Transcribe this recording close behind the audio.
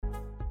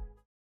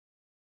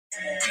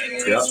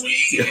Yep.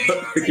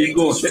 Keep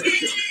going.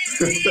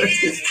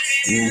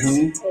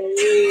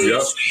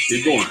 Yep.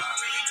 Keep going.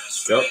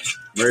 Yep.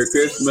 Merry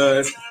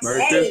Christmas.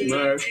 Merry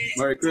Christmas.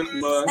 Merry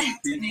Christmas.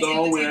 Keep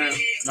going.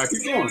 Now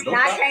keep going. Don't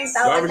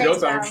stop. Jarvis, your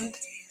turn.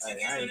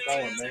 Hey, I ain't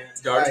throwing, man.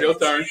 Jarvis, your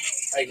turn.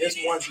 Hey, this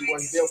onesie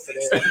wasn't built for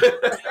that.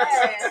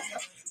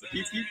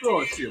 keep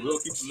going. Shit, we'll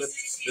keep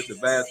let the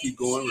vibes keep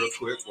going real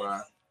quick.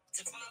 Wow.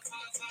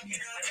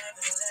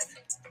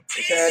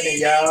 What's happening,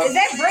 y'all? Is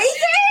that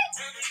breezy?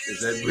 Is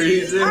that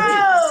breezy?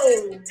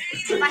 Oh,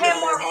 if I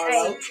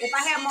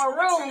had more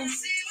room,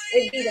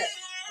 it'd be the.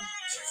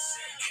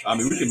 I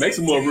mean, we can make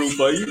some more room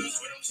for you.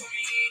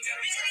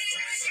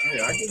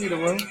 Yeah, I give you the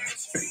room.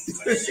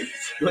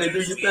 Go ahead and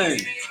do your thing.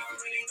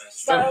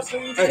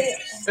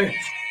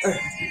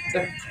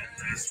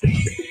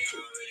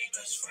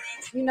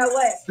 You know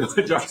what?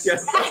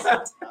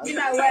 You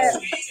know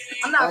what?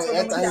 I'm not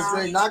fooling with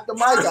y'all. Knock the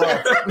mic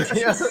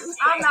off.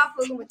 I'm not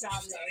fooling with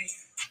y'all today.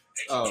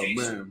 Oh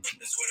man.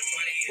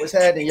 What's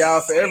happening, y'all?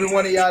 For every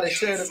one of y'all that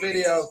share the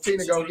video,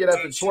 Tina gonna get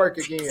up and twerk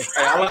again. Hey,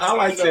 I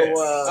like that.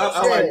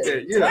 I like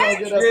that. Yeah,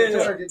 get up and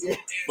twerk again.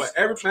 But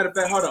every matter of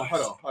fact, hold on.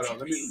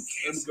 Let me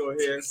go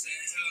ahead.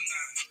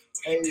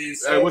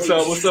 Hey, what's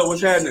up?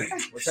 What's happening?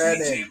 What's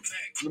happening?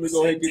 Let me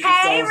go ahead and get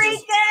Hey, this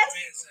Rika.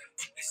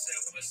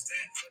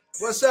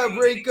 What's up,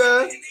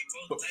 Rika?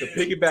 To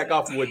piggyback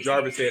off of what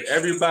Jarvis said,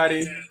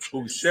 everybody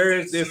who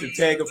shares this and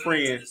tag a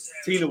friend,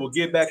 Tina will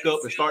get back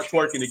up and start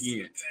twerking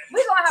again.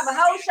 We're gonna have a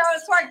whole show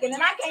of twerking,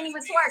 and I can't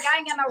even twerk. I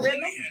ain't got no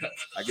rhythm.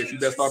 I guess you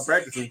better start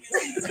practicing.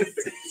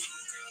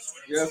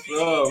 Yes,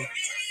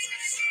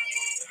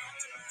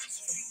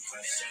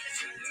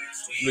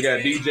 we got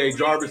DJ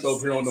Jarvis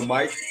over here on the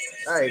mic.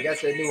 Hey, got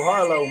that new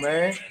Harlow,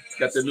 man.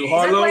 Got the new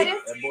Harlow.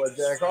 That boy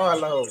Jack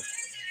Harlow.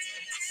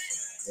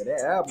 Yeah,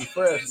 that album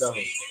fresh though.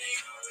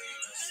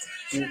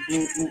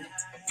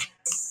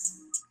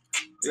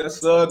 Yes,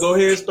 go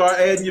ahead and start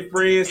adding your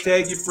friends,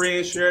 tag your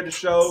friends, share the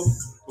show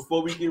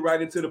before we get right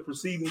into the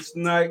proceedings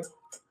tonight.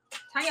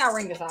 Turn y'all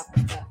ringers off.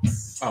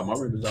 Oh, my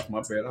ringer's off,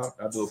 my bad.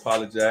 I do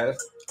apologize.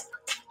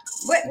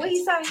 What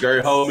he say?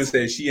 Gary Holman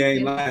said she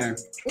ain't lying.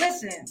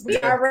 Listen, we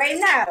already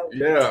know.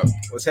 Yeah.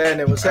 What's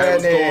happening? What's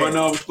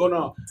going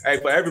on? Hey,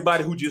 for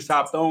everybody who just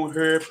hopped on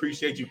here,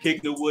 appreciate you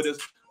kicking it with us.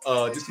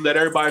 Just to let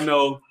everybody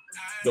know,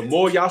 the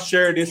more y'all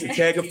share this and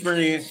tag a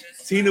friend,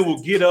 Tina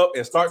will get up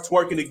and start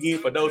twerking again.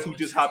 For those who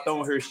just hopped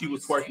on her, she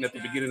was twerking at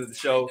the beginning of the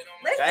show.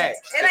 Listen,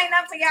 it ain't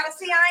nothing for y'all to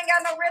see. I ain't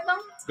got no rhythm.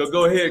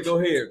 Go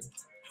ahead.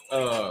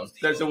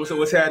 So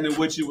what's happening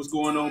with you? What's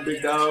going on,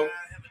 big dog?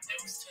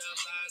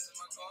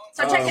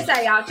 So check us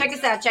out, y'all. Check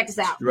us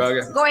out.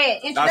 Right. Go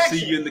ahead. Introduction. I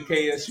see you in the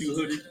KSU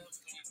hoodie.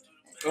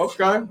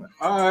 Okay.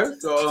 All right.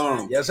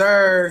 So yes,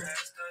 sir.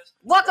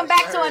 Welcome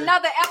back to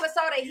another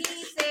episode of He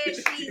Said,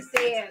 She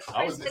Said,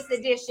 Christmas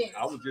edition.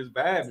 I was just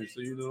vibing,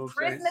 so you know what I'm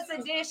saying? Christmas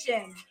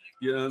edition.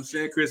 You know what I'm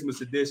saying? Christmas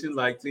edition,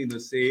 like Tina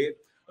said.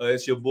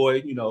 It's your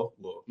boy,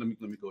 well, let me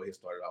go ahead and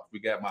start it off. We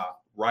got my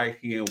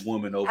right-hand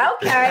woman over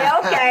there.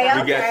 Okay.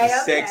 We got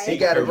the sexy,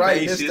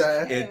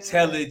 curvaceous,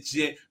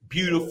 intelligent,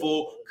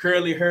 beautiful,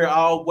 curly hair,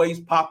 always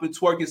popping,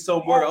 twerking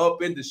somewhere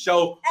up in the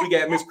show. We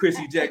got Miss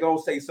Chrissy Jack. Go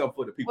say something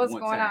for the people. What's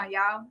going on,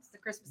 y'all? It's the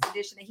Christmas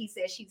edition of He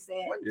Said, She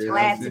Said.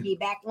 Glad to be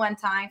back one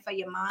time for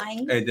your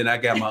mind. And then I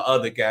got my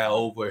other guy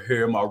over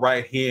here, my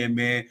right hand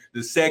man,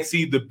 the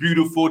sexy, the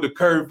beautiful, the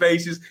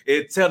curvaceous,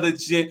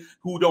 intelligent,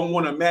 who don't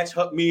want to match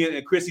me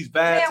and Chrissy's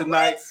vibe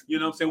tonight. What? You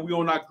know what I'm saying? We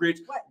on our grit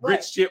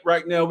shit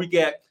right now. We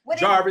got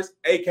Jarvis,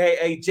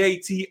 aka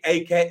JT,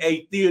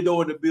 aka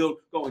Theodore in the build.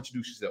 Go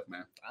introduce yourself,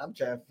 man. I'm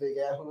trying to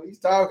figure out who he's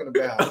talking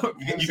about.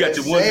 You got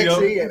your one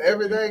sexy and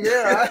everything.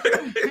 Yeah.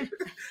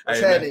 What's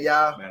happening,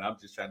 y'all? Man, I'm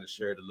just trying to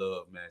share the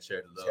love, man.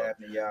 Share the love. What's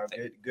happening, y'all?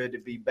 Good to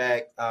be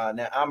back.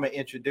 Now I'm gonna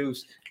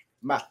introduce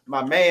my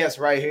man's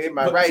right here,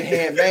 my right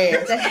hand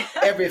man.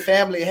 Every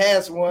family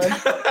has one.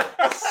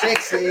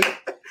 Sexy.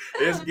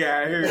 This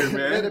guy here,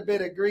 man. A little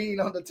bit of green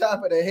on the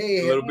top of the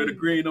head. A little bit of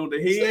green on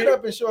the head. Stand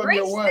up and show me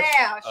your one.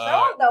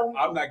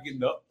 I'm not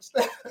getting up.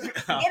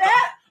 Get up.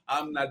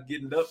 I'm not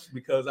getting up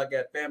because I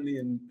got family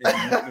and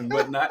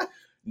whatnot.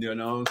 You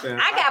know what I'm saying?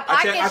 I got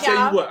pockets,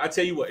 y'all. I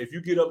tell you what. If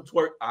you get up and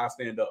twerk, I'll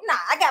stand up. Nah,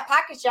 I got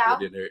pockets, y'all.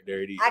 There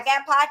it is. I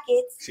got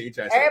pockets.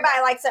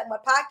 Everybody likes something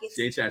with pockets.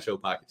 She ain't trying to show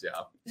pockets,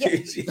 y'all.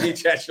 Yep. She ain't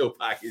trying to show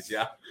pockets,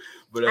 y'all.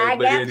 But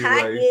anyway,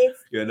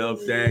 pockets. You know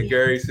what I'm saying?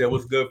 Gary said,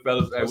 "What's good,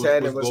 fellas? What's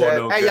going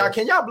on? Hey, y'all,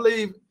 can y'all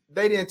believe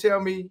they didn't tell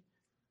me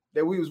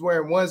that we was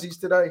wearing onesies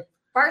today?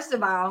 First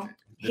of all,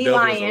 he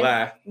lying.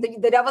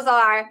 The devil's a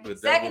lie.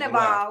 Second of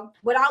all,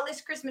 with all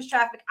this Christmas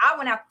traffic, I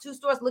went out to 2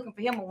 stores looking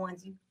for him a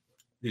onesie.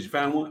 Did you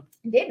find one?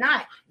 Did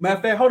not. Matter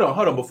of fact, hold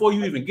on. Before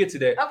you even get to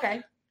that,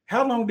 okay.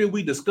 How long did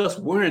we discuss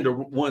wearing the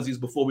onesies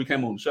before we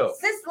came on the show?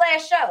 Since the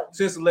last show.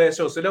 Since the last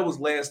show. So that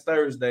was last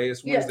Thursday.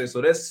 It's Wednesday. So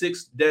that's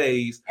 6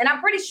 days. And I'm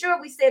pretty sure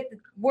we said the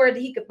word that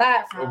he could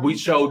buy it from. We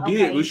sure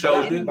did. Okay. We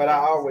sure did. But I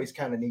always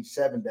kind of need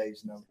 7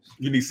 days notice.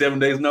 You need 7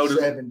 days notice?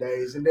 7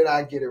 days. And then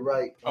I get it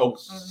right on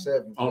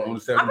 7 on the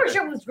 7th I'm pretty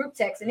sure it was group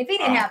text. And if he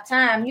didn't have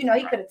time, he could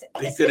have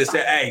He could have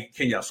said, hey,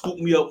 can y'all scoop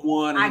me up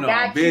one?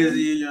 I'm busy.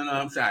 You know what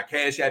I'm saying? I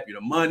cash app you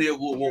the money.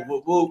 Whoop, whoop,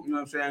 whoop, whoop. You know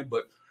what I'm saying?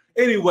 But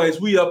anyways,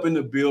 we up in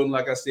the building.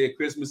 Like I said,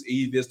 Christmas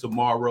Eve is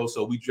tomorrow.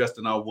 So we dressed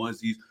in our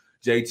onesies.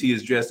 JT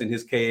is dressed in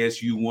his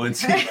KSU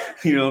onesie.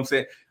 You know what I'm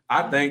saying?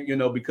 I think,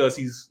 because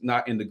he's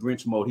not in the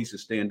Grinch mode, he should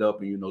stand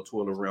up and,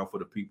 twirl around for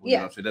the people. You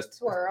know what I'm saying? That's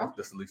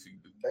the least you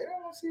can do. They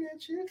don't want to see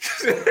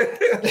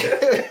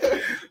that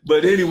shit.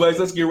 But anyways,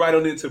 let's get right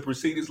on into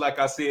proceedings. Like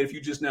I said, if you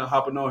just now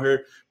hopping on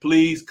here,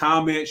 please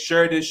comment,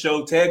 share this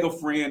show, tag a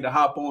friend to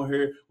hop on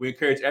here. We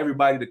encourage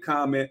everybody to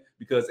comment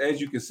because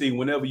as you can see,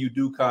 whenever you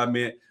do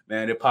comment,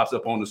 man, it pops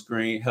up on the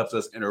screen, helps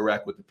us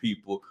interact with the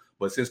people.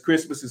 But since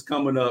Christmas is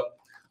coming up,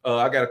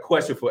 I got a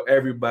question for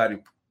everybody.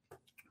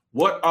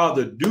 What are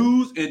the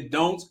do's and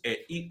don'ts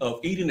of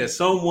eating at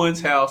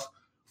someone's house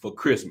for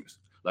Christmas?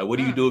 Like, what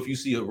do you do if you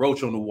see a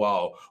roach on the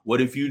wall? What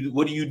do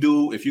you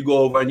do if you go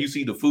over and you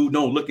see the food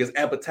don't look as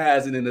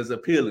appetizing and as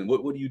appealing?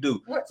 What do you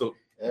do? So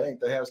that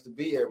ain't there has to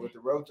be it with the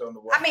roach on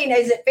the wall. I mean,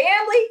 is it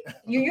family?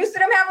 You used to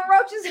them having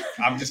roaches?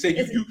 I'm just saying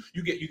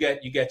you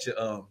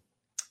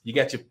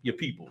got your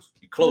peoples,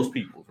 your close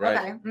peoples, right?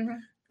 Okay. Mm-hmm.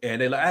 And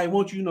they're like, hey,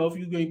 won't you if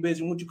you ain't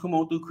busy, won't you come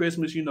on through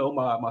Christmas?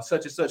 My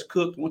such and such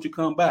cooked. Won't you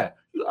come by?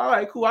 You're like, all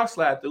right, cool. I'll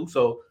slide through.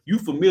 So you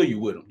familiar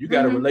with them. You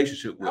got a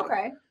relationship with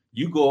them.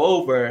 You go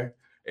over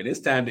and it's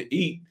time to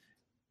eat.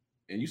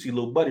 And you see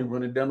little buddy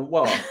running down the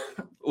wall.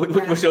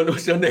 What's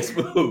your next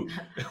move?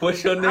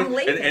 What's your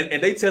next?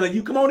 And they telling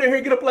you, come on in here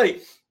and get a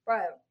plate.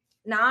 Right.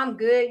 Nah, I'm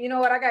good. You know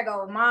what? I got to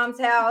go to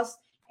mom's house.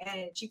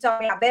 And she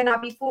told me I better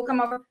not be full. Come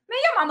over. Man,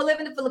 your mama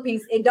live in the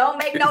Philippines. It don't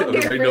make no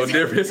difference. Make no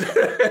difference.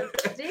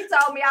 She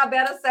told me I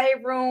better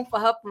save room for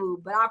her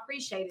food, but I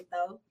appreciate it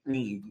though.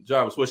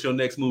 Jarvis, what's your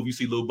next move? You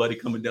see little buddy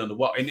coming down the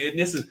wall, and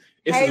this is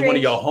one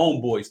of your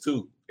homeboys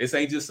too. This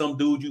ain't just some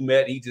dude you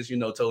met. He just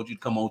told you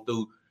to come on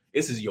through.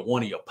 This is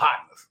one of your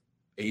partners.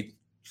 And you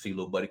see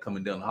little buddy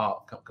coming down the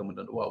hall, coming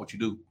down the wall. What you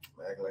do?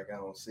 Act like I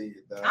don't see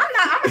it. Dog.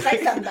 I'm gonna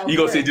say something though. You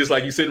gonna see it just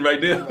like you sitting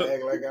right there? Act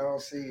like I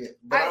don't see it,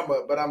 but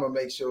I'm gonna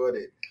make sure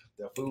that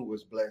the food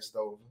was blessed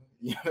over.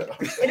 You know what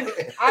I'm saying?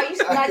 I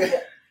used to like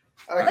to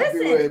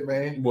listen, do it,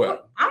 man.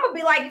 What? I'm gonna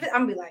be like, like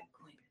I'm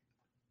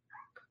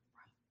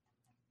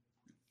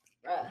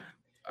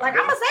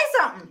gonna say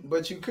something.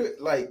 But you could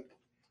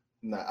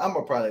I'm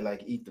gonna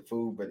probably eat the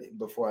food, but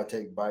before I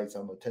take bites,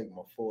 I'm gonna take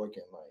my fork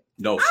and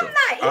No, sir.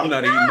 I'm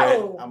not eating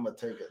that. I'm gonna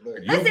take it.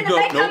 Listen, if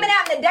they coming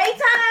out in the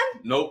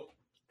daytime, nope.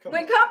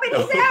 When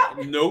company's out,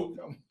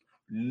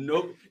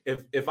 nope.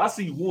 If I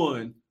see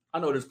one, I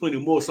know there's plenty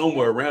more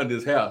somewhere around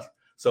this house.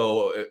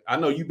 So I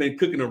know you've been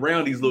cooking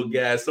around these little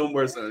guys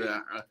somewhere.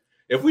 So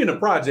if we in the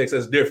projects,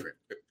 that's different.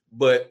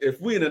 But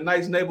if we in a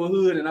nice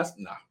neighborhood, and that's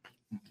nah.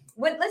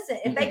 Listen,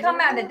 if they come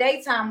out in the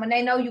daytime when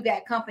they know you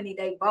got company,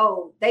 they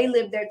bold. They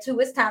live there too.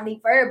 It's time to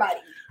eat for everybody.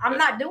 I'm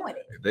not doing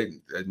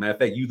it. As a matter of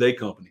fact, they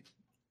company.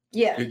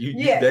 Yeah.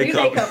 They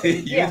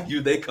company.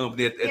 They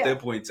company at that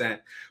point in time.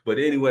 But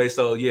anyway,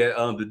 so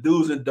the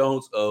do's and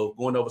don'ts of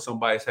going over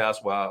somebody's house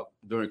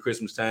during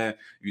Christmas time.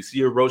 You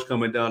see a roach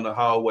coming down the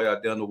hallway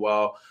or down the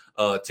wall.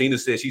 Tina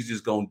said she's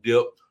just gonna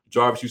dip.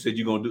 Jarvis, you said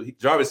you're gonna do.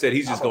 Jarvis said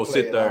he's just gonna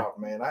sit there. Out,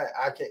 man,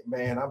 I can't.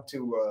 Man, I'm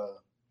too.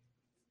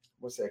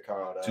 What's that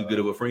called? Too good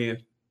of a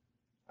friend.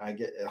 I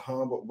get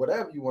humble,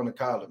 whatever you want to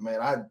call it, man.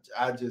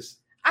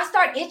 I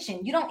start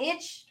itching. You don't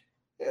itch.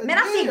 Man,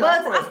 I see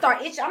bugs. I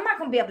start itching. I'm not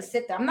gonna be able to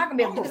sit there. I'm not gonna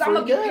be able to because I'm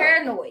gonna be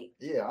paranoid.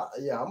 Yeah,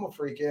 I'm a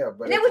freak out.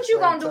 But and then what you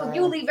gonna do if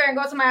you leave there and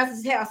go to somebody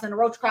else's house and the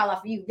roach crawl off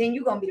of you? Then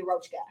you gonna be the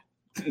roach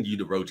guy. You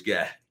the roach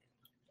guy.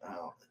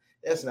 Oh,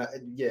 that's not.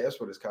 Yeah, that's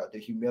what it's called. The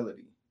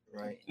humility,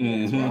 right?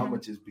 Mm-hmm. So I'm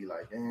gonna just be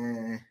like,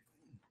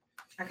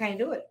 I can't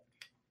do it.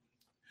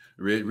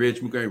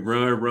 Rich, we're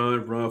gonna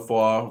run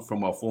far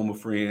from our former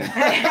friend.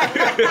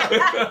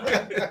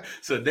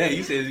 So Dan,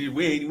 you said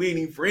we ain't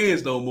even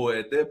friends no more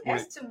at that point.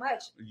 That's too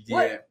much.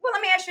 Yeah. Well,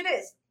 let me ask you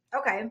this.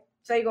 Okay,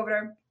 so you go over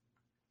there.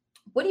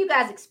 What do you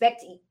guys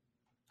expect to eat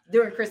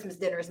during Christmas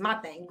dinner? Is my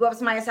thing. You go up to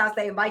somebody's house,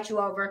 they invite you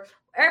over.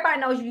 Everybody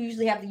knows you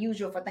usually have the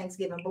usual for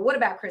Thanksgiving, but what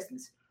about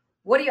Christmas?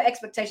 What are your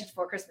expectations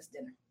for a Christmas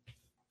dinner?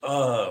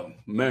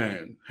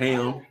 Man,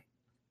 ham.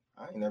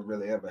 I ain't never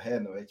really ever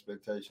had no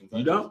expectations.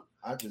 You don't?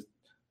 I just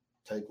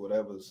take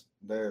whatever's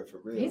there for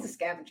real. He's a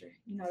scavenger.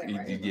 You know that,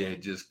 right? Yeah,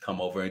 just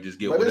come over and just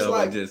get but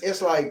whatever.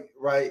 It's like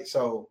right.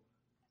 So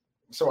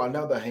I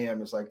know the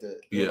ham is like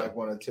like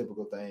one of the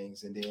typical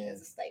things, and then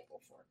it's a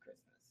staple for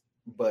Christmas.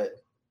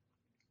 But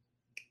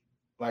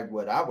like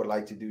what I would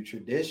like to do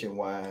tradition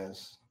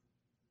wise,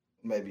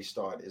 maybe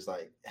start is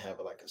have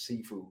a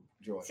seafood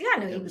joint. See, I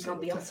knew he was gonna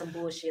be on some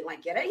bullshit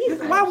like that.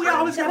 Why we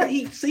always gotta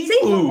eat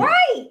seafood?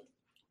 Right.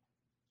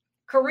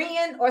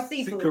 Korean or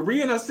seafood?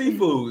 Korean or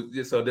seafood.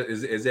 So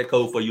is that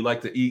code for you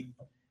like to eat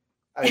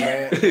Hey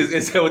man,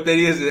 is that what that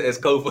is? As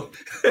Kofa.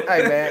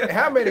 hey man,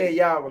 how many of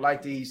y'all would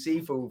like to eat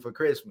seafood for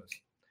Christmas?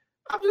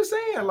 I'm just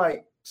saying,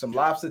 like some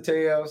lobster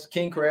tails,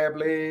 king crab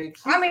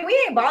legs. I mean, we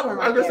ain't balling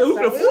like that. Who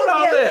can afford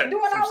all that?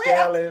 Doing Some all that.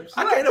 scallops.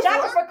 I can't Shopping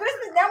afford. for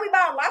Christmas. Now we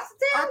buying lobster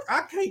tails.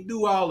 I can't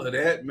do all of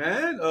that,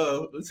 man.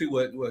 Let's see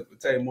what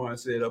Tamar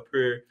said up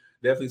here.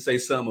 Definitely say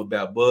something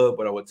about Bud,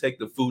 but I would take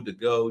the food to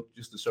go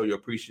just to show your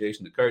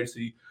appreciation, the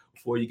courtesy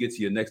before you get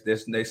to your next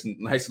destination.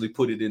 Nicely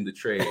put it in the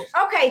trash.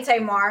 Okay,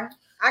 Tamar,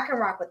 I can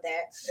rock with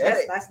that.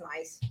 That's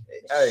nice.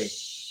 Hey,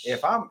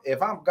 if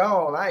I'm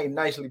gone, I ain't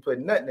nicely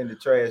putting nothing in the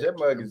trash. That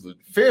mug is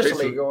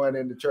officially going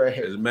in the trash.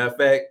 As a matter of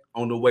fact,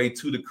 on the way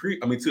to the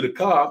creek, to the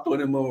car, I'm throwing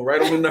them right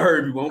on in the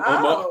Herbie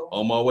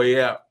on my way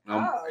out.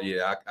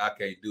 Yeah, I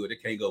can't do it.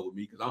 It can't go with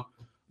me because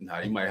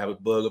you might have a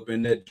bug up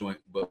in that joint.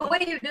 But what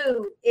do you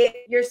do if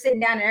you're sitting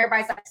down and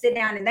everybody's like, sit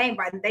down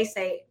and they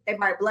say they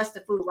might bless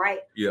the food, right?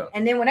 Yeah.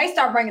 And then when they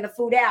start bringing the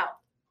food out,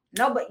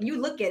 you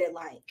look at it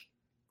like,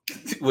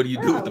 what do you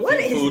do?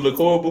 The food look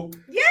horrible?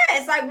 Yeah,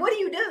 it's like, what do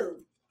you do?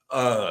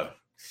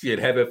 Shit,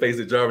 have that face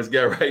that Jarvis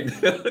got right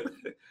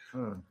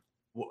now.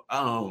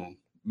 Well,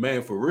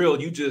 man, for real,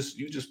 you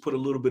just put a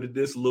little bit of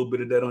this, a little bit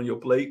of that on your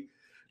plate.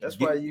 That's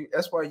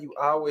why you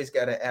always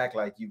gotta act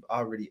like you've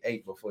already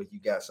ate before you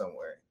got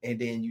somewhere, and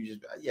then you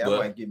just I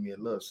might give me a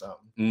little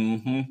something.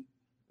 Mm-hmm.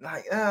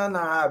 Like, no,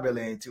 I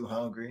really ain't too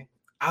hungry.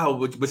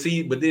 But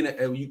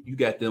then you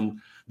got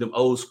them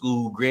old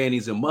school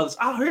grannies and mothers.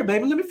 Oh, here,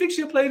 baby, let me fix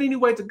you a plate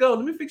anyway to go.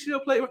 Let me fix you a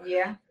plate.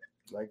 Yeah.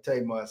 Like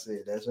Tamar said,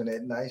 that's when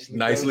that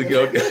nicely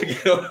go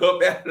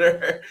up out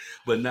there.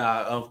 But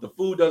if the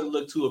food doesn't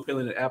look too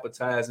appealing and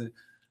appetizing,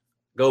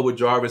 go with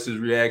Jarvis's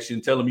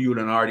reaction. Tell them you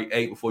done already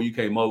ate before you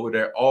came over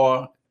there.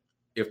 Or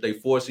if they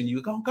forcing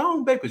you, go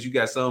on, babe, because you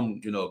got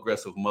some,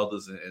 aggressive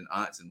mothers and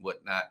aunts and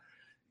whatnot.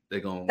 They're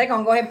gonna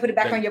go ahead and put it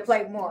back on your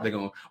plate more. They're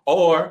gonna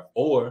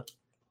or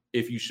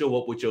if you show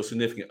up with your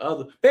significant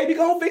other, baby,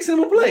 go on, fix him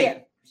a plate. Yeah.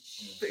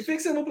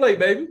 Fix him a plate,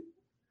 baby.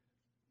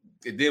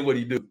 And then what do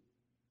you do?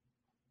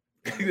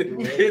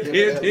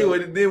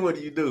 then what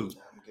do you do?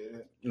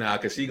 Nah,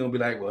 because she's gonna be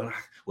like, well,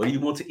 what do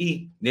you want to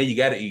eat? Now you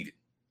gotta eat it.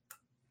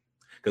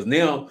 Because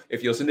now,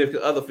 if your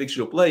significant other fix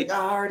your plate,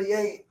 I already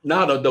ate.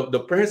 No, the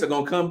parents are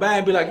gonna come by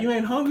and be like, you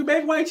ain't hungry,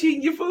 baby. Why ain't you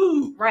eating your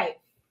food? Right.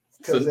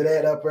 Because of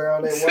that up there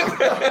on that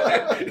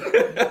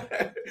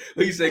wall.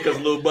 What you say? Because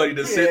little buddy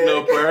that's sitting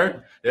up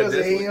there. That's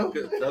him.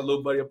 That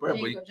little buddy up there.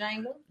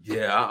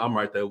 Yeah, I'm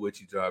right there with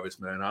you, Jarvis,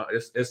 man.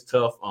 It's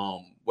tough.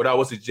 What I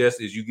would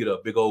suggest is you get a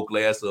big old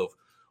glass of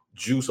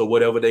juice or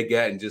whatever they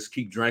got and just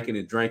keep drinking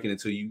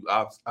until you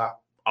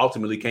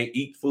ultimately can't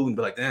eat food and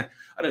be like, damn,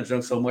 I done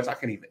drunk so much I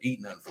can't even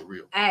eat nothing for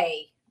real.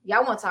 Hey,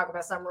 y'all want to talk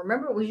about something?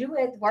 Remember when you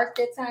had work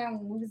that time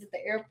when we was at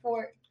the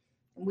airport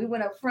and we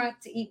went up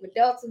front to eat with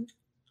Delta?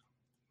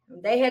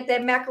 They had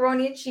that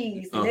macaroni and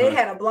cheese and they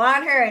had a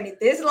blonde hair in it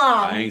this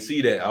long. I ain't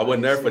see that. I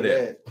wasn't there for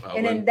that.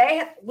 And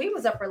then we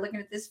was up there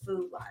looking at this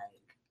food like.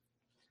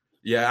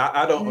 Yeah,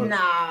 I don't.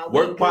 Nah,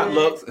 work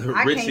potlucks,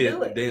 rich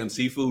and damn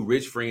seafood,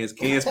 rich friends,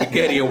 canned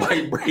spaghetti and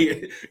white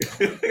bread.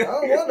 I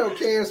don't want no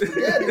canned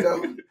spaghetti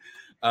though.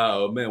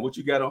 Oh man, what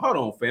you got on? Hold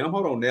on, fam.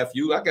 Hold on,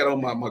 nephew. I got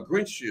on my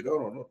Grinch shit.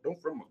 Hold on, don't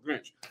from my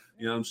Grinch.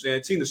 You know what I'm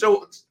saying? Tina,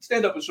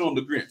 stand up and show them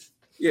the Grinch.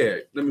 Yeah,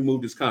 let me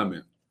move this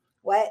comment.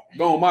 What?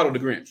 Go on, model the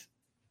Grinch.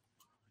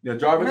 Yeah,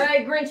 Jarvis.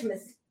 Merry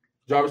Grinchmas.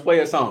 Jarvis,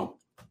 play a song.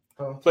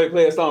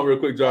 Play a song real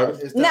quick,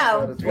 Jarvis.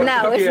 No, it's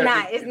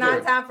not. It's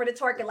not time for the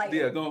twerking like that.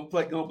 Yeah, go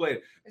play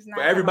it.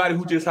 For everybody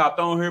who just hopped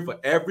on here, for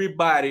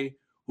everybody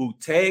who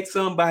tagged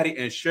somebody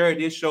and share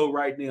this show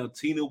right now,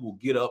 Tina will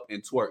get up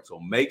and twerk. So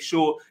make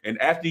sure,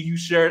 and after you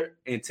share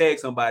and tag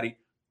somebody,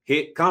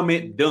 hit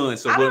comment done.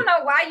 So I don't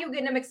know why you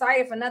getting them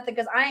excited for nothing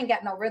because I ain't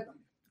got no rhythm.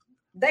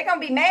 They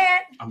gonna be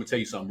mad. I'm gonna tell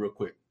you something real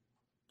quick.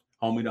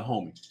 Homie to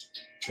homie.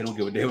 They don't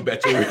give a damn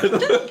about your rhythm.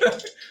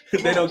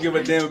 They don't give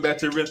a damn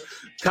about your rhythm.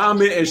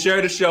 Comment and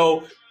share the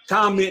show.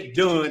 Comment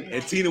done,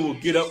 and Tina will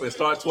get up and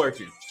start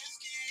twerking.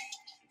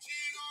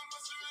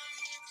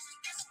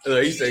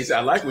 He says,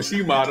 I like when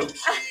she modeled.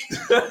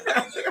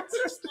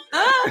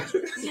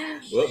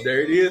 Well,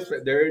 there it is.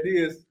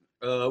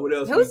 What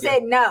else? Who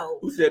said no?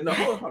 Who said no?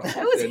 Hold on.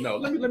 Who said no?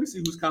 Let me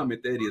see whose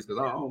comment that is,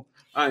 because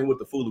I ain't with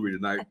the foolery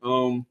tonight.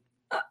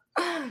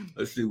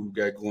 Let's see what we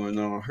got going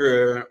on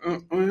here.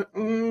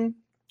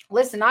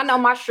 Listen, I know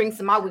my strengths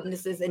and my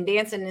weaknesses, and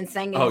dancing and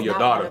singing. Oh, your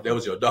daughter. That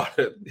was your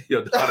daughter.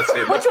 Your daughter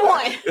said which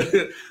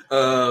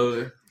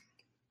one?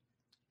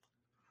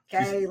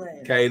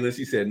 Kaylin.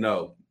 She said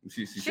no.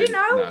 She said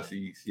no. Nah,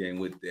 she ain't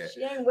with that.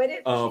 She ain't with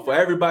it. For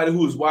everybody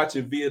who's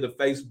watching via the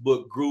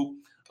Facebook group,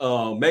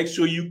 make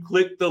sure you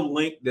click the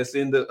link that's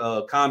in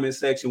the comment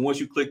section. Once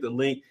you click the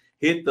link,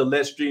 hit the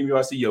Let's Stream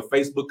URC, your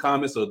Facebook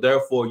comments, so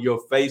therefore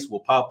your face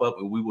will pop up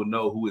and we will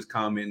know who is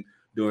commenting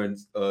during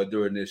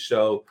this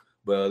show.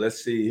 But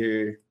let's see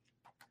here.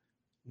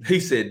 He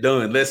said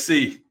done. Let's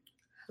see.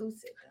 Who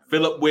said done?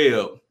 Philip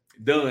Webb.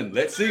 Done.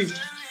 Let's see.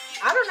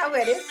 I don't know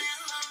who it is.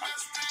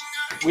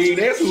 We ain't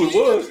asked who it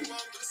was.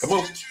 Come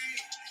on.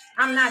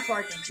 I'm not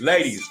twerking.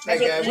 Ladies. Hey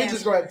guys, we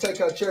just going to take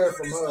her chair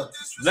from her.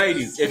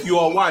 Ladies, if you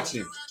are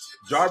watching,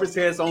 Jarvis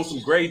has on some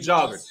gray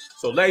joggers.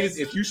 So ladies,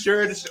 if you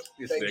share the show,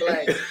 They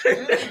black.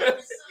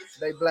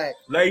 They black.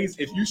 Ladies,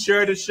 if you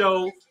share the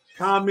show,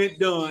 comment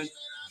done.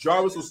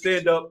 Jarvis will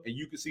stand up and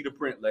you can see the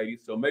print,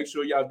 ladies. So make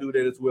sure y'all do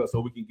that as well so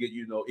we can get,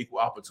 equal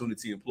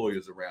opportunity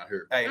employers around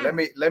here. Hey,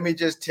 let me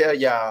just tell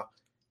y'all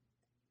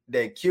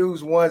that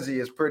Q's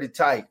onesie is pretty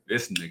tight.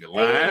 This nigga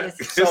lying. Yes.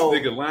 This So,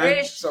 nigga lying.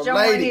 Rich So, showing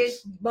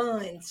ladies. his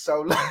buns.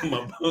 So,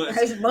 My buns.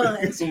 His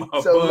buns.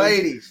 My so buns.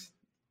 ladies,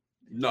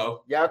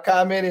 No. y'all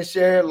comment and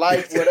share,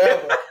 like,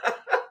 whatever,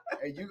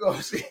 and you go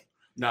see.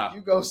 Nah.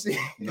 You go see.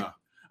 Nah.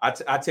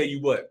 I tell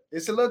you what.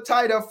 It's a little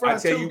tight up front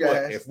I tell too, you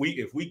guys. what.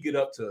 If we get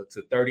up to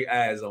 30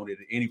 eyes on it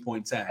at any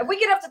point in time, If we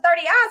get up to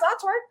 30 eyes, I'll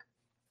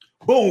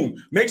twerk.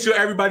 boom! Make sure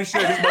everybody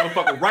share this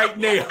motherfucker right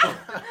now.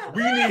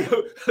 We need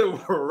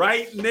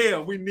right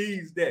now. We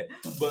needs that.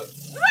 But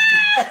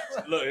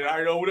look, I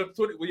already know what up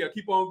 20. Well, yeah,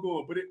 keep on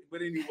going.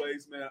 But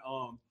anyways, man.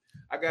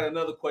 I got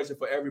another question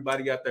for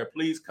everybody out there.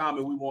 Please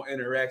comment. We want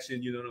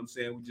interaction. You know what I'm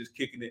saying? We're just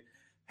kicking it.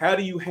 How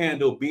do you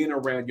handle being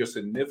around your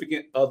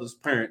significant other's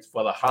parents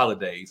for the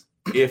holidays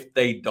if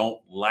they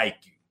don't like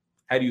you?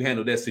 How do you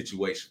handle that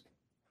situation?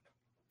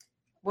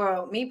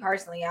 Well, me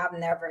personally, I've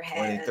never had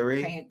a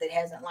 23? parent that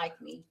hasn't liked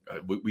me.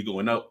 We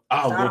going up. So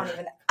Oh, I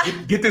don't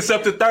even. get this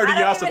up to 30, I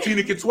y'all, don't so even-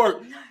 Tina can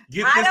twerk.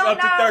 Get I this don't up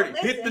to know.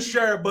 30. Hit the Listen.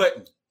 share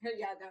button. Here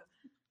y'all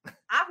go.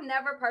 I've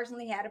never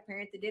personally had a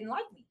parent that didn't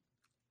like me.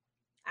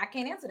 I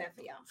can't answer that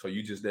for y'all. So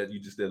you just that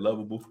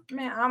lovable.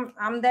 Man,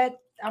 I'm that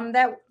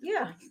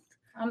yeah.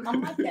 I'm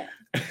like that.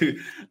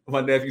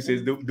 My nephew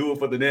says, do it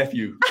for the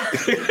nephew.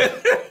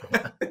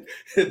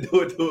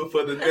 do it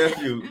for the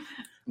nephew.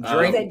 Is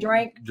that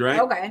drink?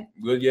 Drink. Okay.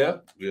 Good, yeah.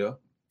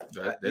 That's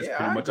Yeah, pretty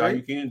I much all agree.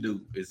 you can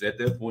do. Is at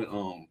that point,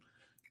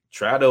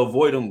 try to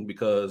avoid them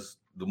because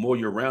the more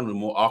you're around, the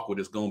more awkward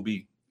it's gonna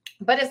be.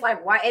 But it's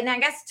like why, and I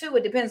guess too,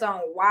 it depends on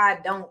why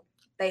don't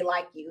they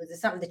like you. Is it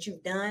something that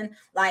you've done?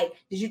 Like,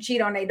 did you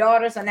cheat on their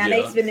daughter? So now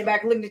they Yeah. spinning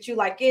back looking at you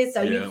like this,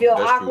 so Yeah, you feel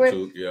that's true awkward?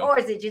 too, yeah. Or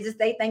is it just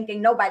they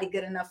thinking nobody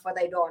good enough for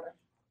their daughter?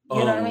 You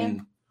know what I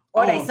mean?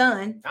 Or um, their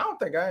son. I don't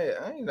think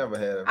I ain't never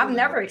had a I've really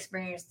never good-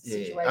 experienced the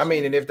Yeah. situation. I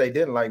mean, and if they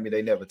didn't like me,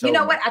 they never told you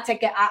know me. what? I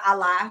take it. I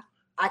lie.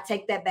 I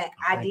take that back.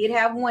 I Thank did you.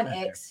 have one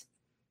Thank you. ex,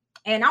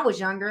 and I was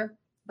younger.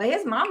 But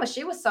his mama,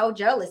 she was so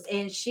jealous,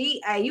 and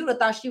you would have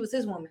thought she was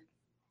his woman.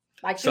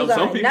 Like she Some was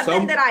people-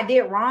 nothing that I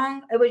did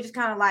wrong. It was just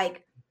kind of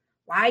like,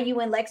 why are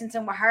you in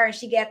Lexington with her and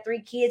she got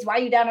 3 kids? Why are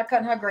you down there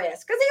cutting her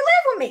grass? Because he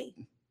lived with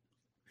me.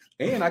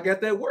 And I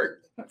got that work.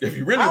 If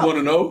you really Oh. want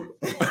to know.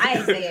 I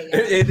ain't saying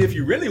And yet. if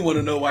you really want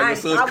to know why your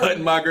son's I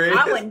cutting my grass.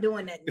 I wasn't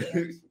doing that.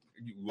 There.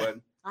 You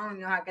wasn't. I don't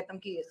even know how I get them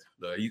kids.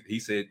 He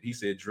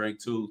said drink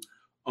too.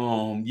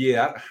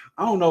 Yeah,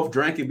 I don't know if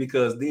drinking,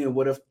 because then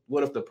what if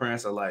the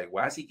parents are like,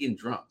 why is he getting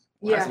drunk?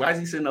 Why is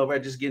he sitting over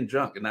there just getting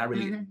drunk and not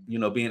really,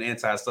 being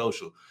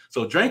antisocial?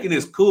 So drinking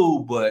is cool,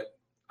 but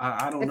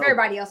I don't If know.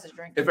 everybody else is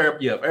drinking. If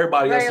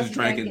everybody else else is is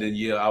drinking, drinking. then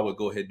yeah, I would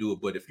go ahead and do it.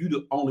 But if you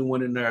the only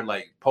one in there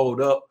like pulled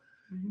up,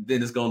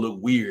 then it's gonna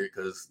look weird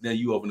because then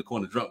you over in the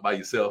corner drunk by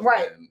yourself.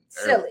 Right. And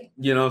Silly.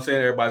 you know what I'm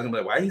saying? Everybody's gonna be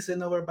like, why he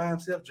sitting over there by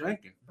himself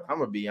drinking? I'm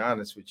gonna be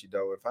honest with you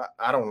though. If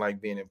I don't like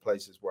being in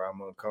places where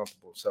I'm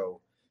uncomfortable. So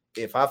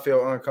if I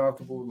feel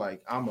uncomfortable,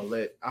 like I'm gonna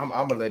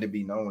let it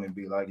be known and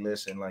be like,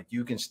 listen, like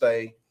you can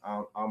stay.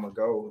 I'm gonna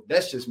go.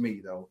 That's just me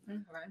though.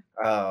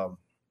 Right.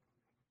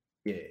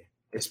 Yeah.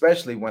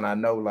 Especially when I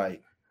know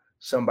like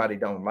somebody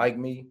don't like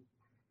me,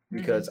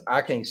 because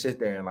I can't sit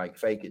there and like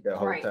fake it the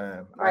whole Right.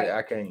 time. Right.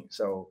 I can't.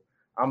 So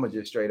I'm gonna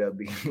just straight up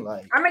be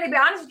like, I mean, to be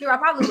honest with you, I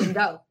probably wouldn't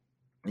go.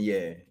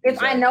 yeah.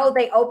 If I know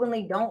they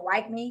openly don't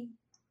like me,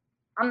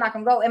 I'm not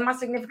gonna go. And my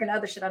significant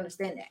other should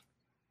understand that.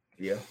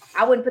 Yeah.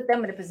 I wouldn't put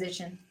them in a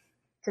position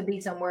to be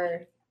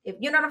somewhere. If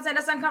you know what I'm saying,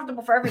 that's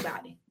uncomfortable for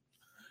everybody.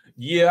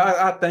 Yeah,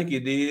 I think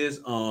it is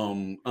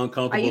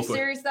uncomfortable. Are you for-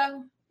 serious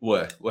though?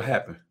 What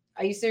happened?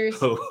 Are you serious?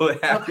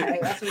 What happened? Okay,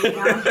 that's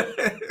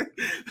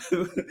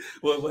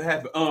what what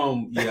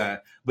happened? Yeah,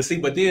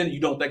 but then you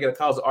don't think it'll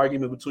cause an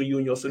argument between you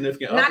and your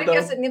significant Not other? if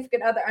your though?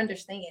 significant other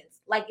understands.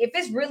 Like if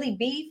it's really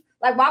beef,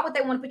 like why would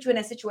they want to put you in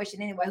that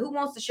situation anyway? Who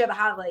wants to share the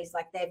holidays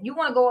like that? If you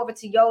want to go over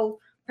to your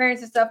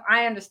parents and stuff,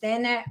 I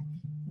understand that,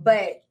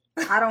 but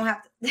I don't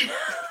have to.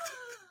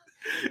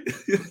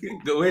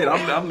 Go ahead,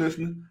 I'm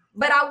listening.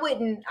 But I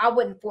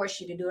wouldn't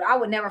force you to do it. I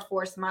would never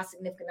force my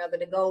significant other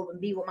to go and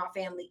be with my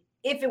family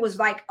if it was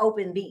like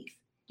open beef.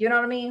 You know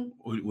what I mean?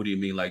 What do you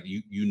mean? Like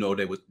you know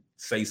they would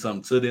say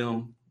something to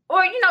them?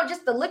 Or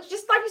just the look,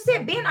 just like you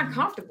said, being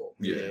uncomfortable.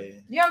 Yeah. You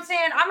know what I'm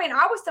saying? I mean,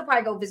 I would still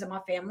probably go visit my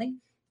family,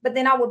 but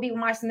then I would be with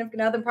my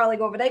significant other and probably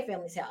go over their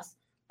family's house.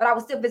 But I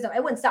would still visit.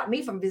 It wouldn't stop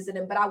me from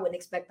visiting, but I wouldn't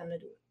expect them to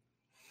do it.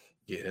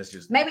 Yeah, that's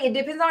just Maybe it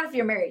depends on if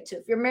you're married too.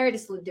 If you're married,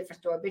 it's a little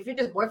different story. But if you're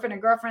just boyfriend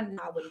and girlfriend,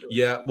 no, I wouldn't do it.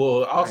 yeah.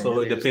 Well, also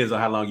It it is. depends on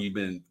how long you've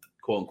been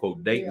quote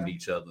unquote dating Yeah.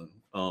 each other.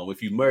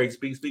 If you married,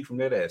 speak from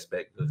that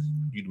aspect because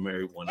you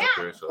married one up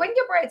there. So When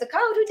your braids are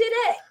cold, who did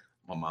that?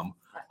 my mama.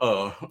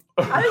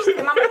 I just,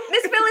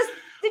 Miss Phyllis,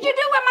 did you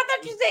do what I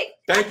thought you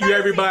said? Thank you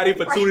everybody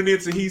for tuning in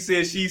to He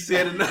Said, She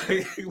Said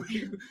tonight.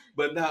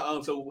 But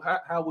now, so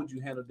how would you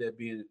handle that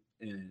being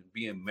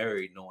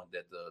married, knowing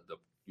that the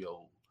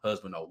your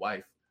husband or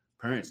wife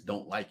parents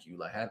don't like you?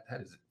 Like how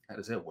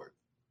does that work?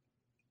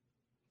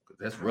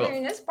 That's rough. I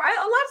mean, it's probably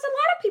a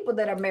lot of people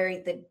that are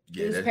married that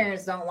whose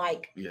parents don't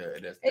like. Yeah,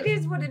 it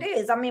is what it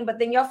is. I mean, but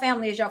then your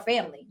family is your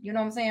family. You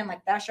know what I'm saying?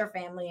 Like that's your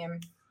family,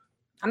 and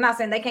I'm not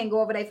saying they can't go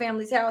over their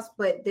family's house,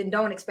 but then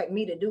don't expect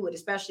me to do it,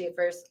 especially if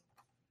there's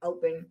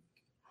open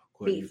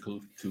beef.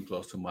 Too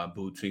close to my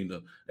boo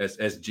Tina.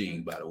 That's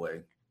Jean, by the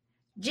way.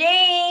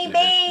 Jean,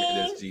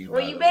 that's Jean,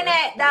 where you been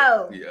at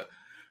though? Yeah,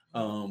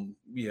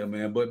 yeah,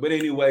 man. But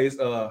anyways,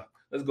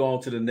 let's go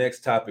on to the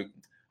next topic.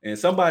 And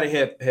somebody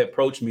had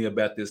approached me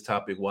about this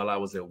topic while I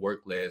was at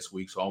work last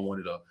week, so I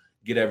wanted to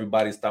get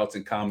everybody's thoughts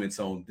and comments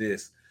on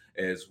this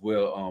as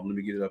well. Let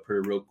me get it up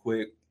here real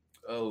quick.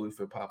 Oh, if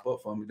it pop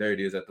up for me, there it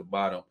is at the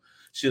bottom.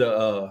 Should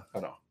hold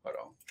on.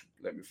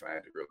 Let me find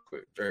it real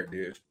quick. There it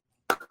is.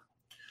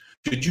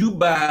 Should you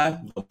buy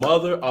the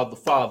mother or the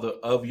father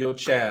of your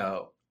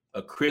child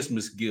a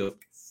Christmas gift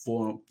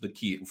from the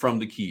kids?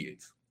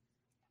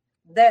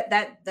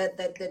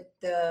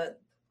 The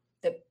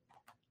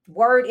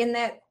word in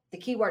that, the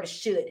key word is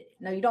should.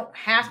 No, you don't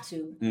have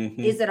to. Mm-hmm.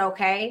 Is it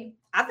okay?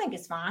 I think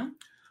it's fine.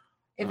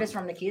 If it's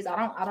from the kids, I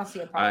don't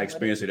see a problem. I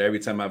experience it every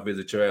time I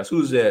visit your house.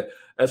 Who's that?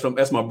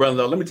 That's my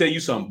brother. Let me tell you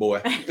something,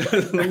 boy.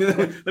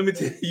 let me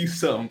tell you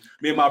something.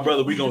 Me and my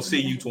brother, we gonna see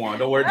you, Twan.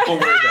 Don't worry about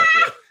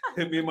that.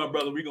 Me and my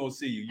brother, we gonna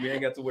see you. You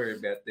ain't got to worry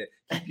about that.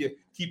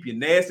 Keep your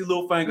nasty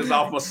little fingers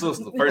off my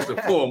sister first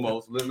and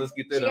foremost. Let's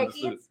get that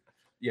understood.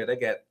 Yeah, they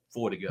got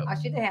 4 together. I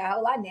should have had a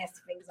whole lot of nasty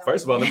fingers on.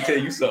 First of all, let me tell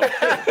you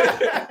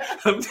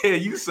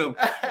something.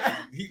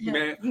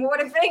 Man, more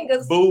than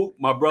fingers. Boo,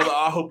 my brother,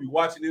 I hope you're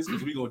watching this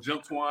because we're gonna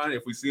jump Twine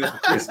if we see him for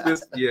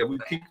Christmas. Yeah, we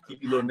keep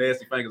your little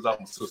nasty fingers off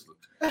my sister.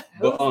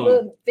 But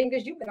little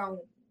fingers you've been on,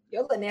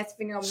 your little nasty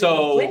finger on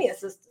plenty of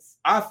sisters.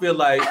 I feel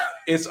like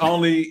it's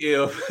only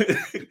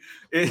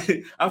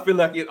I feel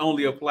like it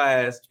only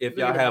applies if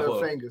y'all have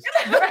fingers.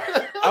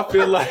 I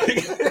feel like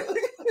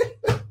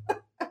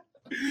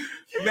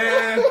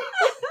man.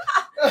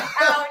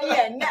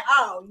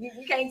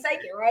 You can't take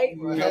it, right?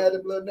 I had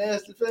a little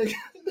nasty finger.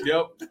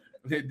 Yep.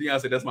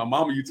 Deion said, "That's my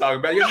mama you talking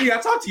about." Yeah,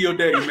 Deion, talk to your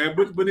daddy, man.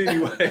 But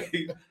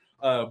anyway,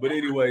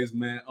 anyways,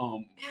 man.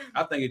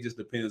 I think it just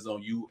depends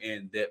on you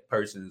and that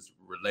person's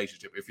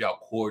relationship. If y'all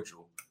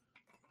cordial,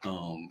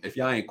 if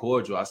y'all ain't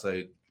cordial, I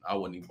say I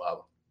wouldn't even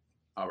bother.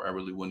 I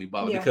really wouldn't even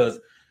bother because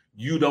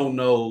you don't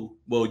know.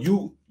 Well,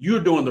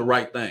 you're doing the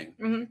right thing.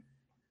 Mm-hmm.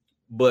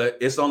 But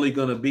it's only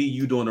going to be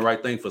you doing the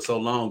right thing for so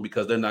long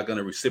because they're not going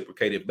to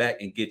reciprocate it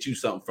back and get you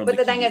something from But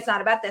the thing is, it's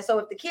not about that. So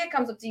if the kid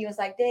comes up to you and is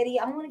like, Daddy,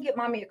 I want to get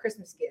mommy a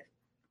Christmas gift.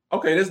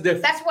 Okay, that's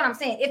different. That's what I'm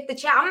saying. If the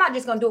child, I'm not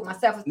just going to do it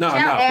myself. If the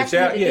child asks me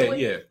to do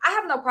it, I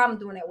have no problem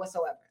doing that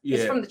whatsoever. Yeah.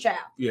 It's from the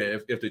child. Yeah,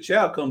 if the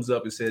child comes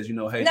up and says, hey,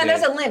 now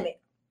there's a limit.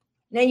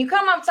 Now you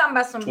come up talking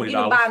about some, you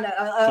know, buying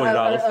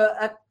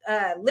a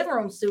living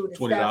room suit and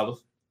 $20. Stuff.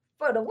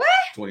 For the what?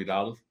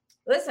 $20.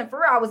 Listen,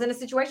 for real, I was in a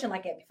situation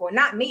like that before.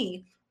 Not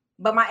me.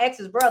 But my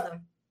ex's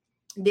brother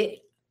did it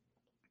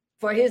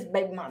for his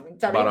baby mama.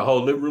 About a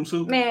whole living room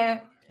suit?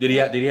 Man. Did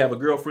he have a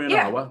girlfriend?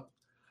 Yeah.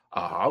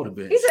 I would have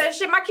been. He said,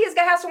 shit, my kids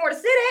gotta have somewhere to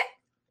sit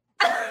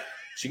at.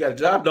 She got a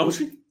job, don't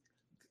she?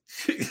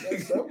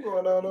 There's something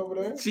going on over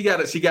there. She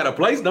got a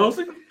place, don't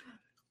she?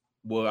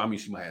 Well, I mean,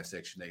 she might have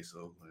Section 8,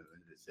 so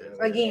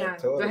again,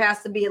 there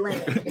has to be a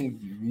limit.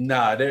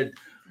 Nah,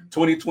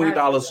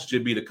 $20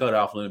 should be the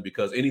cutoff limit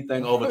because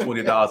anything over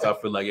 $20, I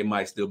feel like it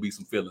might still be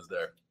some feelings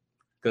there.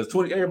 Because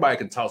everybody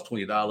can toss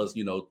 $20,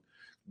 you know,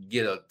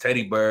 get a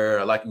teddy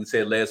bear, like we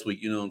said last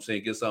week, you know what I'm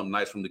saying, get something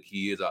nice from the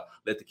kids, or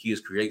let the kids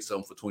create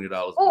something for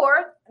 $20.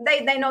 Or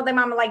they know their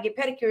mama like get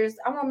pedicures.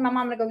 I want my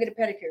mama to go get a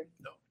pedicure.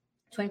 No.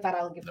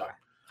 $25 gift card.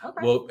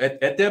 Okay. Well,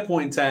 at that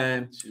point in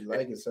time, she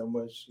like it so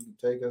much she can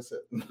take us.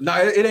 No,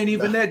 it ain't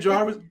even that,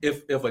 Jarvis.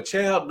 If a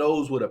child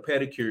knows what a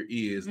pedicure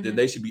is, then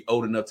they should be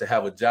old enough to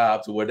have a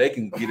job to where they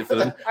can get it for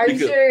them. Are you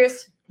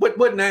serious? What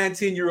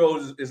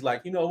 9-10-year-olds is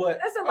like, you know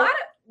what? That's a lot of.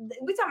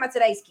 We talking about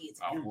today's kids.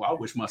 I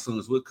wish my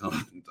sons would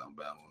come.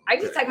 I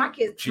used to take my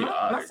kids,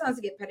 my sons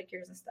to get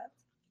pedicures and stuff.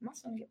 My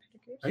son get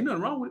pedicures. Ain't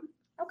nothing wrong with it.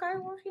 Okay,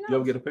 well, you know. You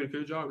ever get a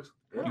pedicure, Jarvis?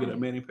 Yeah. You get a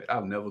mani pedicure?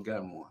 I've never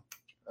gotten one.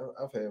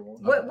 I've had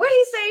one. What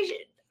he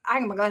say?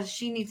 Oh my gosh,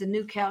 she needs a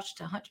new couch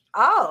to hunch.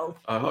 Oh.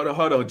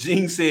 Hold on.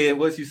 Jean said,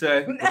 what'd she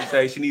say?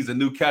 She needs a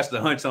new couch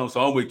to hunch on,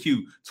 so I'm with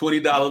you.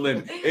 $20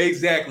 limit.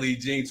 Exactly,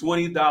 Jean.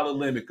 $20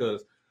 limit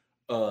because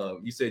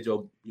you said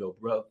your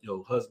brother,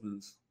 your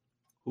husband's.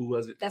 Who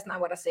was it? That's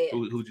not what I said.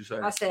 Who'd you say?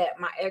 I said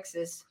my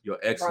ex's. Your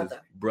ex's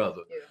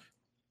brother. Yeah.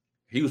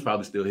 He was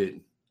probably still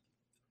hitting.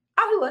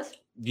 Oh, he was.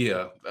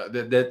 Yeah.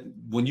 That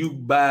when you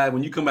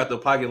come out the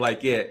pocket like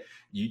that,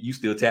 you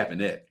still tapping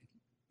that.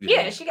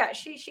 Yeah, she got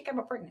me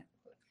pregnant.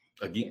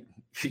 Again.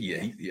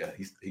 Yeah,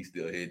 he's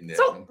still hitting that.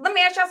 So let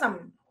me ask y'all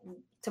something.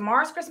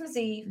 Tomorrow's Christmas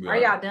Eve.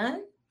 Right. Are y'all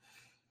done?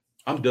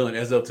 I'm done.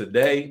 As of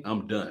today,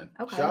 I'm done.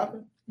 Okay.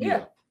 Shopping?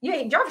 Yeah.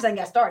 Jarvis ain't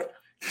got started.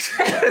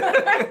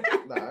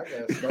 Nah, I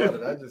got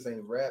started. I just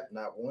ain't wrapped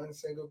not one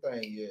single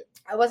thing yet.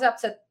 I was up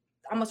to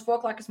almost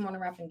 4:00 this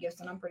morning wrapping gifts,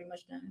 and I'm pretty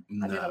much done.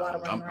 I did a lot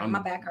of running around. My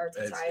back hurts.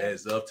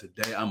 As of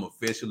today, I'm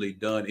officially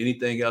done.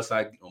 Anything else?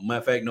 Matter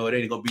of fact, no, it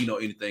ain't gonna be no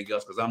anything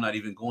else because I'm not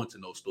even going to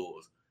no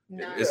stores.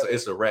 No.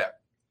 It's a wrap.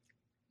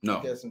 No.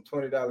 You got some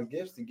 $20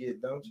 gifts to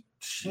get, don't you?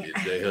 Shit,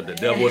 the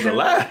devil is a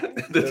lie.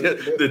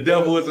 The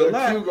devil is a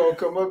lie. You gonna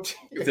come up to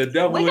you. The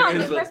devil We gonna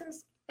is do a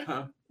Christmas.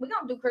 huh? We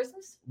gonna do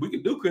Christmas. We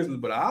can do Christmas,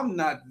 but I'm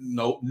not.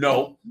 No.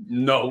 No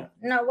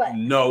what?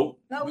 No.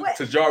 No what?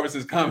 To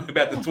Jarvis's comment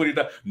about the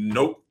 $20.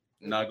 Nope.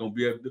 Not gonna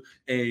be able to do.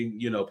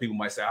 And people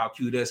might say, "How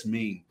cute that's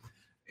mean."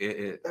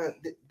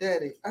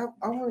 Daddy, I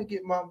want to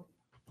get my.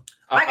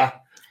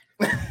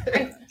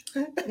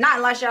 Not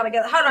unless y'all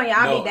together. Hold on, y'all.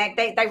 I'll No. be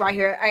back. They right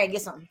here. I gotta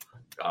get something.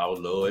 Oh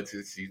Lord,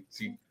 she.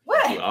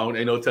 What?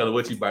 Ain't no telling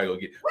what you probably gonna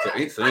get.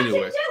 What?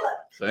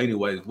 So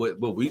anyways, what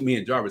me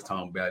and Jarvis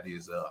talking about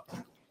is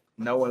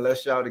No,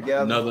 unless y'all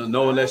together.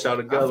 no unless y'all I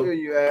together. feel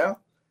you, Al.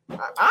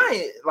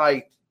 I ain't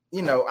like,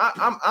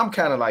 I'm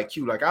kind of like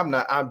you. Like I'm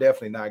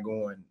definitely not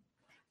going.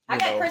 I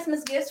got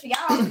Christmas gifts for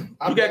y'all.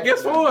 You got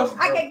gifts for us?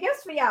 I got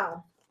gifts for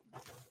y'all.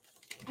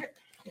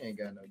 You ain't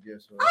got no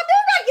gifts for I us. do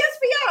got gifts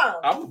for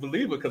y'all. I would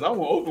believe it because I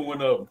want to open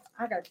one of them.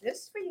 I got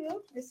this for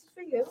you. This is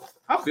for you.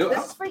 I feel.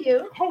 This is for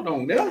you. Hold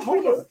on, now.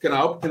 Hold on. Can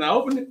I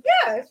open it?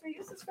 Yeah, it's for you.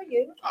 This is for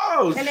you.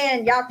 Oh, And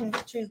then y'all can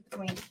choose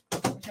between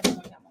whichever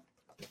one y'all want.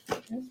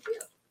 This is for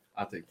you.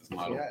 I take this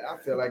model. Yeah, I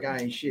feel like I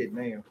ain't shit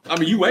now. I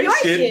mean, you ain't You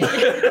ain't shit. But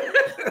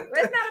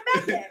it's not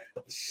about that.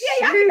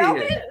 Yeah, y'all can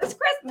open it. It's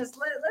Christmas.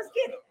 Let's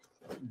get it.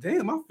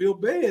 Damn, I feel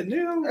bad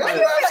now. That's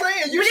what I'm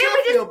saying. You should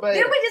feel bad.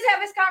 Then we just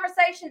have this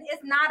conversation.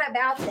 It's not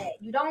about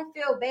that. You don't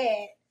feel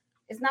bad.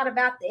 It's not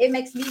about that. It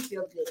makes me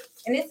feel good.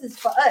 And this is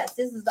for us.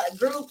 This is a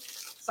group.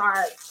 Sorry.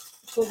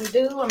 That's what we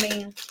do. I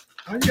mean,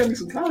 Oh, you got me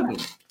some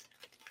condoms.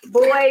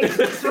 boy,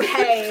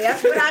 hey,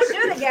 that's what I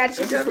should have got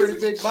you. That's a pretty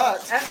big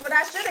box. That's what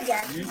I should have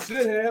got you. You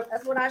should have.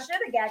 That's what I should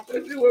have got you.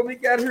 Let's see what we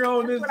got here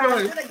on That's this what I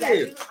joint. should have got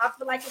you. I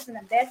feel like it's an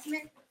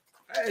investment.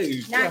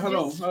 Hey, Not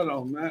hold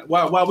on, man.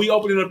 While we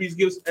opening up these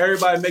gifts,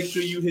 everybody make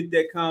sure you hit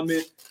that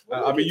comment.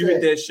 You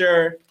hit that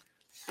share.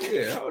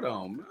 Yeah, hold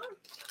on, man.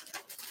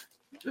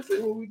 Let's see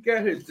what we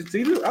got here.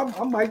 See,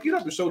 I might get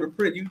up and show the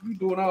print. You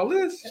doing all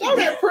this? Show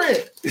that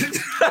print.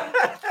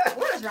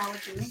 What is wrong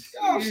with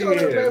you? Show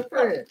that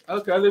print.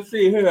 Okay, let's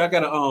see here. I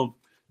got a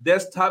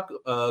desktop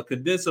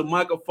condenser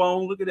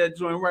microphone. Look at that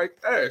joint right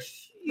there.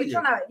 We're Shit.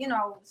 trying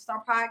to,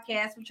 start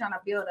podcasts. We're trying to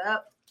build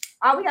up.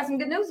 Oh, we got some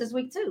good news this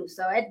week too.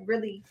 So it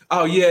really.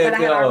 Oh yeah, But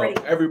I had already-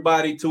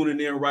 everybody tuning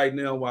in right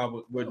now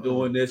while we're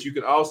doing this. You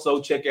can also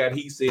check out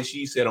He Said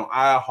She Said on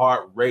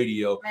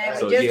iHeartRadio. Man,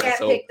 So, we just yeah, got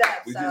so picked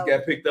up. We so. just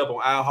got picked up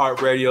on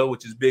iHeartRadio,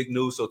 which is big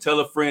news. So tell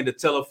a friend to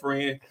tell a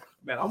friend.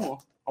 Man, I'm gonna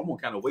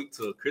kind of wait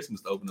till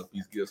Christmas to open up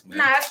these gifts, man.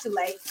 Nah, it's too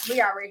late.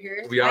 We already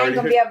here. We I already ain't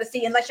gonna here. be able to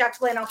see unless y'all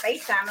plan on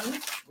FaceTime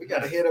them. We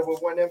gotta hit up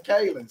with one of them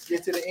Kalins.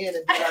 Get to the end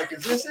and be like,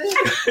 "Is this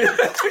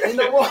it? Ain't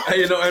no more."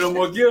 Hey, ain't no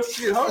more gifts.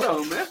 Shit, hold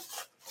on, man.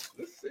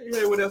 Let's see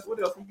here what else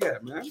we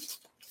got, man.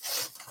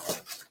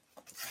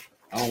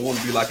 I don't want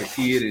to be like a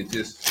kid and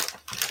just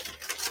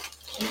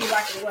You be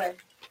like it what?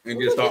 and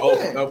just start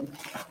opening up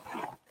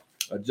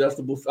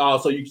adjustable. Oh,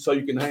 so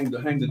you can hang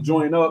the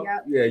joint up.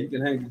 Yep. Yeah, you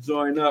can hang the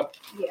joint up.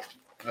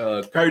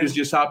 Yeah. Curtis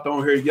just hopped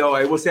on here. Yo,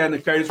 hey, what's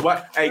happening, Curtis?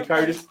 What? Hey,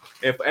 Curtis.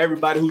 And for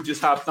everybody who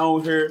just hopped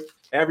on here,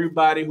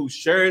 everybody who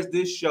shares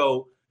this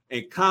show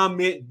and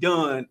comment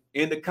done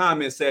in the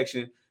comment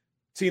section,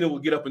 Tina will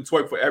get up and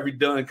twerk for every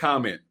done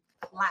comment.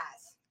 Lies.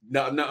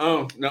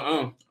 No.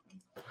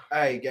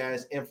 Hey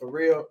guys, and for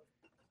real,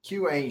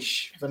 Q ain't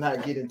for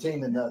not getting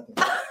Tina nothing.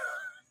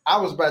 I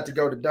was about to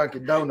go to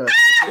Dunkin' Donuts.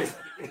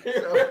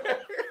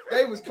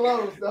 They was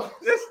closed though.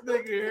 This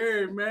nigga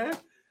here, man.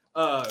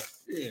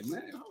 Yeah,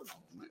 man. Hold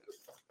on, man.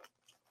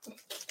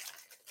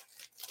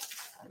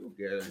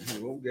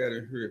 We'll get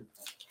it here.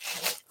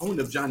 I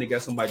wonder if Johnny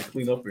got somebody to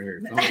clean up in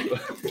here.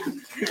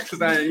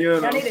 Cause I need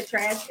a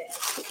trash bag.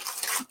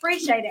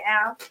 Appreciate it,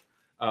 Al.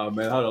 Oh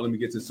man, hold on. Let me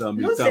get to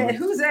something. Who's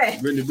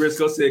that? Brittany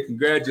Briscoe said,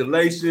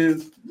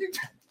 "Congratulations."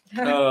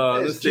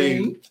 Let's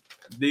see.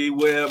 D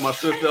Webb, my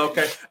sister.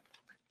 Okay,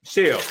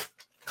 Shell.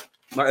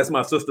 That's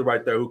my sister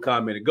right there who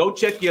commented. Go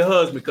check your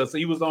husband because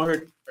he was on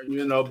her,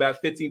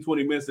 about 15,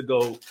 20 minutes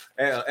ago,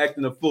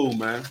 acting a fool,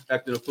 man.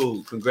 Acting a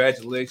fool.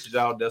 Congratulations,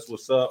 y'all. That's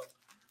what's up.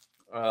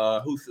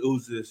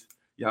 Who's this?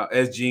 Y'all,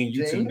 S Gene,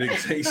 YouTube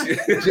niggas ain't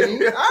shit.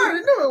 Gene, I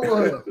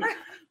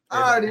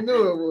already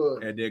knew it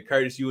was. And then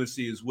Curtis, UNC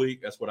is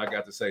weak. That's what I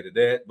got to say to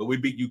that. But we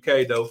beat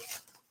UK though.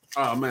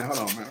 Oh man, hold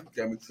on, man.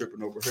 Got me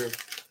tripping over here.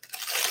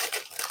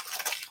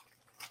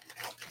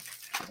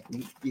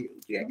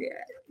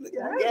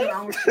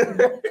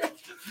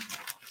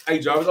 Hey,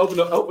 Jarvis,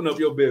 open up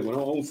your big one. I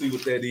want to see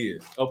what that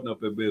is. Open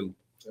up your big one.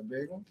 The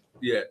big one?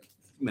 Yeah,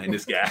 man,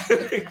 this guy.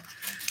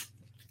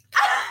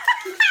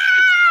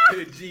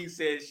 Gene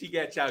said she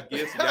got y'all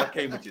gifts and y'all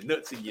came with your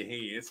nuts in your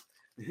hands.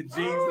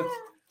 Jeans,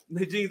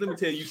 let me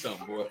tell you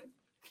something, boy.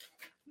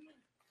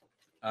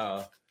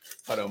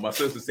 Hold on, my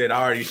sister said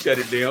I already shut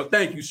it down.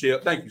 Thank you, Shell.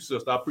 Thank you,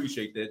 sister. I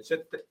appreciate that.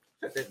 Shut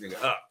that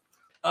nigga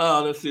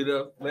up. Let's see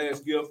the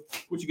last gift.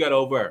 What you got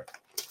over there?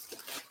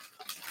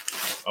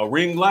 A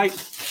ring light?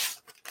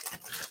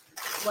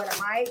 What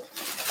am I?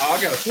 Oh,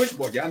 I got a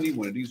switchboard. Y'all need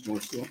one of these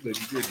joints too. I'm glad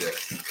you did that.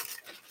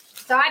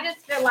 So I just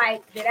feel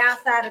like that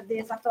outside of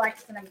this, I feel like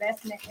it's an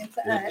investment into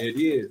us. It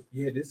is.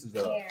 Yeah, this is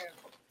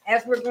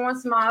as we're going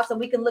small, so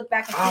we can look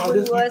back and see what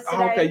it was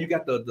today. Okay, you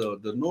got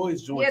the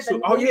noise joint Yeah,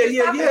 too. So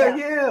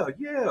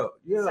Yeah.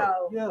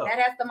 That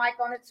has the mic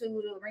on it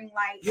too, the ring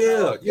light.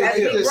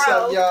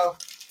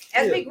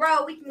 As we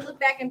grow, we can look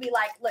back and be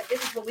like, look,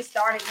 this is what we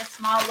started, this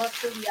small little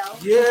studio.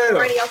 Yeah.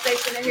 Radio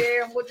station in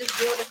here, and we'll just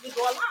build as we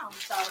go along.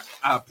 So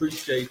I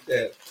appreciate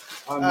that.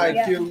 All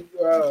right, Q.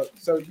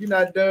 So you're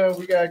not done.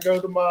 We gotta go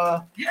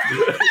tomorrow.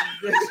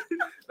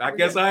 I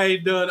guess I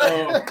ain't done.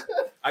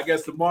 I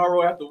guess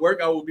tomorrow after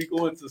work I will be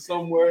going to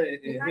somewhere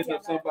and hitting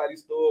up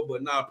somebody's store.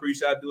 But I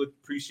do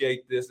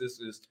appreciate this.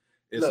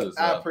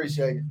 I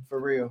appreciate it for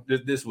real.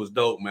 This was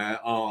dope, man.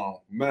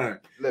 Man.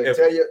 Look,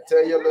 tell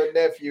your little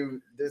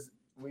nephew this.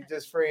 We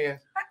just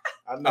friends.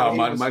 I know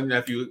my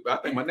nephew. I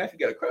think my nephew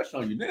got a crush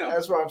on you now.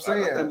 That's what I'm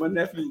saying. I think my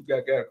nephew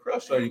got a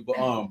crush on you. But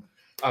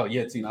oh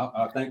yeah, Tina.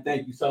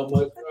 Thank you so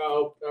much.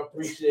 I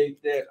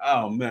appreciate that.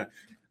 Oh man.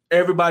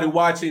 Everybody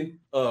watching,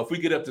 if we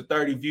get up to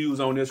 30 views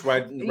on this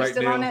right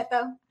still now. On that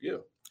though? Yeah.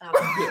 Oh.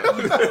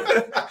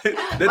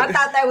 I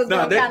thought that was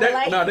kind of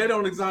late. No, they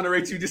don't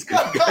exonerate you just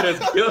because you got us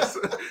gifts.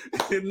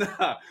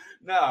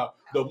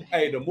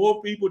 The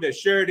more people that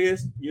share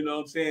this, you know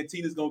what I'm saying,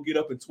 Tina's gonna get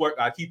up and twerk.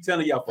 I keep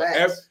telling y'all, for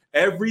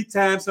every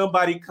time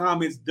somebody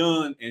comments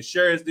done and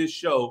shares this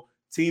show,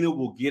 Tina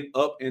will get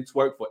up and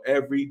twerk for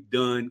every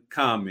done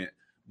comment.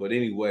 But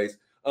anyways,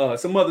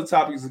 some other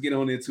topics to get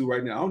on into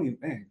right now.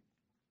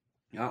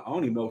 I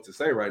don't even know what to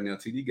say right now.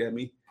 Tina, you got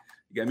me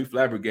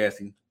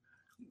flabbergasting.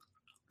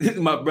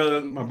 my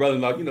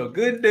brother-in-law,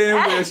 good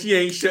damn well she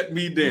ain't shut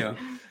me down.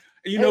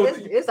 You know,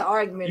 it's an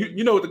argument.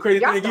 You know what the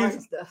crazy thing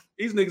is?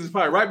 These niggas is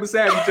probably right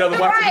beside each other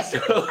watching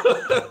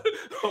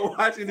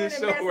this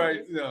show.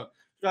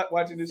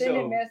 Watching this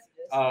show.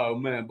 Oh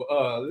man, but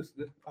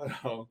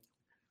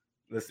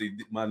let's see.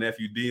 My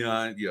nephew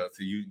Dion. Yeah,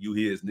 so you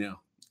his now.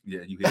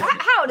 Yeah, you his.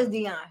 How old is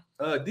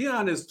Dion?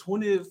 Dion is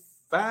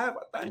 25,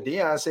 I think.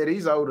 Dion said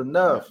he's old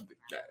enough.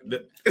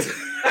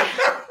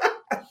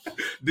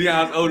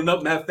 Dion's old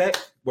enough. Matter of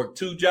fact, worked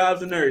 2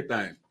 jobs and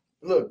everything.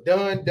 Look,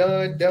 done.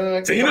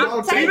 Tina,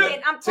 I'm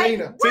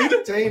taking.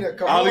 Tina,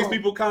 come on. All these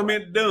people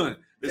comment done.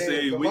 They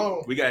say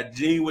we got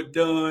Gene with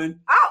done.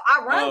 Oh,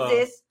 I run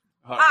this.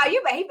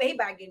 You bet he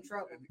better get in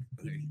trouble.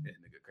 That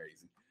nigga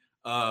crazy.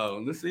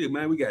 Let's see,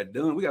 man. We got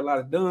done. We got a lot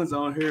of duns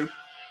on here.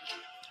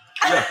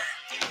 Yeah.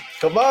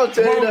 Come on,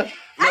 Tina.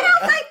 I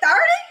don't say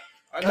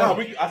 30. No,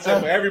 I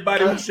said for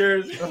everybody who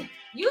shares.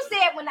 You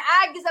said when the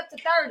eye gets up to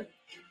 30.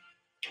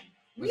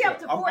 We up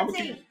to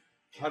 14.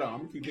 Hold on, I'm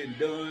gonna keep getting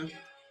done.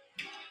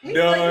 You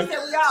said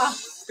we are.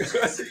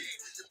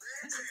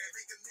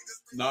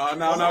 No,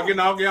 get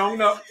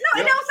on up.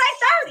 No, it don't say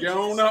 30. Get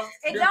on up.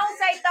 It don't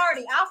say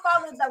 30. I'll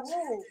follow the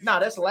rules. No,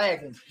 that's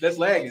lagging. That's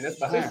lagging. That's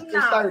behind.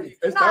 It's 30.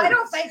 It's 30. No, it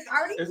don't say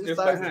 30. It's 30.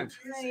 behind.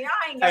 Man, y'all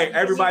ain't Hey,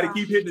 everybody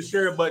keep hitting the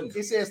share button.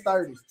 It says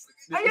 30.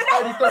 It's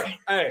 33.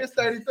 Hey, It's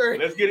 33.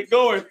 let's get it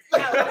going. No,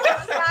 it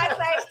does not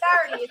say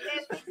 30. It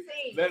says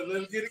 16.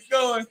 Let's get it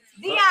going.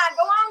 Dion,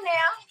 go on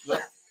now.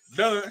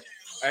 Done.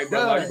 Hey,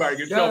 bro, you better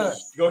get in Done. trouble.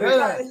 Go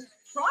ahead. Done.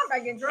 Twan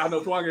better get in I trouble.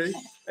 know Twan,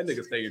 that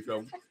nigga stay in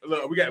trouble.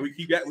 Look, we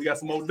got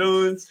some more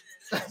duns.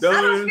 I don't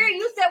Done. care.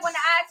 You said when the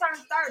eye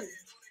turns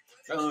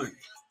 30. Done.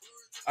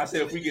 I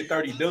said if we get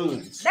 30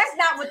 duns. That's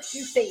not what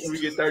you said.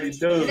 We get 30 Is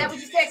that duns. what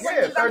you said?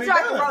 Yeah, I'm 30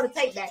 trying to done. roll the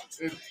tape back.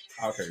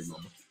 I can't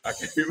remember.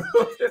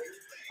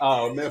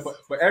 Oh man,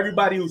 for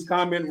everybody who's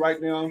commenting right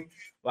now,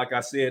 like I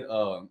said,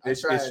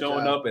 it's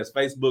showing up as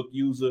Facebook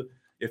user.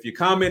 If you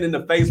comment in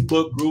the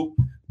Facebook group,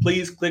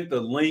 please click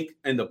the link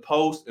in the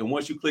post. And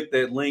once you click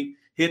that link,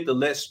 hit the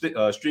Let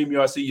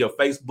StreamYard see your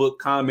Facebook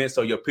comments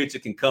so your picture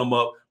can come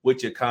up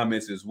with your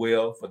comments as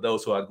well. For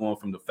those who are going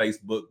from the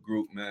Facebook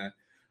group, man.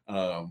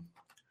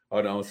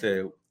 Hold on,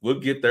 say we'll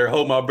get there.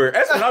 Hold my bird.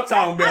 That's what I'm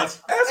talking about.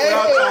 That's what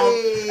I'm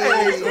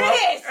talking about.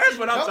 That's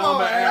what I'm talking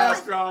about, Al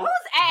Strong. Who's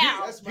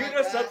Al? Get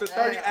us up to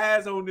 30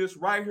 eyes on this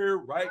right here,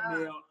 right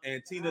now.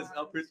 And Tina's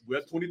up here. We're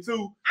 22.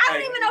 I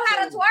don't even know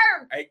how to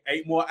twerk.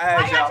 Eight more Why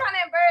eyes, y'all y'all. trying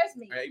to embarrass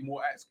me? 8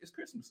 more eyes. It's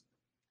Christmas.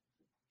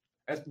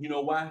 You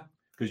know why?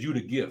 Because you the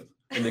gift.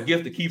 And the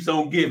gift that keeps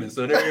on giving.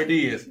 So there it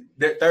is.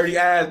 That 30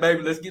 eyes,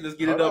 baby. Let's get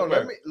it up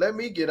there. Let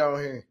me get on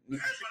here.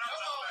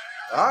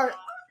 All right.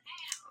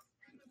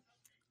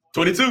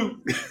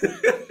 22.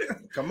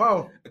 Come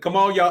on,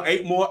 y'all.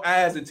 8 more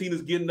eyes, and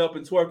Tina's getting up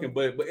and twerking.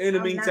 But in the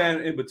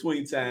meantime, in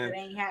between time, It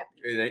ain't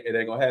happening. it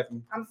ain't gonna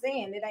happen. I'm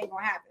saying it ain't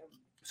gonna happen.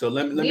 So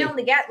let me. We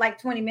only got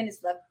like 20 minutes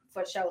left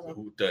for the show.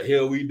 What the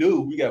hell we do?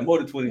 We got more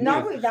than 20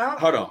 No, minutes. we don't.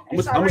 Hold on. I'm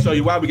gonna show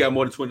you why we got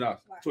more than 20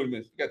 minutes. 20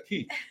 minutes. We got the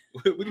key.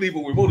 We leave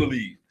when we want to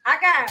leave. I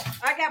got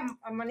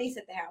my niece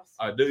at the house.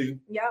 I do.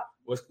 Yep,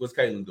 What's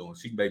Caitlin doing?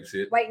 She can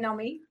babysit. waiting on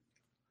me.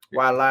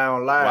 Why lie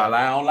on live? Why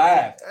lie on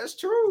live? That's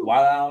true. Why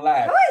lie on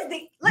live? Who is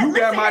the? You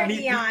got my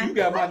you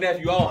got my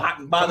nephew all hot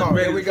and bothered on,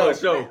 ready here we for go. the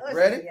show. Listen,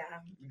 Ready?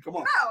 Dion. Come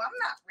on. No, I'm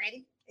not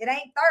ready. It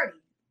ain't 30.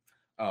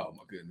 Oh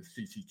my goodness,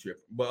 she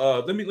tripping.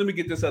 But let me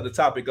get this other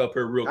topic up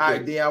here real All quick.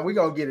 right, Dion, we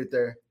gonna get it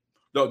there.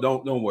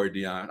 Don't worry,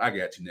 Dion. I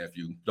got you,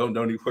 nephew. Don't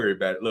even worry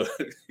about it. Look,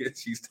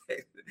 she's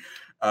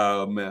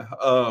man.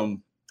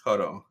 Hold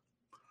on.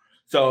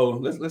 So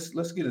let's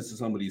get into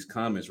some of these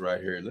comments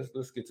right here.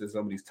 Let's get to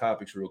some of these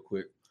topics real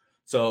quick.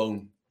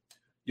 So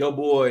your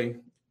boy,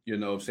 you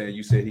know what I'm saying,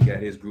 you said he got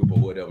his group or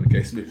whatever the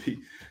case may be.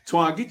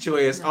 Twan, get your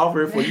ass off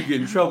here before you get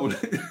in trouble.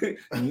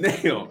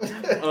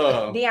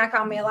 Now. Dion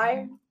called me a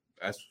liar.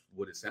 That's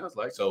what it sounds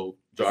like. So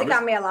Does he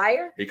call me a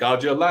liar? he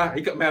called you a liar.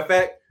 Matter of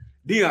fact,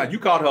 Dion, you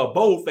called her a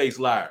bold-faced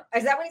liar.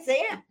 Is that what he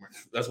said?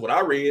 That's what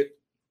I read.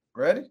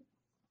 Ready?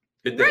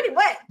 Hit that. Ready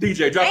what?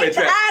 DJ, drop Ain't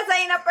that your track. eyes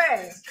ain't up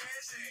there.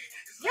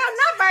 Y'all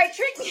not very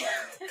tricky.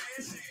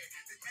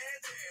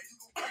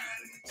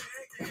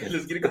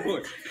 Let's get it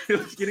going.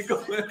 Let's get it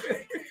going.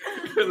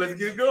 Let's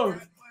get it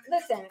going.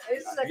 Listen,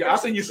 this is a Yeah, I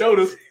seen your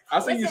shoulders. I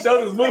seen your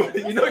shoulders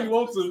moving. You know you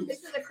want to.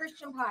 This is a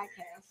Christian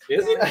podcast.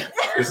 Is it?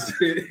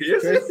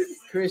 Is it?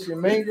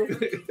 Christian Mingle.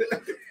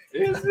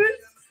 Is it?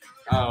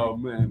 Oh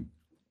man.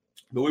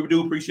 But we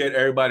do appreciate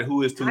everybody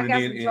who is I tuning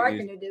got in. some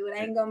twerking to do. It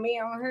ain't gonna be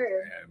on her.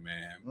 Yeah,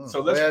 man. So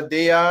So let's. well,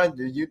 Dion,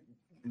 do you?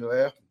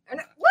 Well,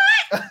 What?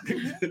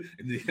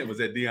 Was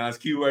that Dion's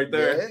cue right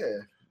there? yeah.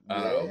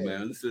 Oh Yeah.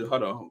 man, listen,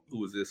 hold on. Who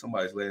was this?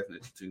 Somebody's laughing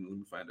at you too. Let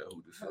me find out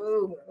who this is.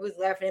 Ooh, who's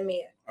laughing at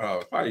me?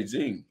 Oh, probably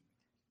Gene.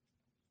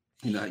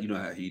 You know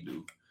how he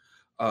do.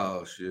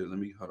 Oh shit. Let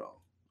me hold on.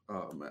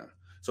 Oh man.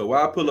 So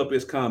while I pull up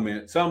his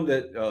comment, some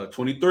that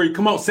 23.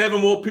 Come on,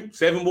 7 more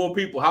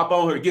people. Hop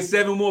on here. Get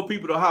 7 more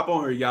people to hop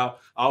on here, y'all.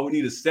 All we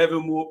need is 7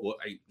 more. Well,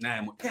 8,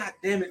 9 more. God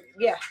damn it.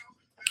 Yeah.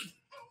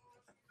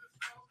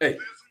 Hey.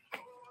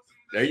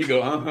 There you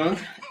go. Go ahead.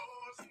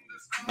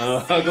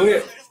 Nah.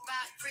 Okay.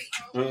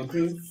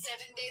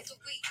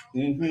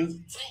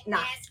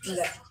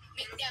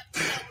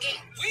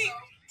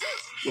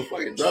 Well,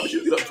 fucking drop it.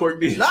 You get up twerk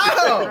this.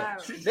 No,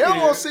 they don't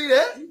want to see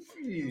that.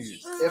 Jeez.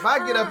 If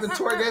I get up and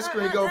twerk, that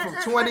screen go from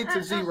 20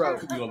 to 0.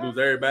 You gonna lose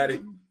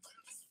everybody.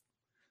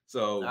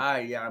 So, All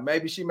right, yeah,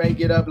 maybe she may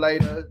get up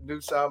later, do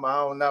something. I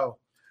don't know.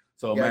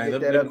 so Gotta man,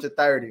 get that up to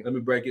 30. let me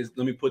break it.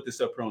 Let me put this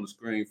up here on the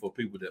screen for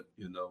people that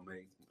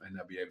may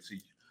not be able to see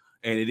you.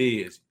 And it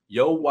is: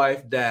 your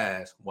wife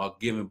dies while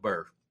giving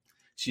birth.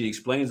 She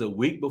explains a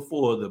week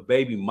before the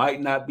baby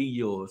might not be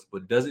yours,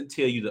 but doesn't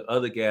tell you the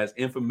other guy's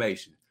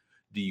information.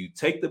 Do you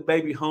take the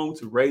baby home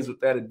to raise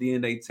without a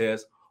DNA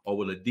test, or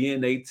will a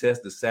DNA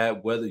test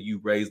decide whether you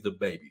raise the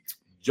baby?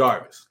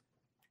 Jarvis.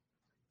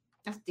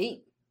 That's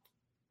deep.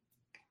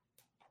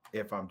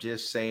 If I'm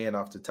just saying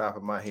off the top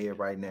of my head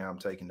right now, I'm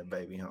taking the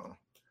baby home.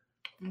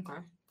 Okay.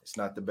 It's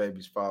not the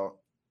baby's fault.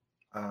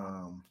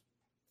 And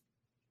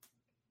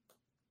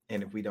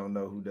if we don't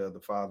know who the other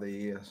father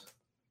is,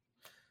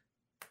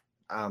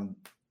 I'm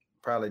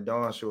probably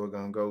darn sure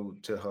gonna go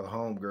to her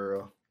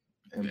homegirl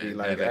and be And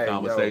like, have that "Hey,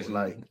 conversation. yo,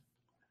 like,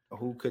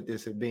 who could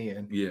this have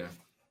been?" Yeah.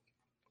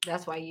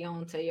 That's why you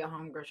don't tell your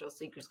homegirls your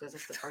secrets, because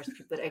it's the first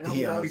people they're gonna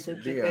Dion, go to.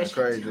 Dion confession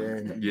crazy. to.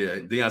 Ain't it? Yeah.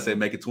 Deion said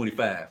make it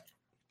 25.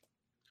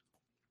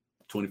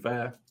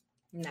 25?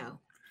 No.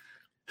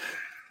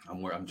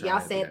 I'm trying. Y'all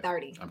to said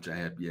 30. I'm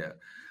trying. Yeah.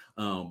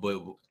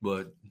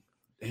 But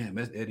damn,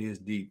 that is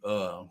deep.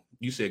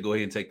 You said go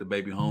ahead and take the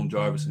baby home,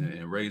 Jarvis,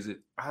 and raise it.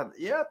 I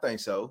think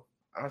so.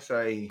 I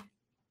say,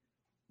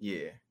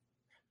 yeah.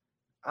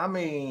 I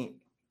mean,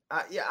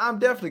 I'm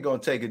definitely gonna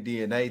take a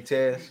DNA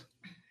test.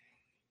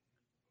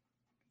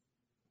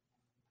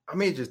 I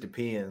mean, it just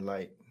depends.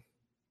 Like,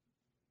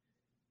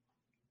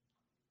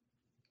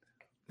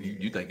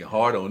 You thinking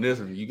hard on this,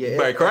 and you yeah,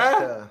 might it's cry.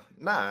 tough.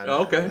 Nah,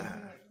 Oh, okay.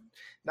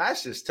 Nah,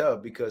 it's just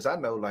tough because I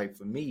know, like,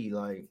 for me,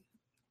 like,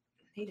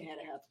 He'd had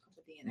to have a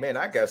couple DNA. man,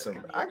 I got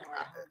some,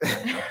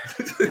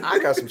 I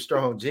got some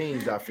strong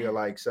genes. I feel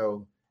like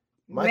so.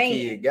 My Man.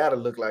 kid gotta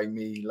look like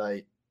me,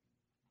 like.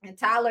 And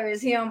Tyler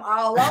is him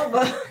all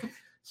over.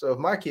 So if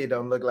my kid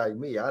don't look like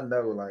me, I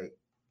know, like.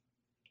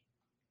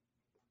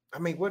 I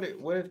mean, what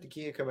if the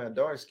kid come out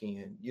dark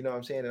skinned? You know what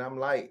I'm saying? And I'm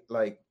like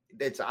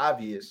that's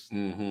obvious.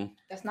 Mm-hmm.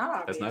 That's not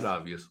obvious. That's not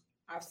obvious.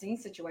 I've seen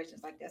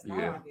situations like that's not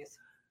Yeah. obvious.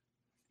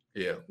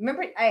 Yeah.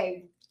 Remember,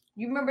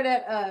 you remember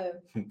that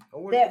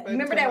What if the baby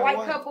remember come that out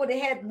white couple that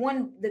had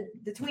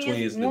the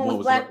twins, the one one was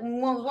was black, white.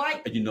 and one was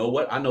white? And you know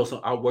what? I know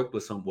some. I worked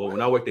with some. Well,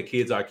 when I worked at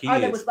Kids Are Kids, Oh,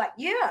 that was like,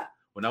 yeah.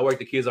 when I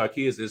worked at Kids Are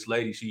Kids, this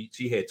lady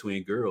she had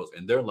twin girls,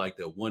 and they're like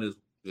that. One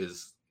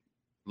is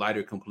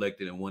lighter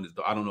complected, and one is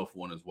I don't know if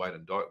one is white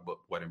and dark, but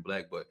white and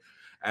black. But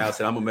Al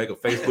said I'm gonna make a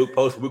Facebook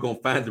post. We're gonna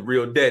find the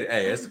real daddy.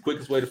 Hey, that's the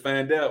quickest way to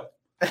find out.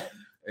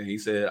 And he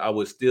said I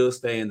would still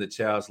stay in the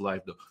child's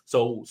life though.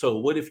 So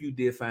what if you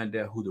did find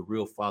out who the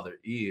real father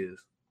is?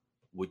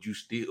 Would you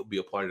still be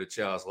a part of the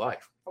child's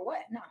life? For what?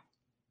 No.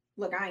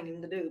 Look, I ain't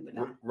even the dude, but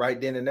no. Right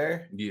then and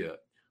there. Yeah.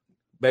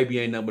 Baby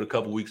ain't nothing but a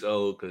couple weeks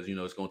old because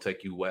it's gonna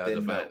take you a while Then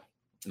to no. find.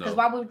 Because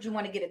why would you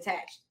want to get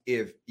attached?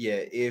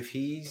 If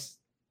he's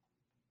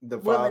the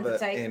willing father to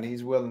take and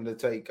he's willing to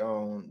take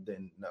on,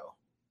 then no.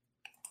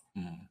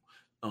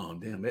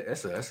 Damn,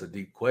 that's a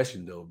deep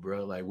question though,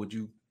 bro. Like, would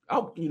you?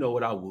 You know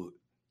what? I would.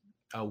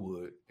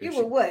 You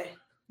would what?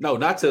 No,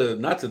 not to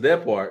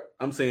that part.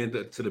 I'm saying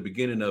to the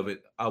beginning of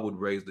it, I would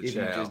raise the If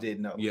child. you just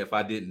didn't know. Yeah, if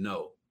I didn't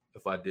know,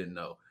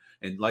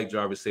 and like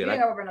Jarvis said, You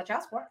ain't over no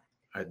child support.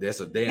 That's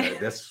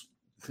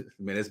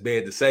man, that's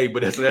bad to say,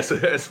 but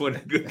that's one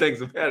of the good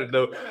things about it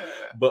though.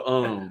 But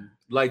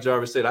like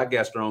Jarvis said, I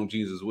got strong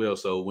genes as well.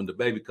 So when the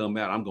baby come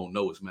out, I'm gonna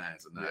know it's mine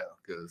or not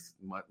because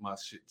my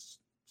shit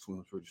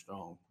swims pretty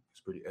strong.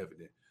 It's pretty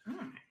evident.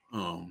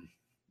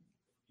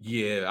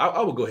 Yeah,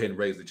 I would go ahead and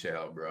raise the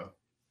child, bro.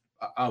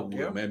 I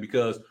would, man,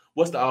 because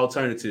what's the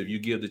alternative? You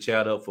give the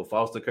child up for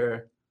foster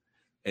care,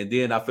 and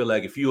then I feel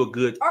like if you're a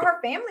good, or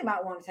her family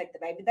might want to take the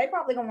baby. They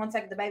probably gonna want to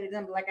take the baby to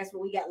them, but like that's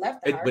what we got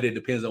left. But it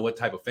depends on what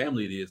type of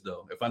family it is,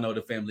 though. If I know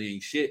the family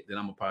ain't shit, then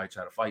I'm gonna probably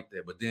try to fight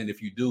that. But then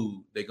if you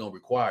do, they gonna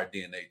require a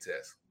DNA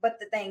test. But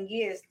the thing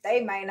is, they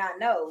may not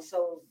know.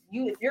 So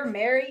if you're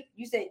married,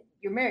 you said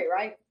you're married,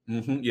 right?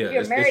 Mm-hmm. Yeah, if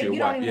you're married, you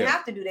don't even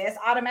have to do that. It's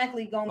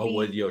automatically gonna be.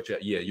 Well, your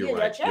child. Yeah, you're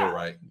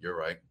right. You're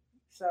right.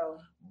 So.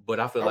 But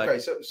I feel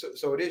like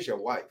so it is your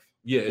wife.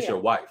 Yeah, it's your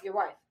wife. Your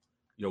wife.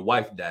 Your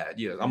wife died.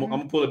 Yes, I'm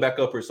gonna pull it back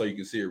up here so you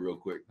can see it real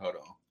quick. Hold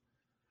on.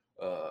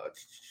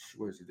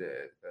 Where's it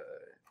at?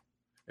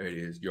 There it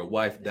is. Your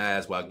wife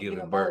dies while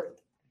giving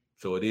birth.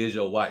 So it is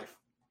your wife.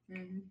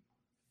 Mm-hmm.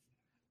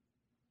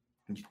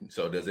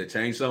 So does it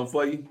change something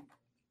for you?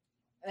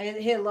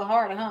 It hit a little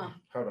harder, huh?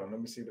 Hold on, let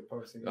me see the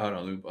post. Hold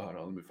on,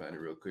 let me find it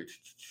real quick.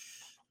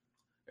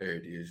 There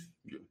it is.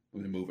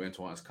 Let me move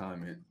Antoine's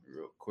comment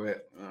real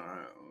quick.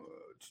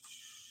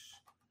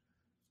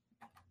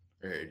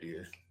 There it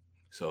is.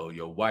 So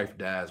your wife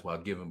dies while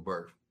giving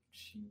birth.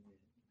 She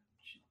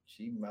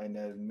might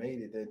not have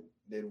made it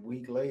that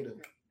week later.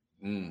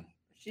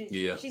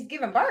 She's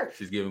giving birth.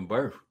 She's giving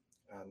birth.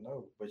 I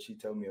know, but she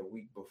told me a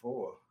week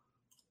before.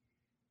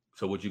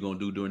 So what you gonna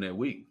do during that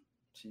week?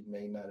 She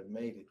may not have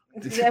made it.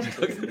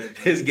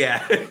 This guy.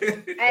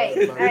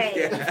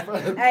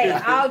 Hey,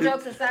 all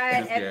jokes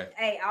aside,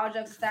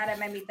 that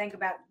made me think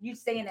about you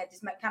saying that.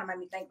 Just kind of made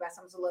me think about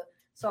something.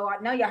 So I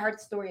know y'all heard the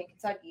story in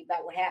Kentucky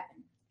about what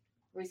happened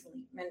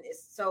recently.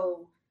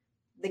 So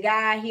the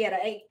guy, he had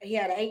an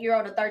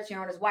 8-year-old, a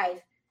 13-year-old, his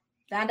wife.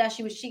 Found out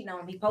she was cheating on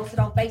him. He posted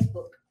on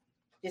Facebook.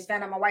 Just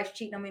found out my wife's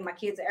cheating on me. My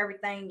kids are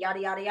everything. Yada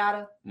yada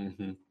yada.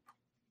 Mm-hmm.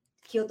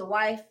 Killed the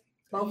wife.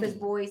 Both his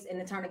boys, and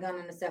then turn the gun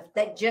on himself.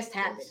 That just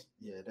happened.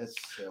 That's.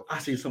 I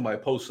see somebody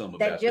post something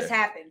about that. That just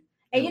happened.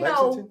 And you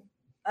know,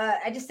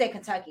 I just said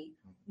Kentucky.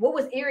 What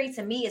was eerie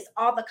to me is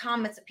all the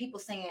comments of people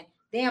saying,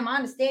 "Damn, I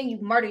understand you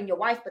murdering your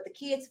wife, but the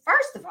kids."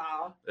 First of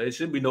all, there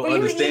should be no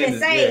understanding. You even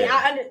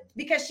say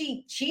because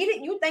she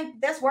cheated. You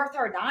think that's worth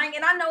her dying?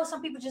 And I know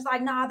some people just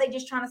like, nah, they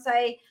just trying to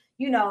say,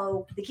 you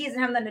know, the kids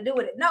didn't have nothing to do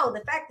with it. No,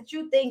 the fact that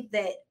you think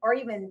that, or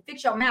even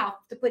fix your mouth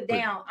to put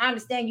down, I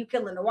understand you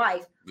killing the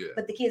wife,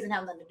 but the kids didn't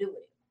have nothing to do with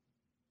it.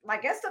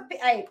 Like that's stuff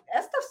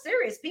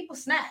serious. People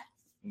snap.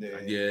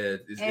 Yeah,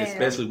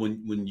 especially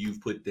when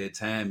you've put that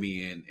time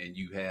in and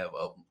you have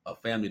a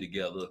family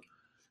together,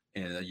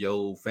 and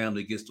your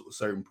family gets to a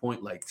certain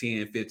point, like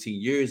 10, 15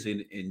 years,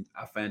 and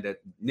I find that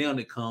now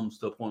it comes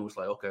to a point where it's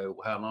like, okay, well,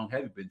 how long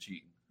have you been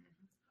cheating?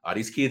 Are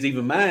these kids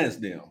even mine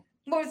now?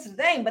 Well, it's the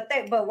thing,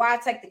 but why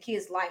take the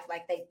kid's life?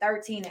 Like they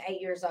 13 and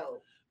 8 years old.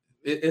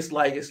 It's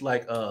like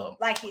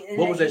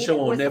what was that show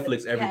on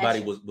Netflix?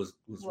 Everybody was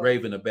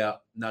raving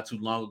about not too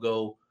long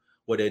ago,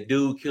 where that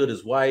dude killed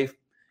his wife,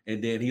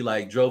 and then he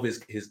like drove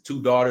his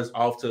 2 daughters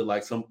off to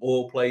like some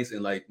oil place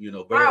and like, you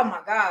know. Oh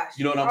my gosh!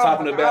 You know what I'm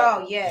talking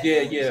about? Oh yeah.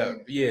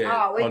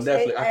 Oh, on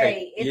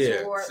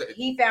Netflix.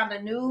 He found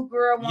a new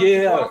girl. Wanted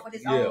to go off with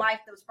his own life.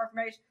 That was perfect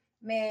marriage.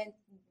 Man,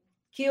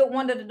 killed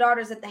one of the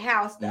daughters at the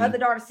house. The other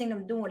daughter seen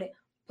him doing it.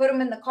 Put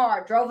him in the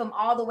car, drove him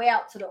all the way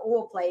out to the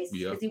oil place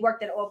because he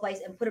worked at an oil place,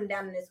 and put him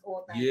down in this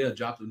oil thing. Yeah,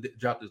 dropped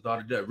his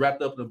daughter dead,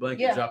 wrapped up in a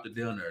blanket, dropped it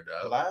down there,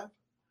 dog. Alive?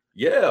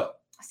 Yeah.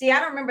 See, I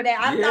don't remember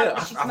that.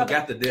 I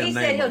forgot the damn name. He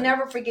said he'll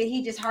never forget.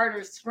 He just heard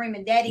her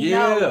screaming, "Daddy,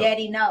 no,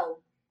 Daddy, no."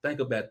 Think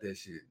about that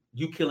shit.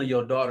 You killing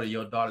your daughter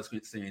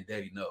saying,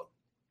 "Daddy, no."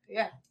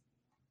 Yeah.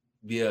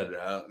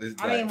 Yeah,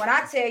 I mean, when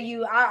I tell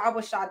you, I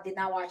wish I did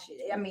not watch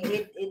it. I mean,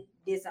 it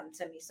did something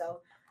to me.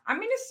 So, I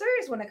mean, it's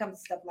serious when it comes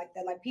to stuff like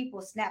that. Like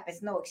people snap.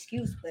 It's no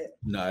excuse, but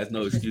no, it's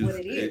no excuse.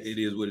 It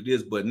is what it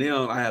is. But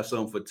now I have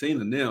something for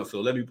Tina now.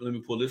 So let me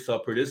pull this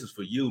up here. This is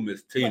for you,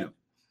 Miss Tina.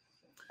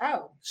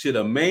 Oh. Should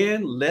a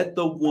man let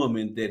the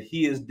woman that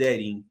he is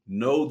dating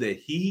know that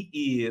he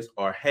is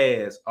or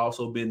has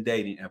also been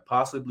dating and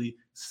possibly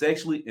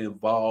sexually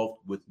involved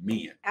with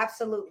men?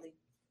 Absolutely.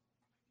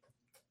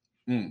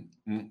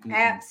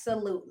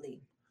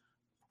 Absolutely.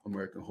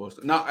 American Horror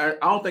Story. Now, I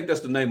don't think that's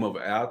the name of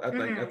it. I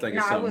think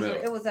it's something else.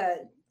 It was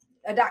a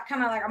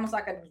kind of like almost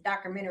like a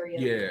documentary.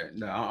 Yeah,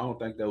 no, I don't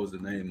think that was the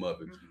name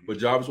of it. But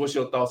Jarvis, what's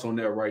your thoughts on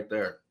that right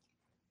there?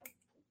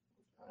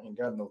 I ain't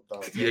got no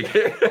thoughts. Yeah.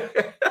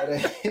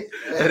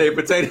 That ain't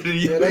pertaining to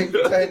you. That ain't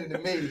pertaining to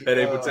me. That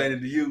ain't pertaining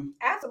to you.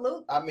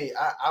 Absolutely. I mean,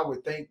 I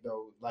would think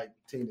though, like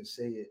Tina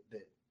said,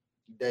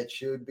 that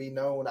should be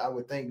known. I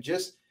would think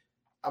just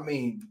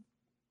in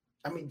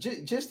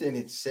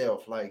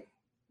itself, like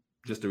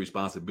just the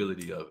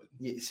responsibility of it.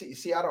 Yeah,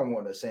 see, I don't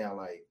want to sound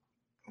like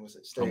was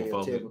it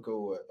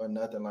stereotypical or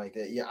nothing like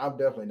that. Yeah, I'm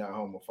definitely not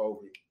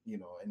homophobic,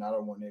 and I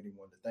don't want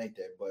anyone to think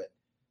that. But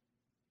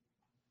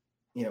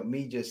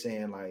me just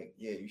saying like,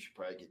 yeah, you should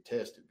probably get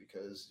tested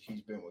because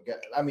he's been with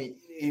guys. I mean,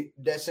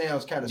 that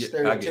sounds kind of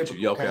stereotypical. I get you.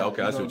 Yeah,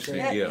 okay, I see what you're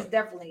saying. Yeah, it's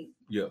definitely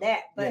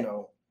that. But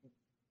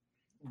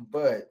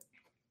but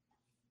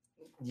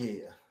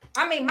yeah.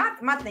 I mean,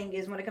 my thing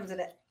is when it comes to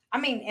that. I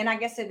mean, and I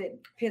guess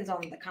it depends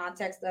on the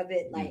context of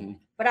it. Like,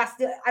 but I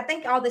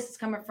think all this is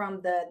coming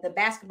from the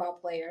basketball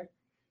player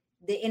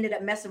that ended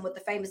up messing with the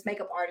famous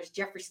makeup artist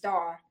Jeffree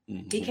Star.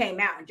 He came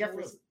out and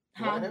Jeffree,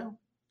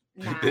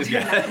 Nah, his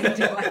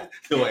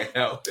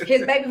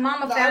baby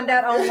mama found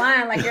out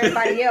online, like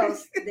everybody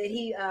else, that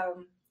he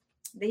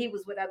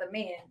was with other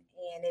men,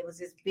 and it was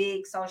this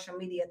big social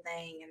media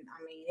thing, and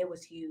I mean, it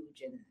was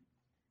huge.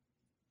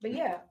 But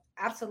yeah.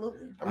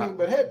 Absolutely. I mean,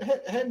 but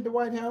hadn't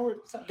Dwight Howard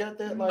got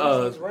that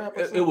like his rap?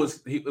 It was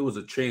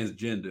a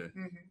transgender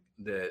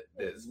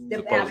that's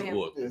supposed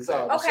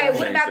to. Okay,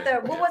 what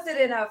about what was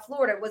it in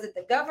Florida? Was it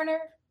the governor?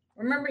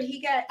 Remember he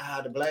got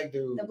the black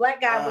dude. The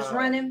black guy was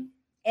running,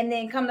 and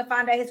then come to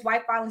find out his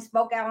wife finally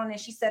spoke out on it.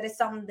 And she said it's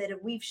something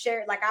that we've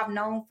shared, like I've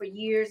known for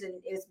years, and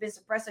it's been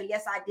suppressed. So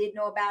yes, I did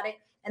know about it.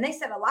 And they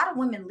said a lot of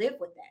women live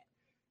with that.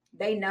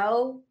 They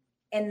know,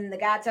 and the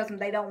guy tells them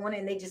they don't want it,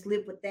 and they just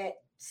live with that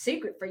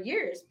secret for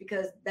years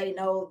because they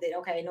know that,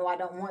 okay, no, I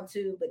don't want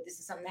to, but this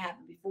is something that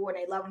happened before, and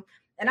they love them.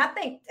 And I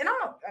think, and I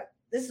don't know,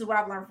 this is what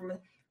I've learned from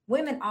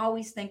women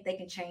always think they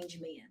can change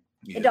men.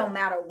 Yeah. It don't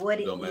matter what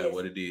it is. Don't matter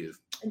what it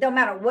is. It don't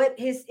matter what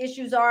his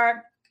issues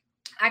are.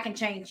 I can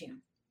change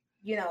him,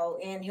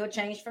 and he'll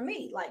change for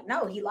me. Like,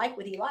 no, he like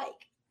what he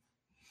like.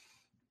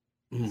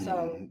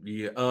 So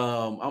yeah,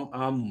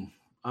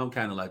 I'm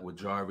kind of like with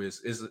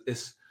Jarvis.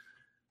 It's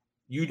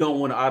you don't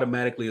want to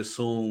automatically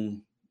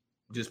assume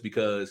just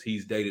because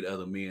he's dated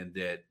other men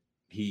that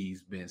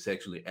he's been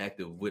sexually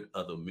active with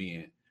other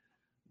men.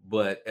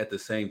 But at the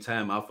same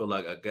time, I feel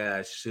like a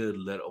guy should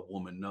let a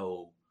woman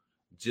know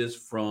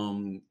just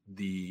from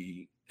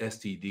the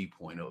STD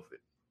point of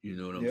it. You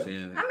know what I'm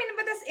saying? I mean,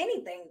 but that's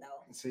anything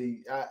though.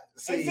 See,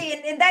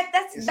 and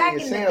that's back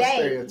in the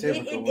day.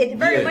 It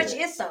very much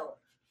is so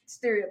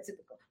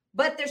stereotypical.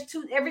 But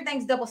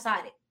everything's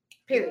double-sided.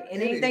 Period.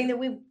 And anything that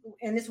we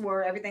in this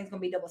world, everything's gonna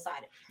be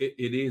double-sided.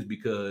 It is,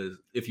 because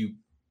if you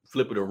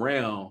flip it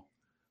around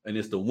and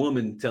it's the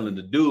woman telling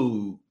the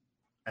dude,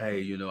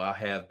 hey, I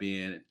have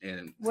been,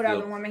 and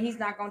whatever woman, he's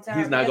not gonna tell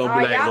he's not gonna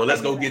be like, well,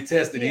 let's go get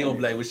tested. He gonna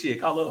be like, well, shit,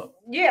 call her up.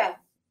 Yeah.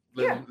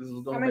 This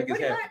is gonna make us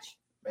happy.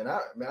 Man,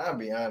 I'll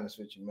be honest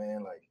with you,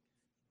 man.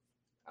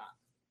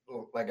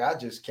 Like I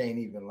just can't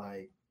even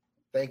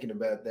thinking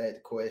about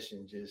that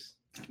question just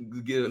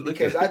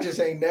because I just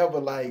ain't never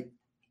like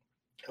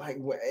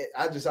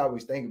I just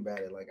always think about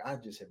it. Like I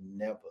just have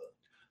never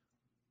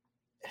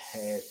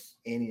had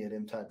any of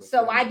them type of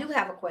So things. I do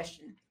have a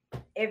question.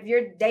 If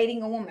you're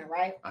dating a woman,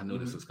 right? I know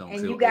this is coming.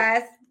 And you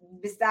guys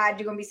decide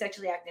you're gonna be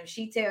sexually active.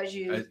 She tells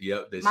you,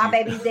 my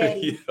baby's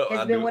daddy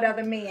has been with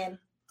other men.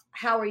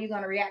 How are you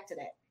gonna react to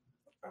that?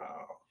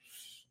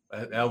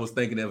 I was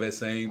thinking of that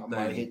same thing.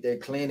 I might hit that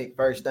clinic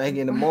first thing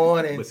in the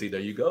morning. But see, there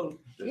you go.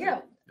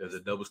 There's a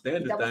double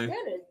standard thing.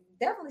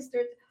 Definitely.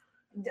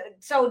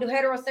 So do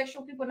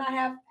heterosexual people not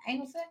have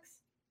anal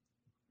sex?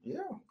 Yeah.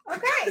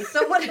 Okay.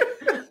 So what?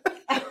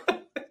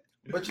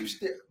 But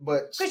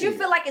because you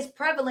feel like it's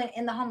prevalent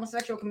in the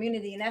homosexual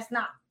community, and that's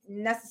not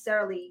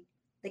necessarily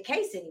the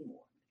case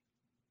anymore.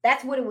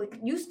 That's what it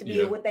used to be,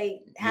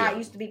 how it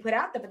used to be put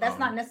out there, but that's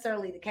not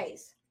necessarily the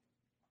case.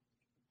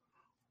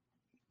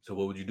 So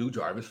what would you do,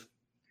 Jarvis?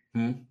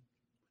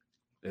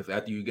 If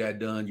after you got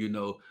done,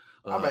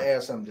 I'm gonna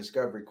ask some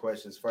discovery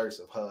questions first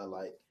of her,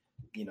 like,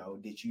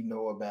 did you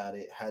know about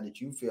it? How did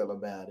you feel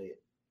about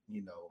it?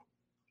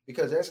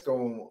 Because that's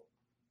going.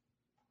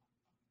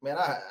 Man,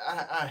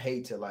 I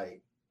hate to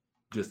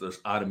just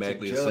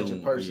automatically to judge assume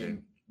a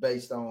person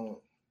based on,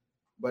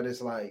 but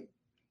it's like,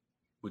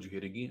 would you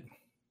hit again?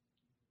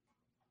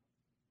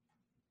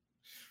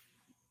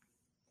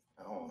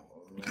 I don't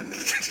know, man.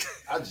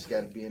 I just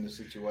got to be in the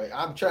situation.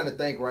 I'm trying to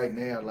think right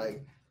now,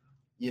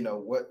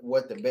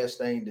 what the best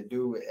thing to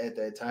do at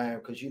that time,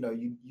 because you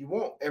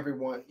want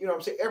everyone. You know what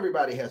I'm saying?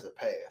 Everybody has a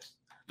past.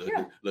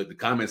 Look, the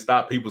comments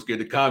stop. People scared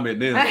to comment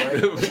then.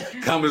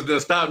 Comments done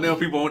stop now.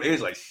 People on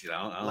edge like, shit,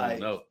 I don't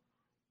know.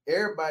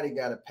 Everybody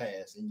got a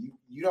past, and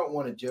you don't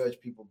want to judge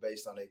people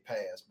based on their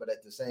past, but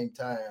at the same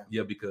time,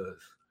 because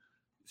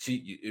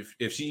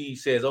if she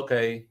says,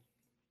 okay,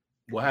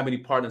 well, how many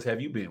partners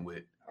have you been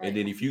with? Right. And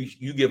then if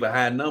you give a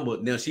high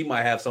number, now she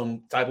might have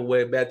some type of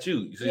way about you.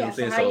 You see what I'm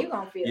saying? So how you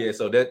gonna feel? Yeah,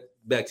 so that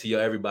back to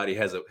everybody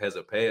has a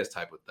past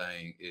type of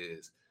thing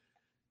is.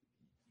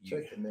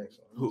 Check the next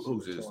one.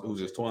 Who's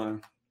this?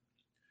 Twine?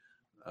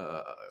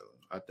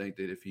 I think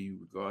that if he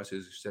regards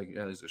his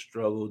sexuality as a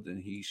struggle, then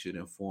he should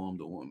inform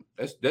the woman.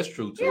 That's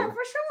true too. Yeah, for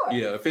sure.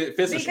 Yeah, if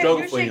it's a because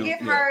struggle you for should him,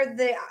 give her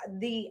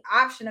the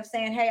option of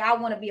saying, "Hey, I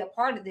want to be a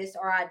part of this,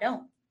 or I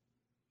don't."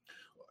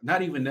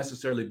 not even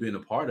necessarily being a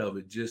part of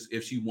it, just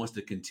if she wants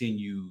to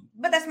continue.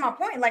 But that's my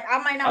point. Like,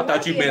 I might not. I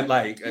thought you meant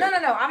like no.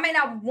 I may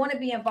not want to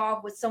be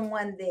involved with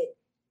someone that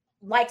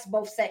likes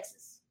both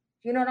sexes.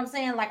 You know what I'm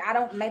saying? Like, I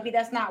don't. Maybe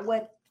that's not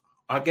what.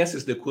 I guess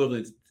it's the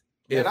equivalent.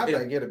 And I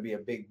think it'll be a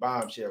big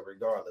bombshell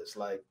regardless.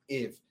 Like,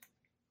 if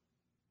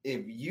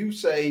you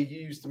say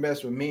you used to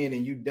mess with men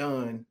and you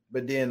done,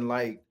 but then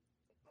like,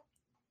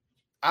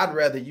 I'd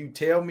rather you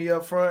tell me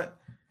up front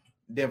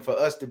than for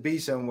us to be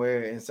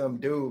somewhere and some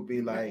dude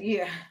be like,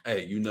 yeah,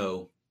 hey, you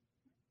know,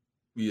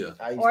 yeah,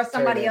 or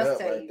somebody else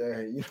tell right you.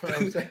 there. You know what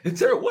I'm saying?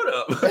 Tara, what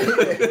up?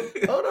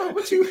 Hold on,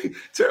 what you?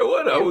 Tara,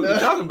 what up? What are you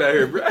talking about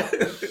here, bro?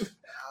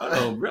 Hold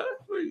on, bro.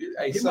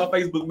 Hey, hit my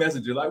Facebook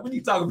Messenger. Like, what are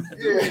you talking about?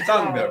 What are you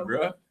talking about,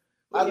 bro?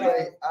 I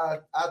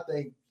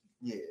think,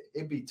 yeah,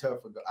 it'd be tough.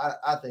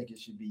 I think it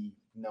should be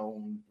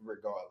known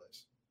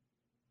regardless,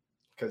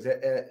 because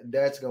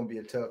that's gonna be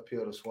a tough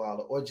pill to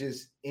swallow. Or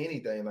just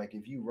anything. Like,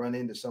 if you run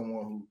into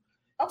someone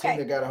who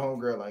Tina got a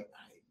homegirl, like,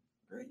 hey,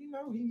 girl, you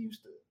know, he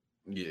used to.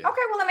 Yeah.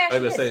 Okay, well, let me ask you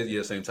this. Say,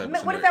 yeah, same type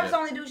of what if that was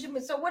only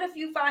dude? So what if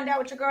you find out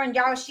with your girl and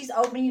y'all, she's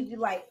open, you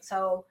like,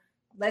 so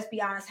let's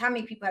be honest, how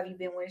many people have you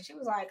been with? She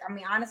was like, I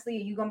mean, honestly,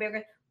 are you gonna be able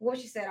to, what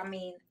she said? I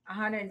mean,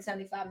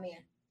 175 men.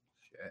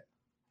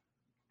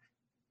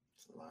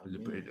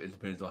 It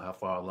depends on how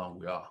far along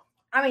we are.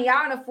 I mean,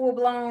 y'all in a full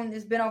blown,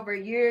 it's been over a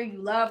year,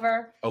 you love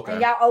her, okay,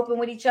 and y'all open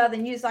with each other,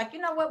 and you just like, you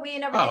know what, we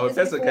ain't never. Oh, if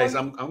that's before. The case,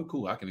 I'm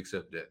cool. I can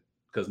accept that,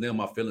 because now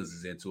my feelings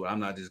is into it. I'm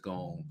not just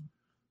gonna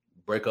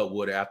break up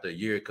with her after a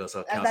year because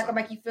her. That's not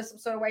gonna make you feel some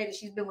sort of way that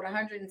she's been with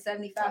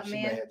 175 men. She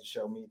may have to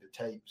show me the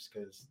tapes,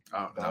 because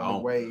I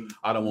don't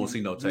want to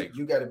see no tapes.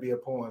 You got to be a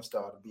porn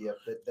star to be up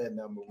at that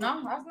number.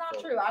 No, that's not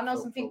true. I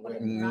know some people.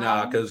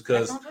 Nah,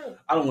 because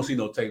I don't want to see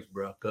no tapes,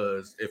 bro.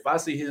 Because if I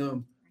see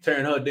him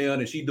tearing her down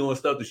and she doing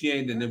stuff that she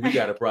ain't, then we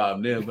got a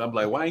problem. Then I'm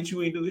like, why ain't you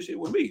doing this shit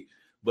with me?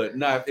 But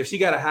nah, if she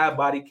got a high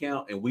body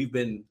count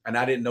and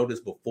I didn't know this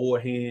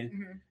beforehand,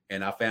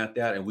 and I found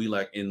out, and we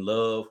like in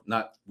love,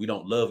 we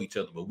don't love each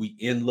other, but we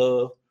in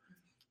love.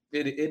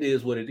 It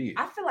is what it is.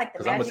 I feel like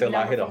because I'm gonna tell her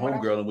I hit a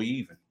homegirl and we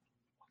even.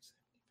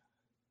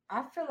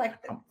 I feel like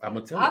I'm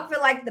gonna tell her. I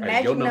feel like the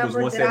magic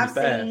number that I've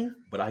seen,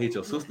 but I hit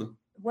your sister.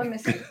 Women,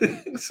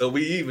 so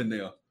we even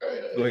now.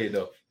 Go ahead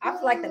though. I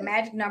feel like the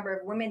magic number,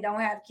 if women don't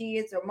have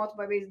kids or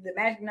multiple babies, the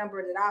magic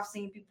number that I've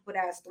seen people put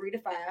out is 3 to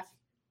 5,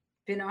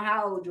 depending on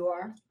how old you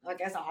are. Like,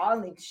 that's all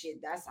nigga shit.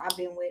 That's I've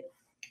been with.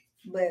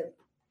 But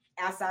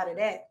outside of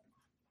that,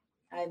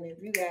 I mean,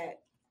 if you got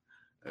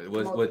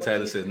what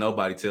Taylor says,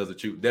 nobody tells the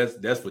truth.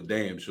 That's for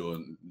damn sure.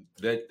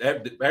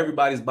 That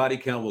everybody's body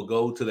count will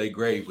go to their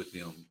grave with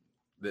them.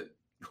 That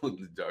I'm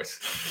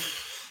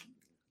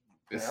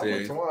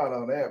torn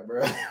on that,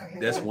 bro.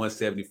 That's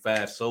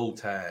 175 soul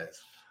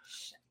ties.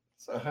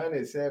 It's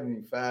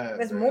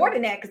 175. It's more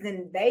than that, because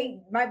then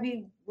they might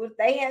be, if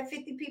they have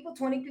 50 people,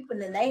 20 people,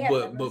 and then they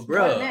have. But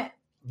bro,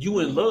 you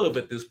in love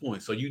at this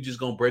point, so you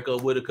just gonna break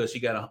up with her because she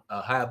got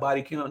a high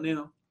body count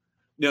now?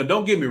 Now,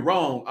 don't get me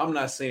wrong. I'm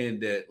not saying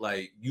that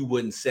like you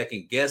wouldn't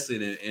second guess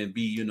it and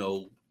be, you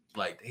know,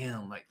 like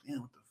damn, what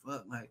the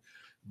fuck, like,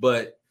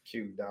 but.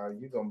 Cute, dog.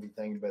 You're gonna be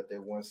thinking about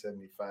that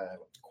 175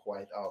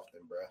 quite often,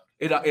 bro.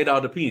 It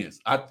all depends.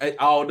 It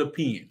all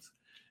depends.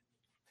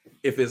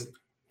 If it's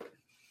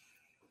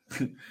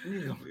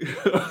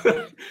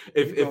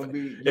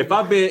if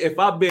I've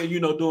been, you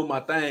know, doing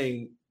my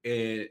thing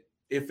and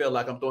it felt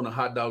like I'm throwing a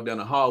hot dog down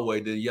the hallway,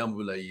 then yeah, I'm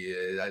like,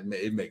 yeah,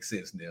 it makes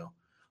sense now.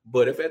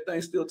 But if that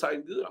thing's still tight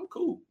and good, I'm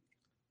cool.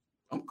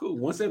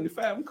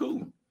 175, I'm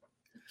cool.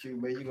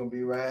 Cute, man. You're gonna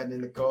be riding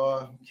in the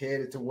car,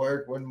 headed to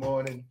work one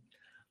morning.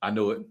 I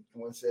know it.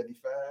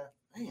 175.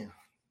 Damn.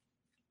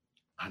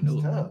 I know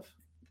it. Tough.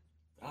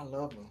 I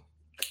love them.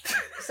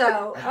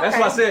 So okay.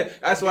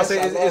 That's why I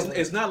said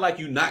it's not like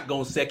you're not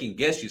gonna second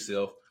guess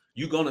yourself.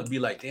 You're gonna be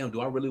like, damn, do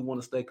I really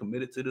want to stay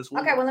committed to this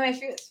one? Okay, well, let me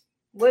ask you this.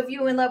 What if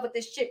you in love with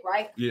this chick,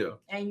 right? Yeah.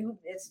 And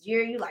it's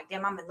year, you like,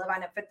 damn, I'm in love. I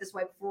never felt this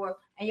way before.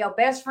 And your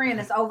best friend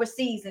is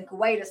overseas in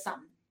Kuwait or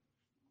something,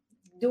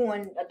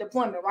 doing a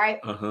deployment,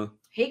 right?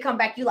 He come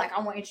back, you like, I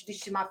want to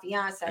introduce you to my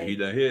fiance. And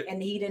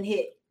he done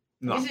hit.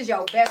 No. This is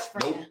your best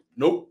friend.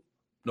 Nope.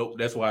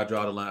 That's why I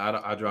draw the line.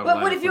 I draw the line.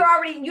 But what if you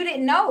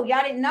didn't know?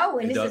 Y'all didn't know.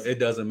 And it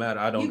doesn't matter.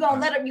 I don't. You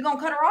gonna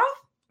cut her off?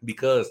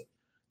 Because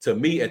to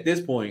me, at this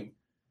point,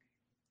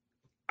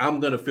 I'm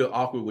gonna feel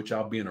awkward with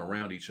y'all being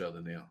around each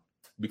other now.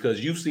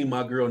 Because you've seen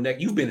my girl neck.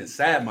 You've been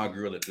inside my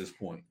girl at this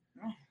point.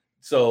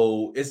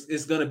 So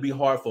it's gonna be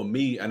hard for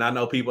me. And I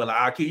know people are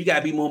like, you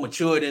gotta be more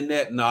mature than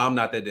that. No, I'm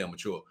not that damn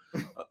mature.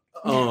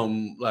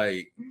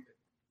 Like.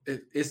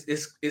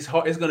 It's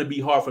hard. It's gonna be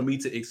hard for me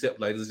to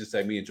accept. Like, let's just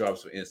say me and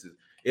Jarvis, for instance.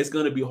 It's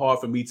gonna be hard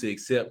for me to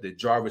accept that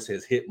Jarvis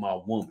has hit my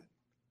woman.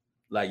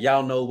 Like,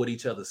 y'all know what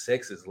each other's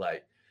sex is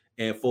like,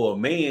 and for a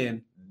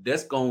man,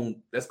 that's gonna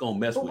mess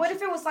with. But what you.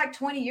 if it was like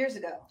 20 years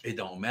ago? It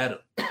don't matter.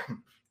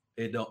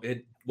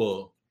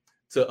 Well,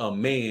 to a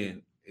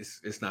man,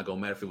 it's not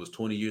gonna matter if it was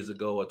 20 years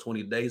ago or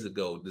 20 days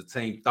ago. The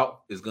same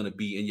thought is gonna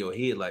be in your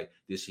head. Like,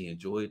 did she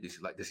enjoy it?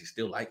 Does he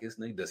still like this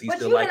nigga? Does he but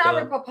still you like didn't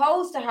already her?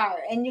 propose to her,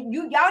 and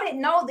y'all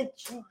didn't know that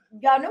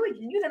y'all knew it.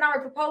 You didn't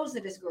already propose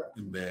to this girl.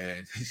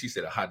 Man, she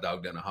said a hot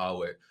dog down the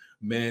hallway.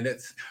 Man,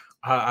 that's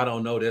I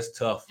don't know. That's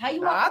tough. How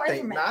you walk away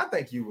from it? I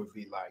think you would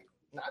be like,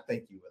 I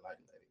think you would like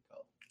let it go.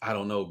 I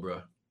don't know,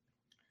 bro.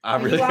 I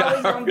And really, you always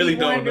I gonna really be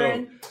don't know.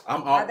 wondering,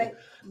 Are they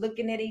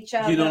looking at each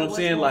other? You know what I'm What's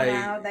saying?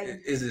 going Like,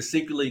 on? is it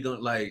secretly gonna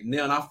like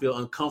now? And I feel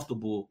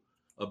uncomfortable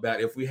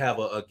about if we have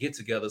a get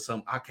together.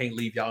 I can't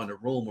leave y'all in the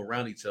room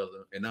around each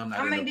other, and I'm not.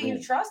 I in mean, the do room.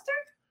 you trust her?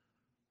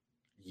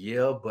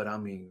 Yeah, but I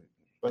mean,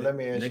 But let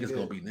me ask you niggas this.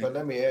 gonna be niggas. But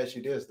let me ask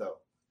you this though.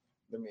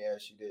 Let me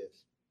ask you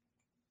this.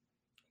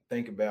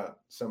 Think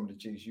about some of the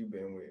chicks you've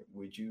been with.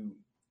 Would you?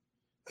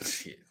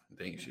 Shit,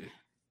 dang shit.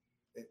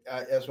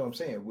 That's what I'm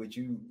saying. Would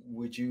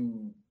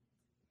you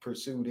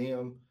pursue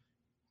them?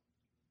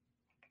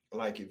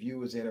 Like if you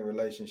was in a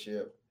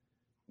relationship,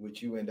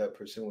 would you end up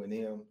pursuing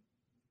them?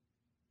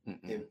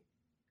 Mm-mm.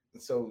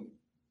 So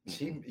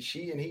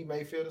she and he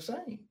may feel the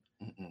same.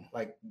 Mm-mm.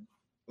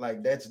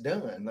 Like that's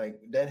done. Like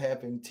that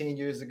happened 10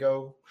 years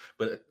ago.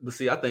 But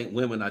see, I think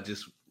women are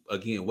just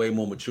again way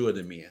more mature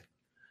than men.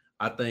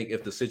 I think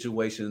if the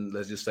situation,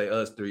 let's just say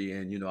us three,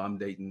 and I'm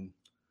dating,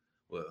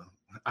 well,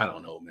 I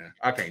don't know, man.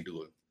 I can't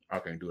do it.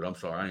 I'm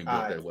sorry, I ain't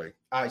built that way.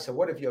 All right. So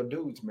what if your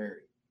dude's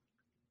married?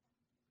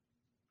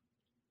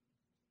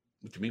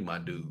 What you mean, my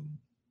dude?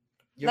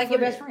 Your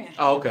best friend.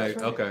 Oh,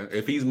 okay.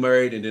 If he's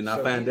married and then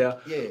I find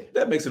out, yeah,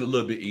 that makes it a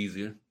little bit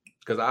easier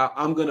because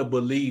I'm gonna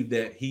believe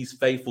that he's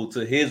faithful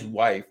to his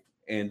wife,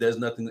 and there's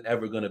nothing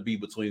ever gonna be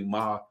between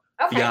my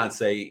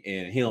fiance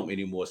and him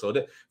anymore. So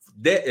that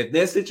in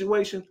that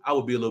situation, I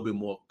would be a little bit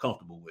more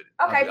comfortable with it.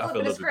 Okay, flip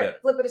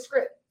of the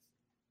script.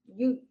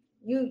 You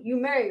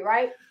married,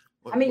 right?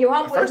 I mean, your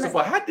homeboy. First of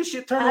all, how did this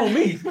shit turn on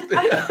me?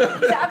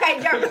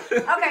 Okay,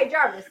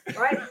 Jarvis,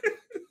 right?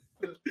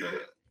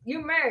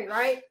 You married,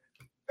 right?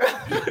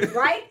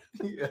 Right?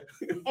 Yeah.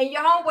 And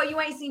your homeboy you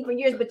ain't seen for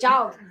years, but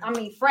y'all, I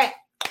mean, frat.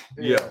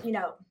 Yeah.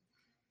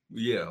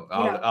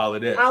 All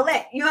of that. All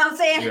that. You know what I'm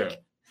saying? Yeah.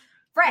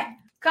 Frat,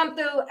 come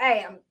through.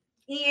 Hey, I'm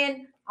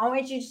Ian. I want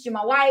to introduce you to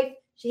my wife.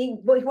 He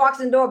walks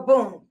in the door,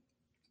 boom.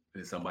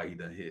 And somebody you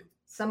done hit.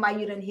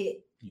 Somebody you done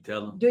hit. You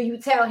tell him? Do you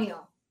tell him?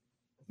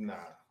 Nah,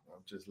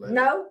 I'm just letting.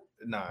 No?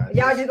 Nah.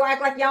 Y'all just gonna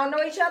act like y'all don't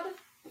know each other?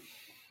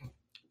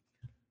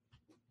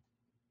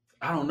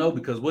 I don't know,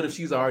 because what if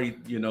she's already,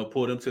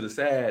 pulled him to the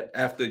side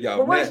after y'all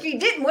But what met? if she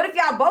didn't? What if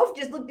y'all both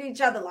just looked at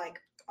each other like,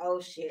 oh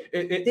shit?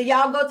 Do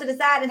y'all go to the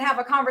side and have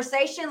a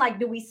conversation? Like,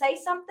 do we say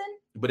something?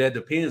 But that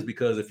depends,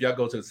 because if y'all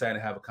go to the side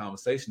and have a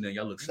conversation, then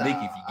y'all look sneaky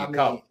if you get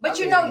caught. But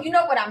you know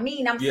what I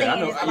mean. I'm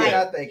saying,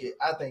 I think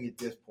at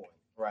this point,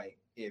 right?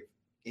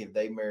 If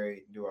they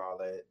married, do all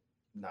that,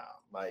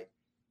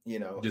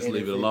 just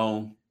leave it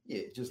alone.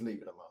 Yeah, just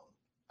leave it alone.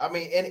 I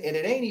mean, and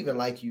it ain't even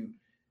like you.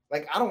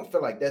 Like, I don't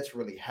feel like that's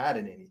really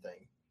hiding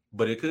anything.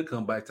 But it could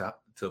come back to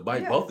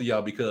bite both of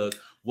y'all, because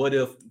what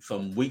if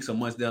some weeks or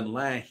months down the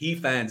line he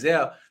finds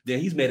out, then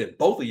he's mad at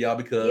both of y'all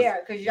because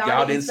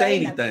y'all didn't say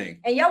anything.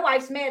 And your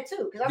wife's mad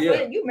too, because I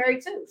said you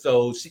married too.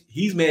 So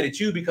he's mad at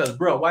you because,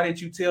 bro, why didn't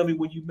you tell me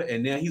when you met?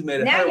 And now he's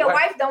mad at her. Now your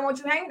wife don't want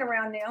you hanging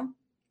around them.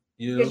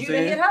 You know what I'm saying? Because you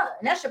didn't hit her,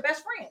 and that's your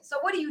best friend. So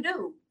what do you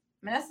do?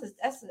 I mean,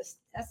 that's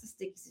a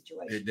sticky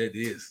situation. That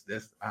is.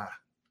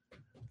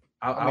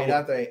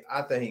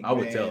 I think I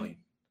would tell him.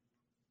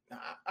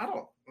 I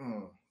don't.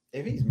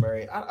 If he's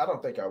married, I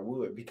don't think I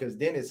would, because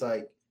then it's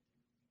like,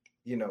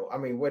 I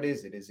mean, what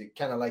is it? Is it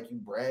kind of like you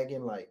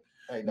bragging, like,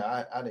 hey,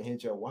 I didn't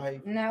hit your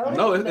wife?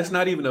 No, it's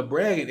not even a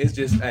bragging. It's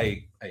just,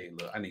 hey,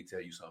 look, I need to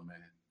tell you something,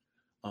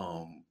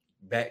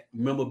 man.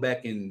 Remember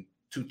back in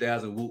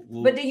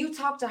 2000. But do you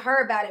talk to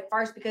her about it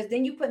first? Because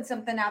then you putting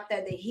something out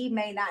there that he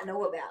may not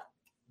know about.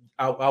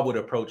 I would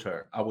approach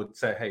her. I would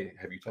say, hey,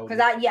 have you told me?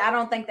 Because I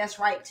don't think that's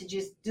right to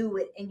just do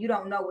it and you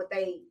don't know what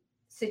they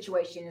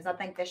situation is. I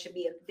think that should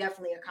be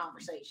definitely a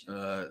conversation.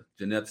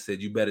 Janetta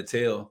said you better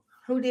tell.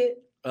 Who did?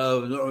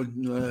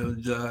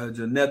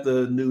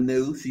 Janetta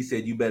knew. She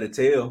said you better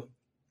tell.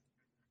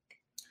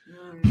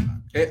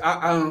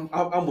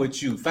 I'm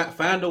with you.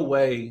 Find a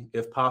way,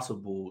 if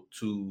possible,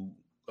 to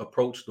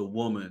approach the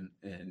woman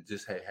and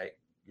just, hey,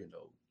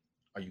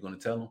 are you going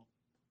to tell them?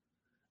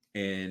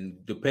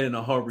 And depending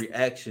on her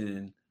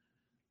reaction,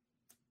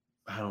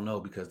 I don't know,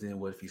 because then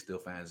what if he still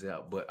finds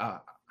out? But I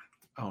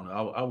don't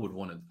know.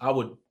 I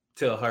would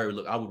tell her,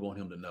 look, I would want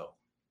him to know.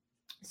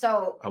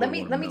 So let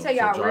me tell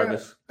y'all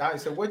Jarvis. All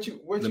right. So what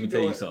you let me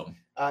tell you something.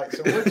 All right.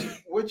 So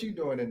what you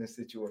doing in this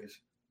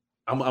situation?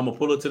 I'm gonna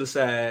pull her to the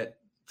side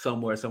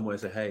somewhere and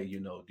say, hey,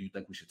 do you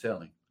think we should tell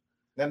him?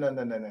 No.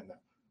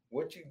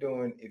 What you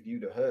doing if you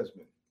the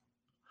husband?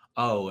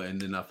 Oh, and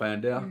then I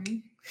find out.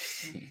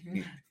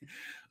 Mm-hmm.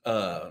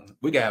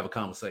 We gotta have a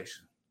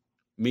conversation.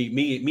 Me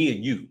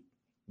and you.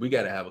 We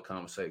gotta have a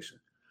conversation,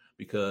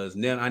 because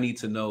now I need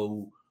to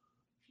know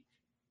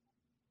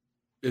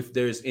if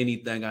there's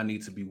anything I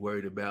need to be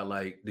worried about.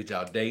 Like, did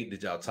y'all date?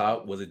 Did y'all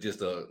talk? Was it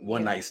just a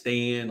one night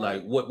stand?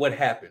 Like, what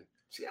happened?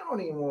 See, I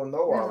don't even want to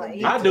know all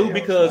that. I do,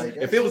 because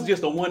if it was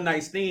just a one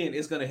night stand,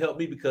 it's gonna help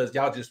me because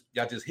y'all just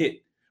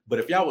hit. But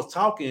if y'all was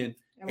talking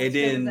and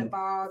then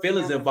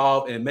feelings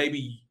involved, and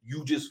maybe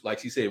you just, like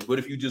she said, what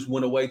if you just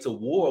went away to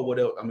war or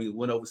whatever? I mean,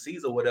 went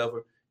overseas or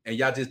whatever, and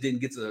y'all just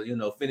didn't get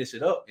to, finish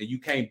it up, and you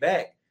came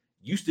back,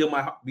 you still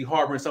might be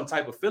harboring some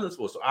type of feelings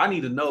for it. So I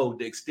need to know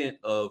the extent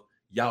of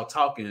y'all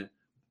talking.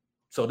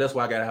 So that's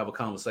why I gotta have a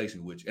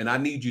conversation with you, and I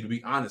need you to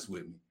be honest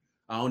with me.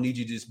 I don't need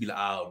you to just be like,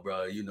 oh,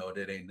 bro,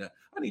 that ain't nothing.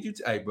 I need you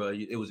to, hey, bro,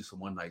 it was just a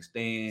one night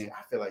stand. See,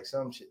 I feel like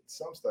some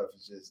stuff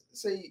is just,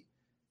 see,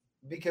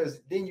 because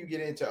then you get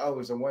into, oh,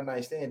 it's a one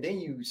night stand. Then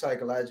you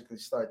psychologically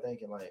start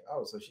thinking like,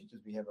 oh, so she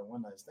just be having a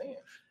one night stand.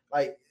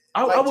 Like,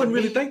 I wouldn't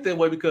really think that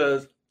way,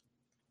 because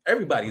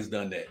everybody's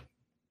done that.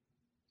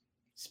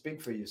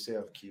 Speak for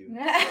yourself, Q.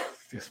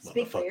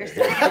 Speak for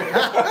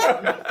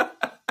yourself.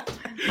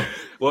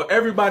 Well,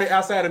 everybody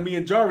outside of me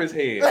and Jarvis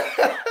had.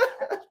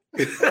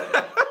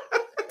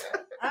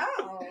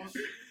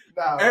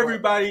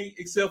 Everybody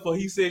except for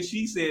he said,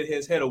 she said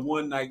has had a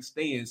one night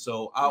stand.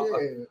 So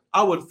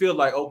I would feel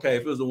like, okay,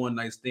 if it was a one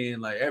night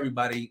stand, like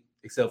everybody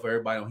except for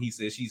everybody on he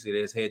said, she said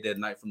has had that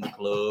night from the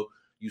club.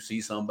 You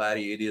see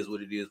somebody, it is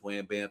what it is.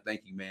 Wham, bam,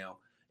 thank you, ma'am,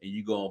 and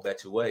you go on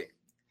back your way.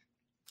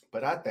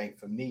 But I think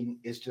for me,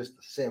 it's just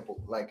a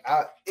simple. Like,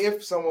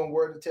 if someone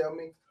were to tell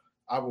me,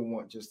 I would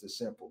want just a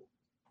simple.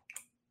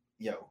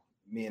 Yo,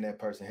 me and that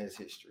person has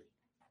history.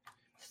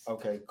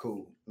 Okay,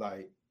 cool.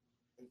 Like,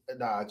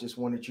 nah, I just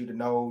wanted you to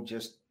know,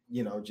 just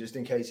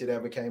in case it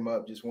ever came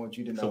up, just want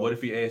you to know. So what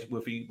if he asked?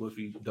 What if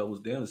he doubles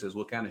down and says,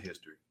 "What kind of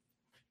history?"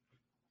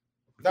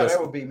 No,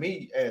 that would be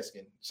me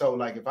asking. So,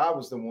 like, if I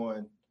was the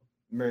one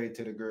married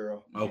to the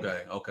girl,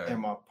 okay, and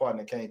my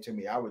partner came to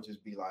me, I would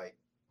just be like,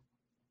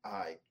 "All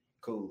right,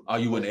 cool." Oh,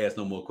 you wouldn't ask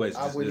no more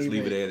questions. Just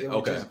leave it at it.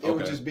 Okay, it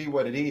would just be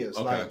what it is.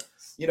 Okay. Like,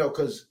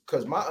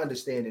 because my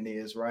understanding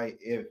is, right,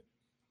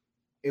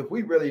 if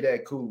we really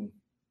that cool,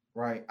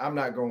 right, I'm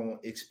not going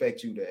to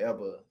expect you to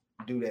ever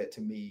do that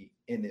to me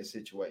in this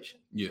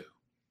situation. Yeah.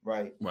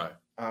 Right. Right.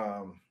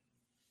 I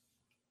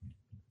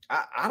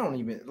don't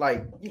even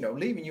like,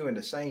 leaving you in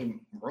the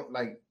same room.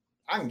 Like,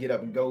 I can get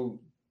up and go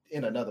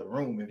in another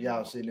room if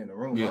y'all sitting in a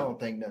room. Yeah. I don't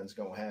think nothing's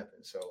going to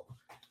happen. So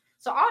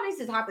all this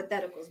is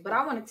hypotheticals, but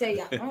I want to tell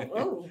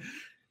you,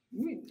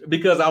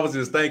 because I was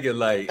just thinking,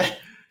 like,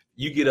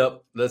 you get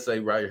up, let's say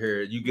right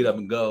here, you get up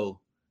and go,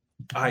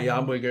 all right, y'all,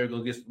 I'm going to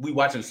go get, we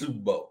watching the Super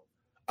Bowl.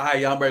 All right,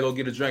 y'all, I'm ready to go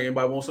get a drink.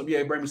 Anybody want something?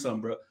 Yeah, bring me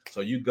something, bro.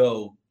 So you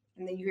go,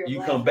 and then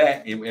you come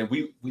back, and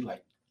we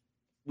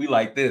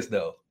like this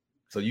though.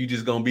 So you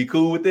just gonna be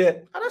cool with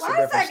that?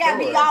 Why is that gotta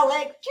be all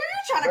like you're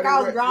trying to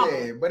cause drama?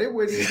 Yeah, but it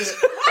wouldn't even.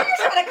 Why are you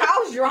trying to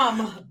cause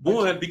drama?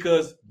 One,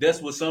 because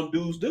that's what some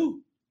dudes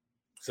do.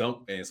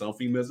 Some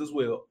females as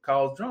well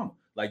cause drama.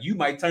 Like, you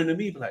might turn to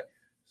me and be like,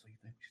 so you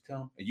think you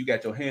tell him? And you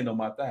got your hand on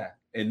my thigh.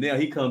 And now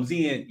he comes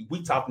in,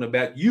 we talking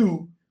about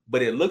you,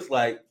 but it looks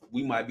like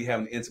we might be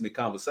having an intimate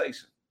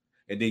conversation.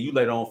 And then you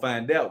later on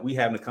find out we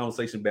having a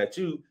conversation about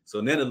you. So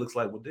then it looks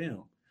like, well,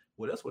 damn,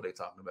 well, that's what they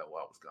talking about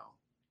while I was gone.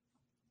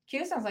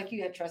 Q, sounds like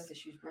you have trust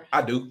issues, bro.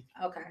 I do.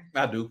 Okay.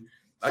 I do.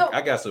 So,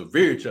 I got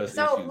severe trust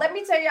issues. So let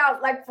me tell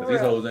y'all, like, for real. These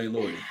hoes ain't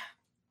loyal.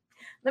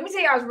 Let me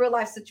tell y'all's real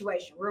life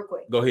situation real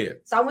quick. Go ahead.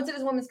 So I went to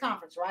this women's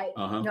conference, right?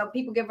 Uh-huh.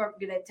 People give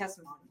their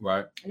testimony.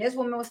 Right. And this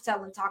woman was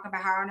talking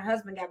about how her and her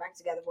husband got back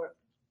together.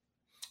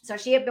 So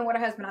she had been with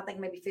her husband, I think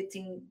maybe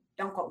 15,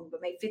 don't quote me,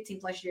 but maybe 15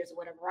 plus years or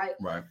whatever, right?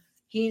 Right.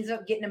 He ends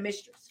up getting a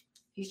mistress.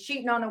 He's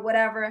cheating on her,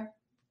 whatever.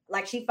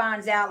 Like, she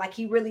finds out, like,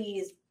 he really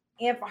is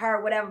in for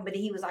her, whatever. But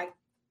he was like,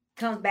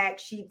 comes back,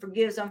 she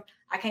forgives him.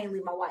 I can't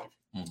leave my wife.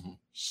 Mm-hmm.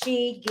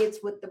 She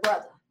gets with the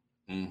brother.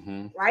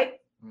 Mm-hmm. Right?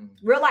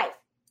 Mm-hmm. Real life.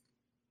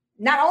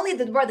 Not only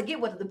did the brother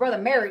get with her, the brother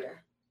married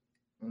her.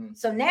 Mm-hmm.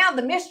 So now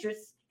the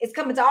mistress is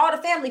coming to all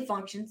the family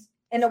functions,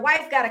 and the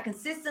wife got to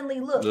consistently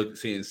look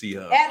see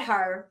her at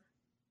her.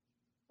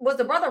 Was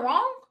the brother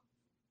wrong?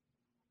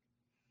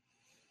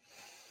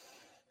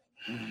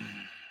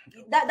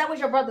 That was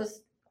your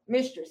brother's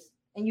mistress,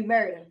 and you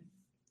married him.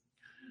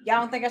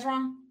 Y'all don't think that's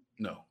wrong?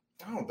 No,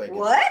 I don't think.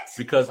 What?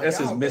 Because that's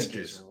his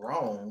mistress.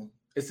 Wrong.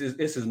 It's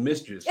his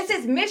mistress. It's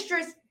his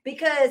mistress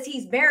because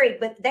he's married,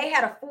 but they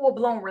had a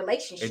full-blown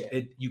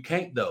relationship. You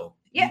can't though.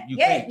 Yeah, you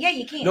can't. Yeah,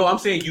 you can. No, I'm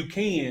saying you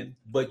can,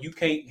 but you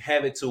can't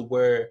have it to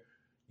where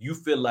you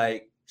feel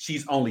like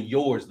she's only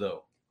yours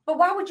though. But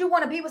why would you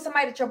want to be with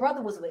somebody that your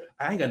brother was with?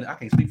 I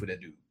can't speak for that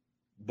dude.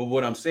 But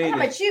what I'm saying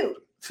is, you.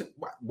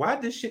 Why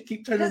this shit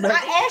keep turning back?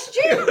 Because I asked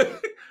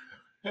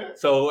you.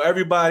 So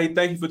everybody,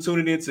 thank you for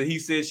tuning in to He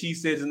Said, She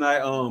Said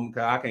tonight.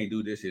 I can't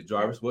do this shit,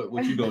 Jarvis.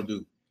 What you gonna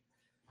do?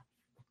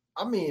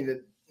 I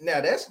mean,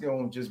 now that's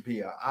gonna just be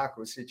an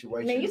awkward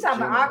situation. I mean, you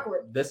talking about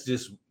awkward. That's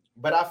just.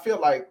 But I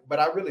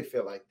really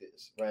feel like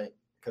this, right?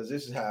 Because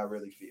this is how I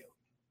really feel.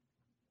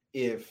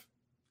 If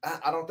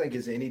I don't think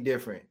it's any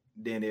different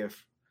than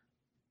if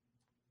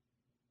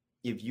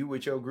you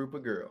with your group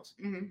of girls,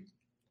 mm-hmm.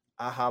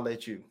 I holler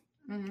at you.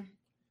 Mm-hmm.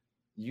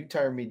 you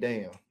turn me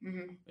down,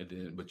 Mhm. And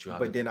then,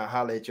 but then I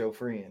holler at your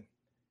friend.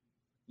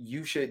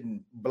 You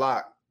shouldn't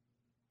block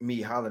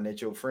me hollering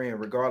at your friend,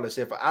 regardless.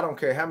 If I don't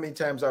care how many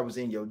times I was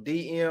in your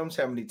DMs,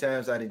 how many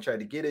times I didn't try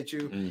to get at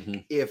you.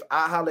 Mhm. If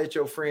I holler at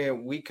your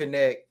friend, we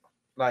connect.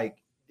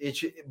 Like it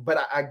should,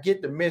 but I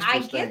get the mistress I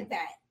get thing.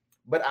 that.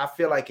 But I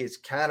feel like it's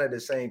kind of the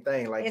same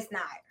thing. Like It's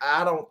not.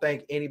 I don't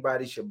think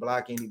anybody should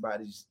block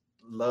anybody's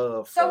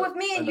love. So for if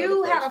me and another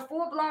you had person. a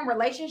full-blown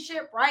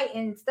relationship, right,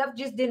 and stuff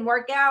just didn't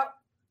work out,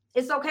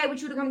 it's okay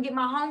with you to come get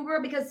my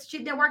homegirl because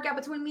shit didn't work out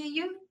between me and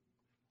you?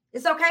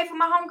 It's okay for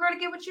my homegirl to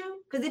get with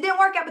you? Because it didn't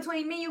work out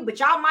between me and you, but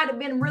y'all might have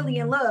been really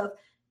in love,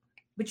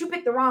 but you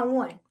picked the wrong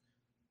one.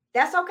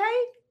 That's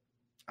okay?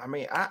 I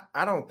mean,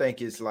 I don't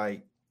think it's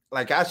like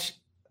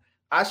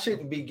I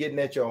shouldn't be getting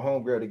at your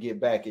homegirl to get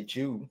back at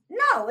you.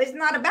 No, it's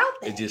not about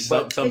that. It just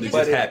But- something but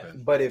just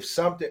happened. But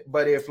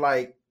if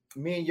like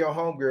me and your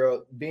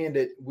homegirl, being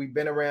that we've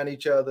been around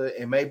each other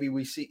and maybe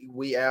we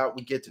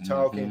get to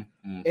talking,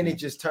 Mhm, and it mhm.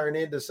 just turned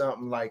into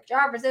something like,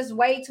 Jarvis, there's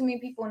way too many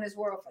people in this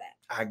world for that.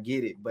 I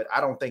get it, but I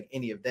don't think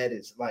any of that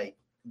is like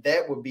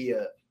that would be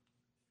a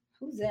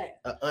Who's that?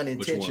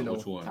 unintentional.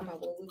 Which one? Come on,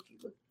 well, look.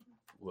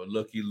 Well,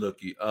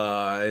 looky.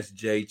 It's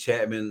Jay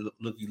Chapman.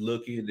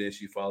 Looky, and then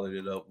she followed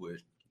it up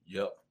with,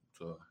 "Yep."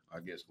 So I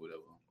guess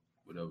whatever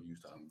you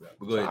was talking about.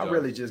 But go ahead. I Joe.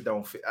 really just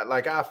don't feel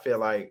like I feel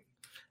like.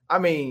 I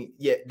mean,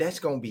 yeah, that's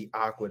gonna be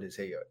awkward as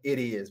hell. It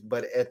is,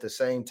 but at the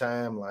same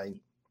time, like,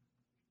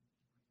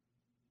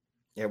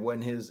 it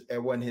wasn't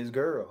his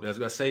girl. I was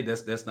gonna say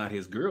that's not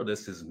his girl.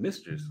 That's his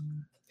mistress.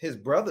 His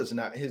brother's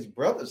not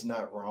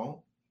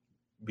wrong.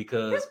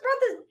 Because His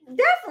brother's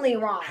definitely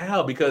wrong.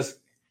 how? Because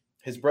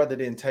His brother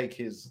didn't take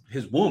his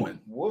woman.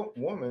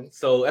 woman.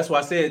 So that's why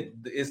I said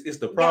it's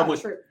the problem Yeah,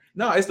 with true.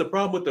 no, it's the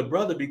problem with the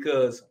brother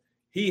because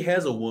he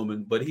has a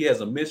woman, but he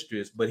has a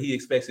mistress, but he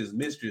expects his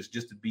mistress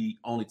just to be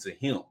only to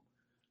him.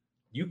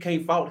 You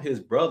can't fault his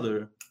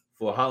brother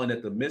for hollering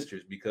at the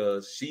mistress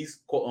because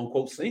she's quote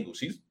unquote single.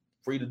 She's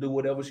free to do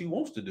whatever she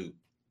wants to do.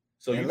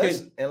 So you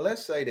can't. And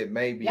let's say that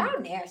maybe. Y'all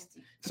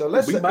nasty. So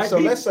let's We might so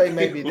be. let's say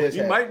maybe this We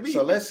happened. might be.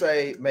 So let's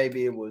say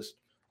maybe it was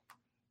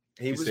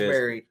he was says-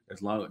 married.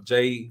 As long as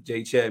Jay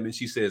Chapman,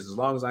 she says, as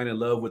long as I'm in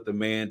love with the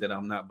man, that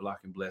I'm not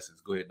blocking blessings.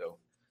 Go ahead though.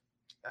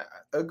 I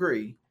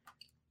agree,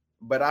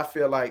 but I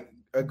feel like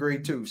agree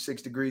too.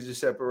 6 degrees of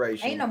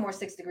separation. Ain't no more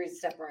 6 degrees of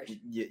separation.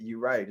 Yeah, you're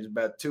right. It's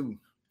about 2.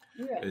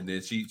 Yeah. And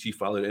then she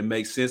followed. It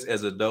makes sense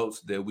as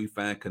adults that we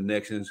find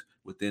connections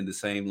within the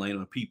same lane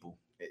of people.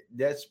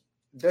 That's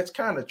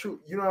kind of true.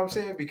 You know what I'm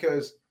saying?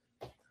 Because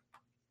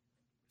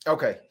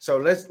okay, so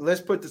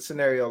let's put the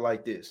scenario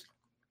like this.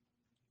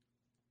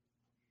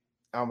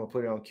 I'm gonna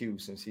put it on Q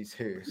since he's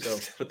here. So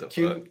What the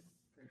fuck?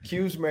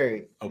 Q's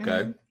married.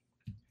 Okay.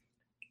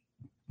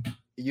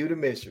 You the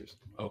mistress.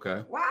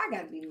 Okay. Why I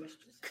gotta be the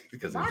mistress?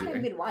 Because Why I of gotta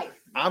be Jay. the wife?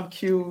 I'm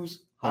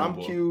Q's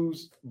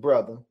Homeboy.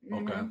 brother.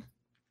 Okay. Mhm.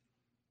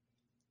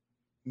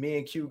 Me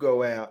and Q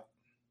go out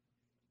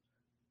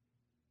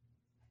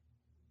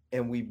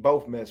and we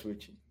both mess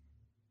with you.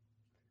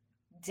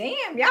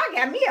 Damn, y'all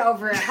got me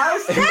over at her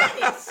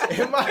status.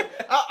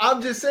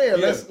 I'm just saying,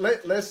 Yeah.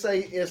 let's say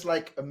it's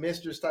like a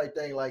mistress type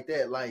thing like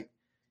that. Like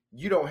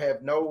you don't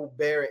have no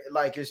bearing,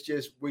 like it's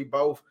just we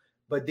both,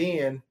 but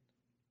then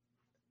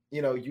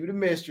you know, you the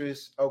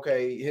mistress,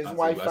 okay, his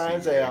wife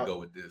finds out, Go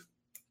with this.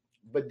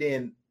 but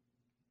then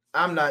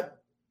I'm not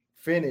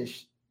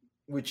finished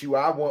with you.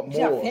 I want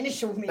Y'all more.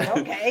 finish with me,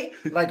 okay?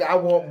 Like I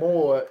want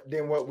more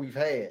than what we've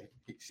had.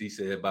 She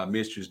said, by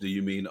mistress, do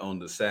you mean on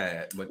the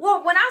side? But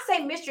Well, when I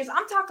say mistress,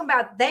 I'm talking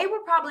about they were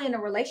probably in a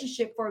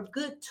relationship for a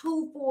good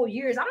 2 full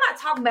years. I'm not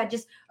talking about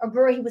just a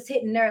girl he was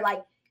hitting there.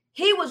 Like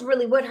he was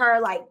really with her,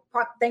 like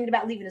thinking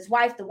about leaving his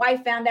wife. The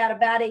wife found out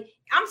about it.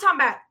 I'm talking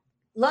about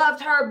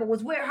loved her, but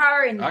was with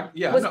her and I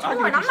get was what torn.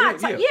 you're I'm not,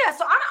 saying, yeah.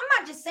 So I'm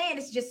not just saying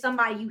it's just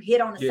somebody you hit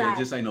on the yeah, side. it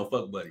just ain't no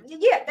fuck buddy.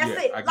 Yeah, that's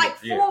Yeah, it. I get- Like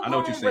yeah, full I know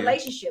what you're blown saying.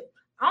 relationship.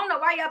 I don't know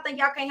why y'all think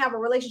y'all can't have a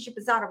relationship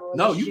inside of a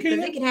No, relationship. you 'cause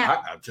can't. It can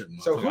happen.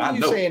 So who are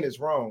you saying is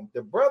wrong?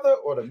 The brother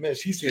or the mistress?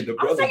 She said the I'm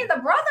brother. saying the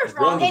brother's the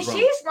wrong, brother's and wrong.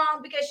 she's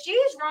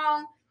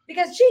wrong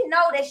because she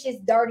know that shit's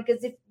dirty.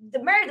 Because if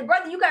the marry the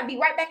brother, you gotta be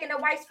right back in the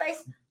wife's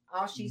face.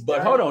 Oh, she's. But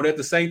dirty. hold on, at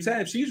the same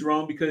time, she's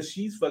wrong because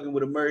she's fucking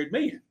with a married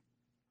man.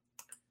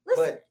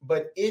 Listen,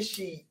 But is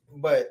she?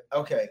 But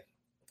okay.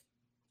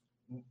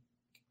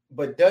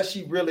 But does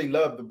she really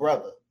love the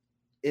brother?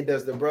 And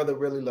does the brother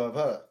really love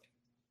her?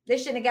 they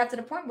shouldn't have got to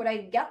the point where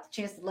they got the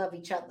chance to love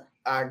each other.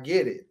 I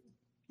get it.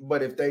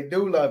 But if they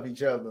do love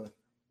each other,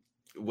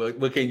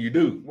 What can you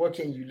do? what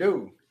can you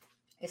do?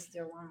 It's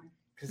still wrong.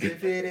 Because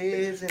if it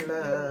is in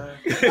love,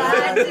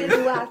 Why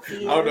do I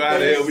feel I don't know how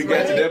the hell we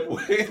got to this that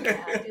way? point.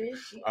 How does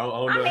she- I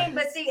don't I know. mean,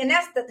 but see, and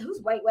that's the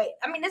who's wait.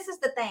 I mean, this is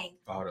the thing.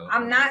 Hold on.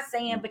 I'm not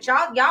saying, but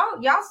y'all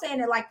saying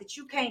it like that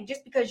you can't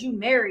just because you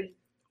married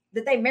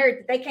that they married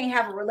that they can't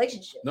have a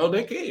relationship. No,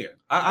 they can.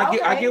 I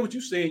Okay. get what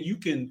you're saying. You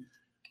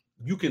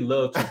can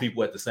love two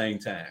people at the same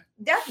time.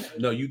 Definitely.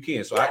 No, you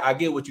can. So Yeah. I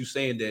get what you're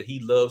saying that he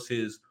loves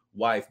his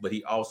wife, but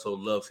he also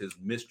loves his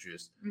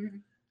mistress. Mhm.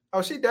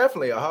 oh, she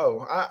definitely a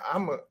hoe.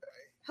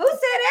 Who said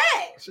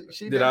that?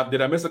 She Did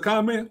I miss a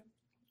comment?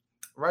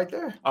 Right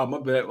there. Oh, my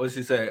bad. What's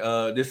she say?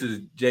 This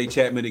is Jay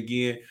Chapman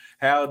again.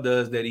 How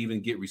does that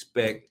even get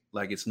respect?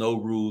 Like it's no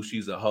rule.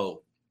 She's a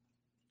hoe.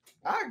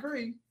 I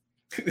agree.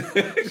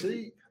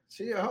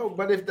 She a hoe,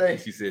 but if they,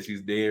 she said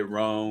she's dead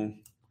wrong.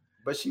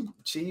 But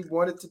she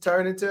wanted to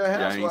turn into a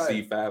housewife. Yeah, I ain't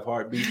see 5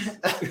 heartbeats.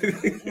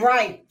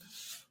 Right.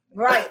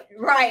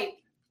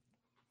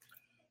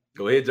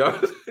 Go ahead,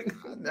 Jarvis.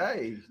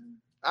 Hey,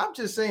 I'm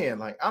just saying,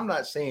 like, I'm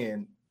not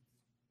saying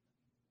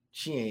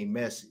she ain't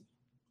messy.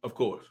 Of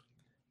course.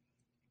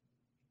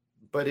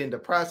 But in the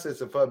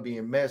process of her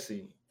being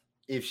messy,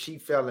 if she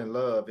fell in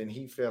love and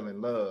he fell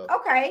in love.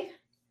 Okay.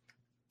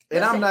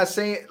 And I'm not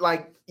saying,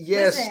 like,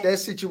 yes, that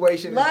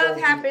situation. Love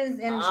happens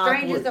in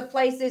strangest of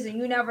places, and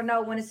you never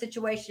know when a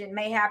situation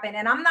may happen.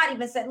 And I'm not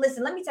even saying,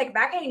 listen, let me take it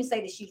back. I can't even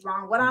say that she's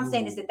wrong. What I'm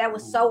saying is that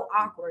was so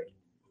awkward.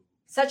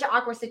 Such an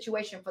awkward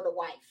situation for the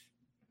wife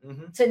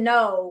to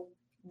know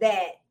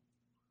that,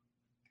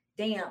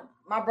 damn,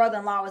 my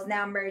brother-in-law is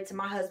now married to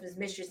my husband's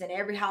mistress, and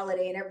every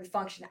holiday and every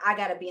function, I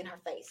got to be in her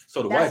face.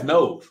 So the wife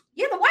knows.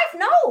 Yeah, the wife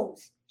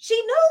knows. She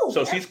knew.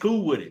 So she's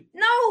cool with it.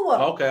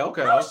 No. Okay.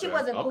 No, she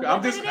wasn't cool.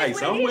 I'm just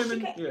some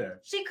women.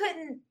 She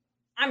couldn't.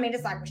 I mean,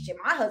 it's like, well, shit,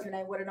 my husband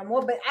ain't with her no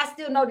more, but I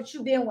still know that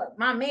you being with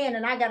my man,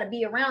 and I got to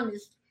be around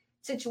this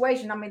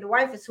situation. I mean, the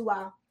wife is who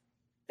I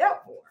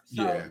felt for.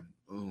 So. Yeah.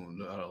 Oh,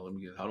 no, let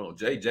me get. Hold on,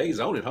 Jay's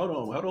on it. Hold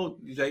on,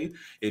 Jay.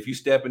 If you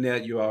step in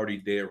that, you're already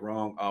dead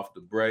wrong off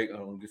the break. I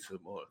don't get some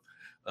more.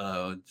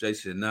 Jay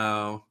said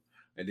no,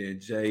 and then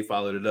Jay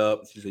followed it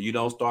up. She said, "You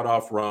don't start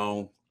off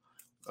wrong,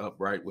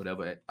 upright,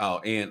 whatever. Oh,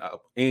 and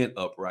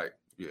upright,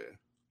 yeah."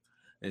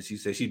 And she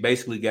said she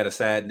basically got a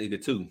side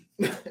nigga too.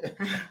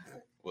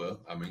 Well,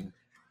 I mean,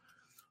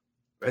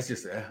 that's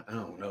just I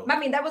don't know. I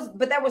mean, that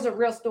was a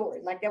real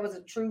story. Like that was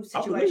a true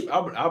situation.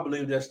 I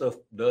believe that stuff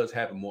does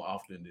happen more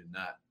often than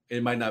not.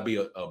 It might not be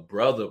a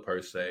brother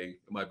per se.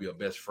 It might be a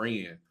best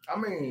friend. I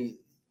mean,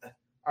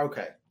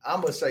 okay,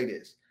 I'm gonna say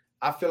this.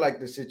 I feel like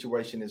the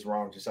situation is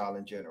wrong just all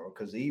in general.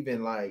 Because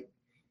even like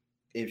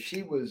if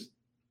he was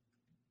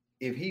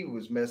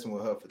messing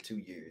with her for 2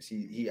 years,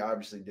 he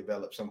obviously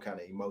developed some kind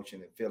of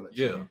emotion and feelings.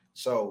 Yeah.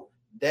 So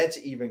that's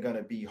even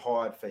gonna be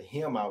hard for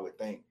him, I would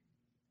think.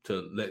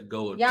 To let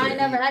go of. Y'all ain't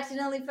never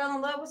accidentally fell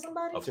in love with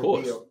somebody? Of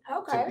course.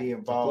 To be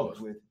involved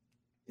with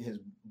his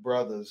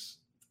brother's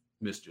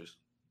mistress.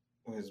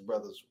 His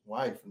brother's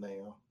wife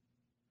now,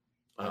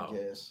 I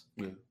guess.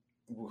 Yeah.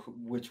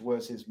 Which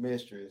was his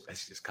mistress.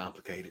 That's just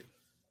complicated.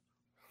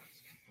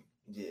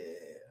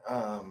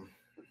 Yeah.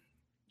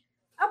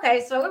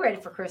 Okay, so we're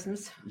ready for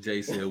Christmas.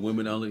 Jay said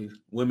women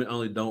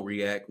only don't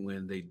react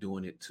when they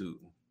doing it too.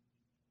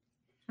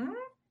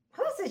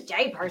 Who's this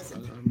Jay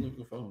person? I'm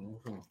looking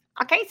for.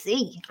 I can't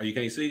see. Oh, you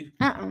can't see?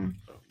 I'll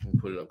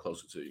put it up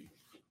closer to you.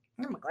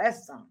 I have my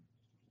glasses on.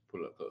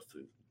 Put it up close to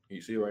you. Can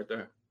you see it right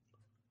there?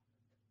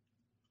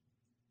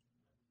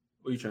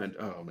 What are you trying to?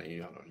 Oh man, I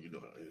know you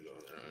doing.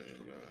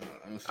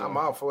 I'm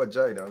all for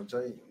Jay though.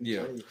 Jay.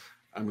 Yeah. Jay.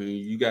 I mean,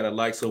 you gotta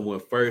like someone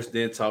first,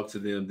 then talk to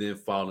them, then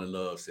fall in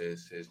love.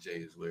 Says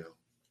Jay as well.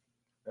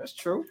 That's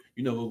true.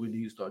 You know what we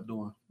need to start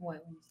doing?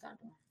 What we need to start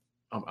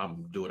doing?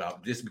 I'm doing it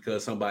just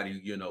because somebody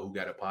who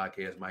got a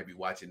podcast might be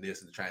watching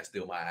this and trying to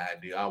steal my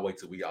idea. I'll wait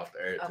till we off the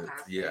air.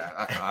 Okay.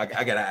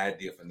 I got an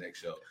idea for next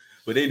show.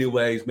 But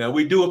anyways, man,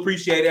 we do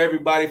appreciate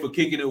everybody for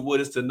kicking it with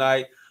us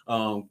tonight.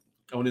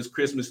 On this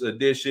Christmas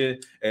edition,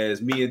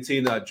 as me and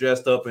Tina are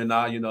dressed up in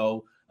our,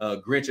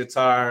 Grinch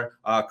attire,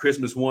 our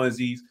Christmas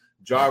onesies.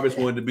 Jarvis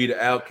wanted to be the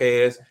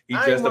outcast. He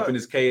dressed up in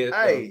his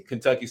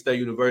Kentucky State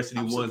University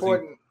onesie.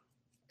 Supporting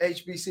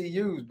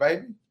HBCUs,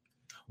 baby.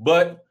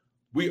 But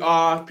we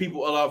are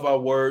people of our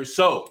words.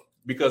 So,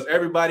 because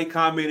everybody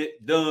commented,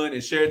 done,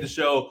 and shared the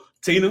show,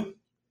 Tina?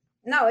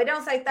 No, it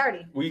don't say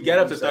 30. We got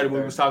up to 30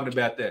 when we was talking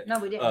about that. No,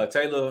 we didn't.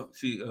 Taylor,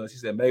 she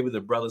said maybe the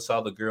brother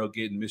saw the girl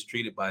getting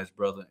mistreated by his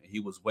brother, and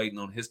he was waiting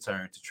on his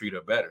turn to treat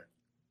her better.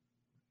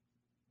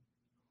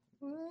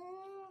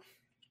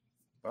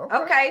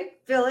 Okay,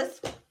 Phyllis.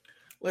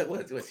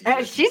 What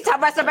she's talking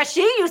about somebody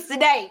she used to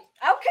date.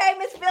 Okay,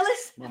 Miss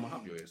Phyllis. Mama,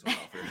 hop your ass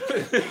off.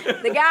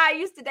 The guy I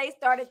used to date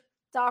started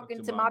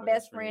talking to my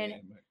best friend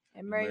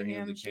and married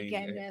him. She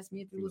came and asked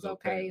me if it was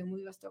okay, and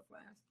we were still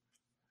friends.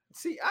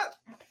 See,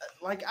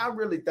 I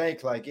really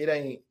think like it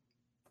ain't.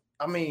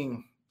 I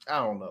mean,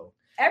 I don't know.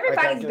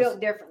 Everybody's built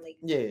differently.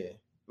 Yeah,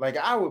 like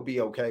I would be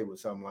okay with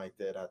something like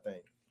that. I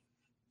think.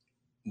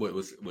 What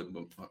was?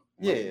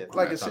 Yeah,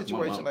 like a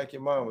situation like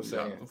your mom was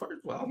saying.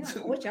 First of all,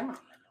 what's your mom?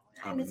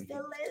 Hey, Miss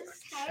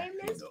Phyllis. Hey,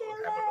 Miss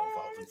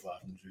Phyllis.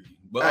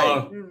 But yeah,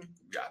 I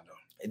know.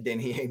 And then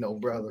he ain't no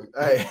brother.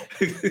 Hey,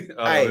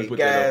 hey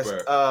guys.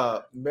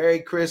 Merry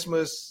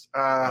Christmas.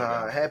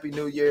 Happy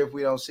New Year. If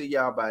we don't see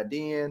y'all by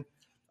then.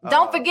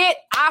 Don't forget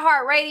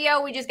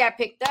iHeartRadio. We just got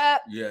picked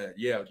up. Yeah.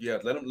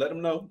 Let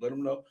them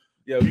know.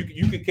 Yeah,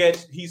 you can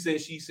catch He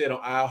Said, She Said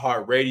on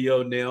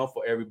iHeartRadio now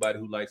for everybody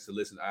who likes to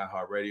listen to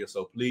iHeartRadio.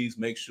 So please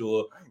make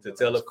sure to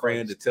tell a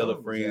friend to tell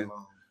a friend.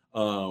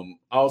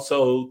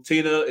 Also,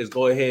 Tina is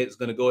going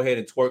to go ahead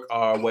and twerk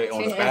our way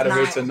on the out of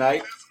here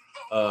tonight.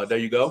 There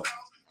you go.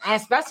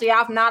 And especially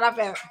off not off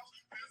ever.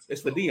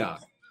 It's for Dion.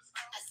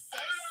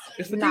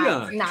 It's for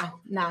No.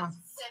 Dion.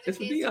 It's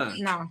for Dion.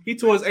 No. He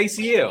tore his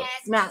ACL.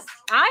 No.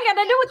 I ain't got nothing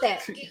to do with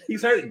that.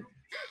 He's hurting.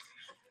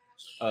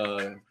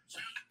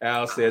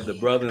 Al said the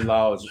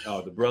brother-in-law is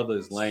the brother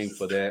is lame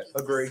for that.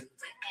 Agree.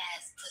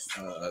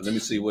 Let me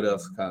see what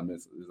else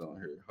comments is on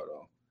here. Hold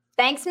on.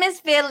 Thanks, Miss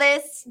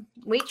Phyllis.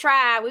 We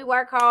try. We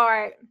work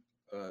hard.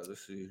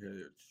 Let's see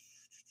here.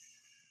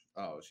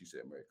 Oh, she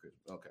said Merry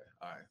Christmas. Okay,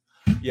 all right.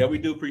 Yeah, we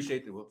do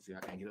appreciate the. See, I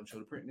can't get up show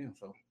the print now.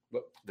 So,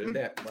 look, there's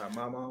that. My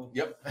mama.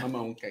 Yep, I'm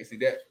on. Can't see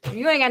that.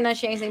 You ain't got nothing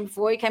she ain't seen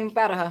before. You came up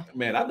out of her.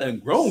 Man, I done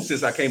grown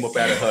since I came up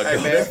out of her.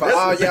 Hey man, for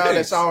all y'all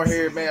that's on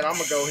here, man, I'm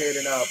gonna go ahead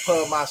and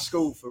plug my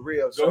school for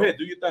real. Go ahead,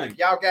 do your thing. If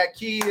y'all got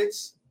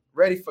kids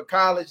ready for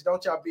college,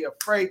 don't y'all be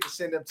afraid to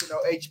send them to no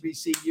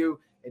HBCU,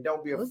 and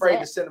don't be afraid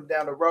to send them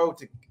down the road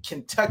to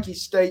Kentucky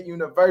State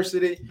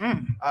University,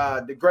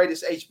 the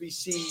greatest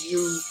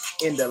HBCU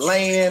in the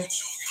land.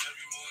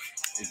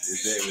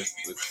 Is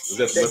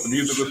that what the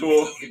music was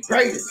for? The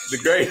greatest. The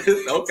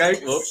greatest.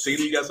 Okay. Well,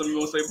 Tina, you got something you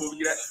want to say before we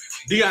get that?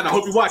 Dion, I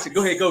hope you watch it.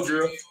 Go ahead, go,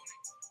 girl.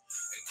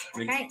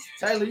 Okay.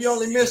 Taylor, you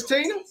only miss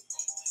Tina?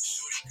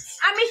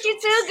 I miss you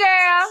too,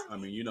 girl. I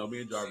mean, you know,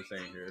 me and Jarvis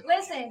ain't here.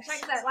 Listen,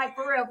 check that. Like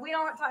for real, if we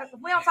don't talk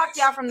to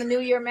y'all from the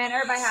New Year, man.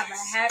 Everybody have a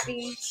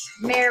happy,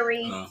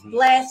 merry,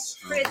 blessed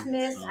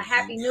Christmas, a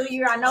happy New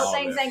Year. I know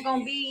things ain't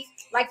gonna be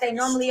like they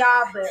normally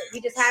are, but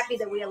we just happy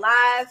that we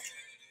alive.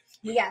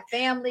 We got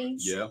family.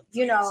 Yeah.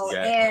 You know,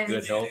 and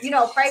good health. you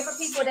know, pray for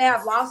people that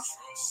have lost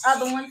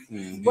other ones,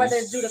 whether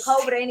it's due to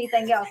COVID or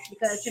anything else,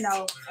 because you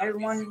know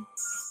everyone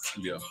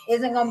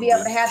isn't gonna be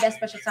able to have that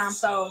special time.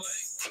 So,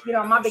 you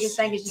know, my biggest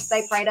thing is just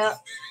stay prayed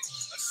up.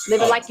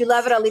 Live it like you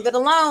love it, or leave it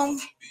alone.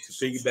 To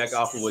piggyback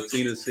off of what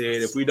Tina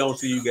said, if we don't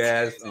see you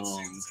guys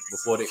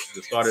before the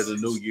start of the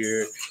new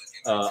year,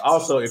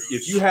 also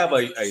if you have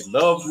a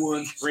loved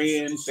one,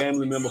 friend,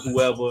 family member,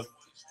 whoever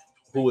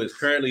who is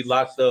currently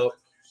locked up,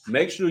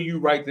 make sure you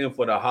write them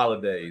for the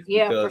holidays,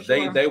 because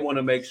they want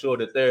to make sure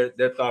that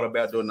they're thought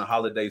about during the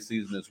holiday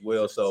season as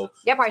well. So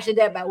y'all probably should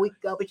do that about a week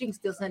ago, but you can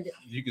still send it.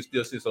 You can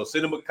still send. So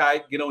send them a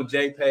kite, get on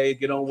JPay,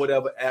 get on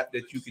whatever app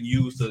that you can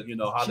use to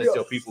holler at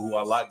your people who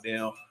are locked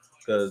down,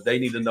 because they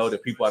need to know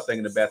that people are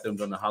thinking about them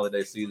during the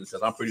holiday season.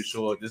 Because I'm pretty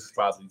sure this is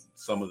probably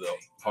some of the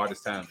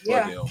hardest times for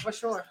them. Yeah, for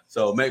sure.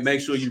 So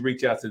make sure you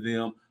reach out to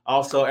them.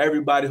 Also,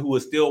 everybody who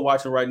is still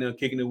watching right now,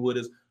 kicking it with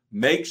us,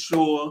 make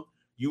sure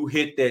you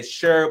hit that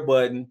share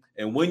button.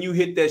 And when you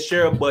hit that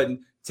share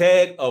button,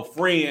 tag a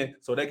friend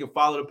so they can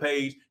follow the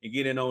page and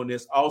get in on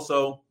this.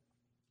 Also,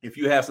 if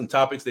you have some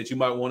topics that you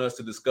might want us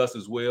to discuss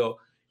as well,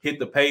 hit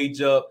the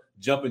page up,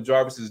 jump in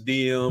Jarvis's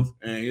DMs,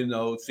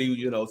 and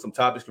see some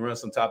topics, can run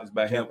some topics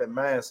by him. Keep in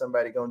mind,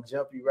 somebody gonna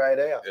jump you right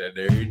out. Yeah,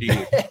 there it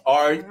is.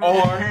 or you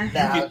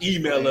can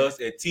email us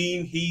at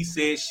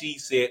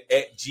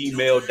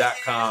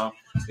teamhesaidShesaid@gmail.com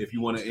if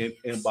you want to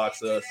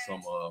inbox us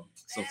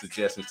some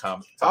suggestions,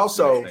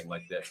 also anything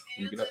like that.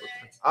 When we get up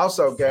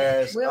also,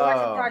 guys, we'll work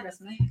in progress,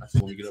 man.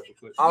 When we get up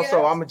quick.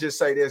 Also, I'm gonna just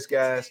say this,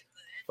 guys.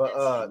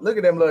 But look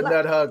at them little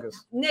nut huggers.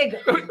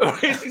 Nigga.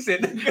 She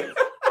said nigga.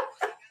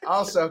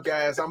 Also,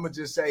 guys, I'm gonna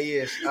just say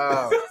this: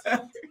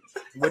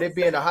 with it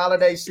being the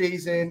holiday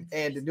season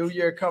and the new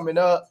year coming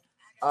up,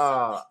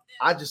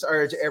 I just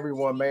urge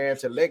everyone, man,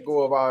 to let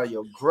go of all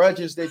your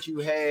grudges that you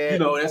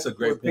had. That's a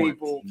great point.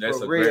 People, that's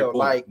for a real.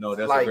 Great point.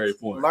 That's a great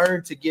point.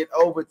 Learn to get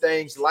over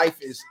things. Life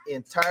is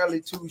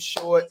entirely too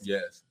short.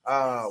 Yes.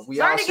 We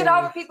learn to get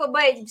over people,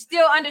 but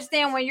still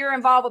understand when you're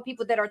involved with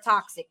people that are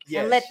toxic,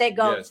 and let that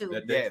go too.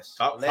 Let that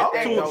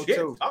go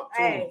too.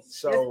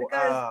 So,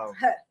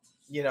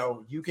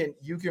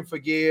 you can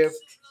forgive.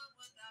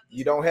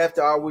 You don't have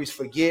to always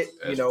forget.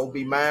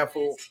 Be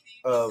mindful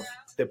of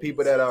the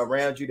people that are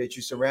around you, that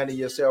you surrounding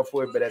yourself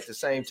with, but at the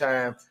same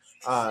time,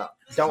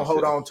 don't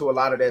hold on to a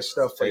lot of that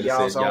stuff for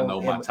y'all's own know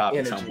my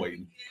topics. energy. I'm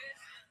waiting.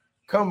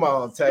 Come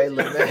on,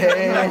 Taylor,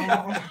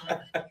 man.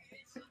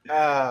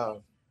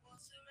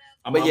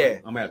 I'm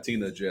gonna have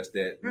Tina address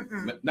that.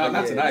 No,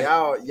 not tonight.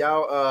 Y'all,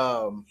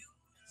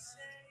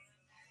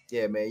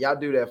 yeah, man, y'all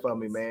do that for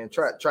me, man.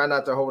 Try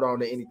not to hold on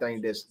to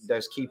anything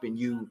that's keeping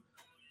you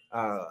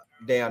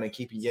down and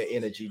keeping your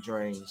energy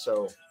drained.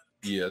 So.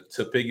 Yeah,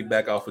 to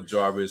piggyback off of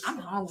Jarvis, I'm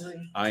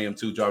hungry. I am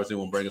too. Jarvis didn't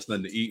want to bring us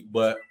nothing to eat,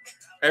 but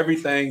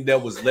everything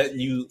that was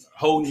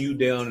holding you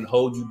down and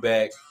holding you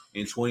back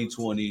in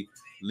 2020,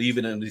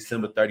 leaving on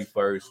December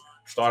 31st,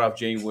 start off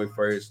January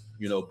 1st,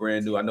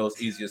 brand new. I know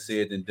it's easier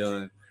said than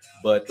done,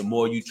 but the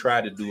more you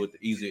try to do it, the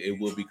easier it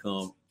will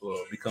become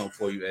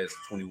for you as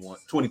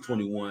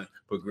 2021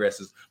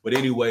 progresses. But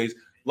anyways,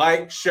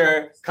 like,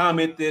 share,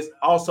 comment this.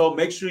 Also,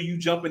 make sure you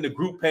jump in the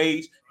group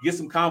page, get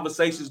some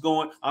conversations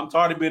going. I'm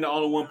tired of being the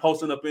only one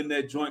posting up in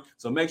that joint.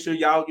 So make sure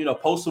y'all,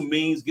 post some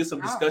memes, get some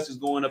discussions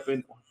going up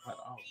in.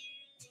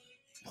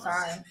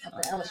 Sorry,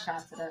 that was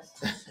shots at us.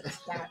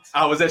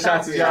 Oh, was that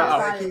shots at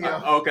y'all?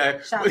 Yeah. Okay.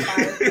 Shots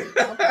fired.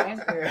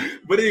 Okay.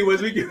 But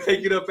anyways, we can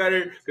take it up at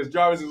her because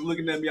Jarvis is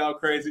looking at me all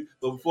crazy.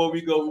 But before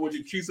we go, we want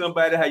you to treat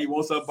somebody how you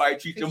want somebody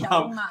to treat your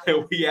mom,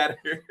 and we out of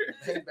here.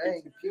 Bang,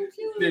 bang. Pew,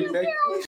 pew. Bang, bang.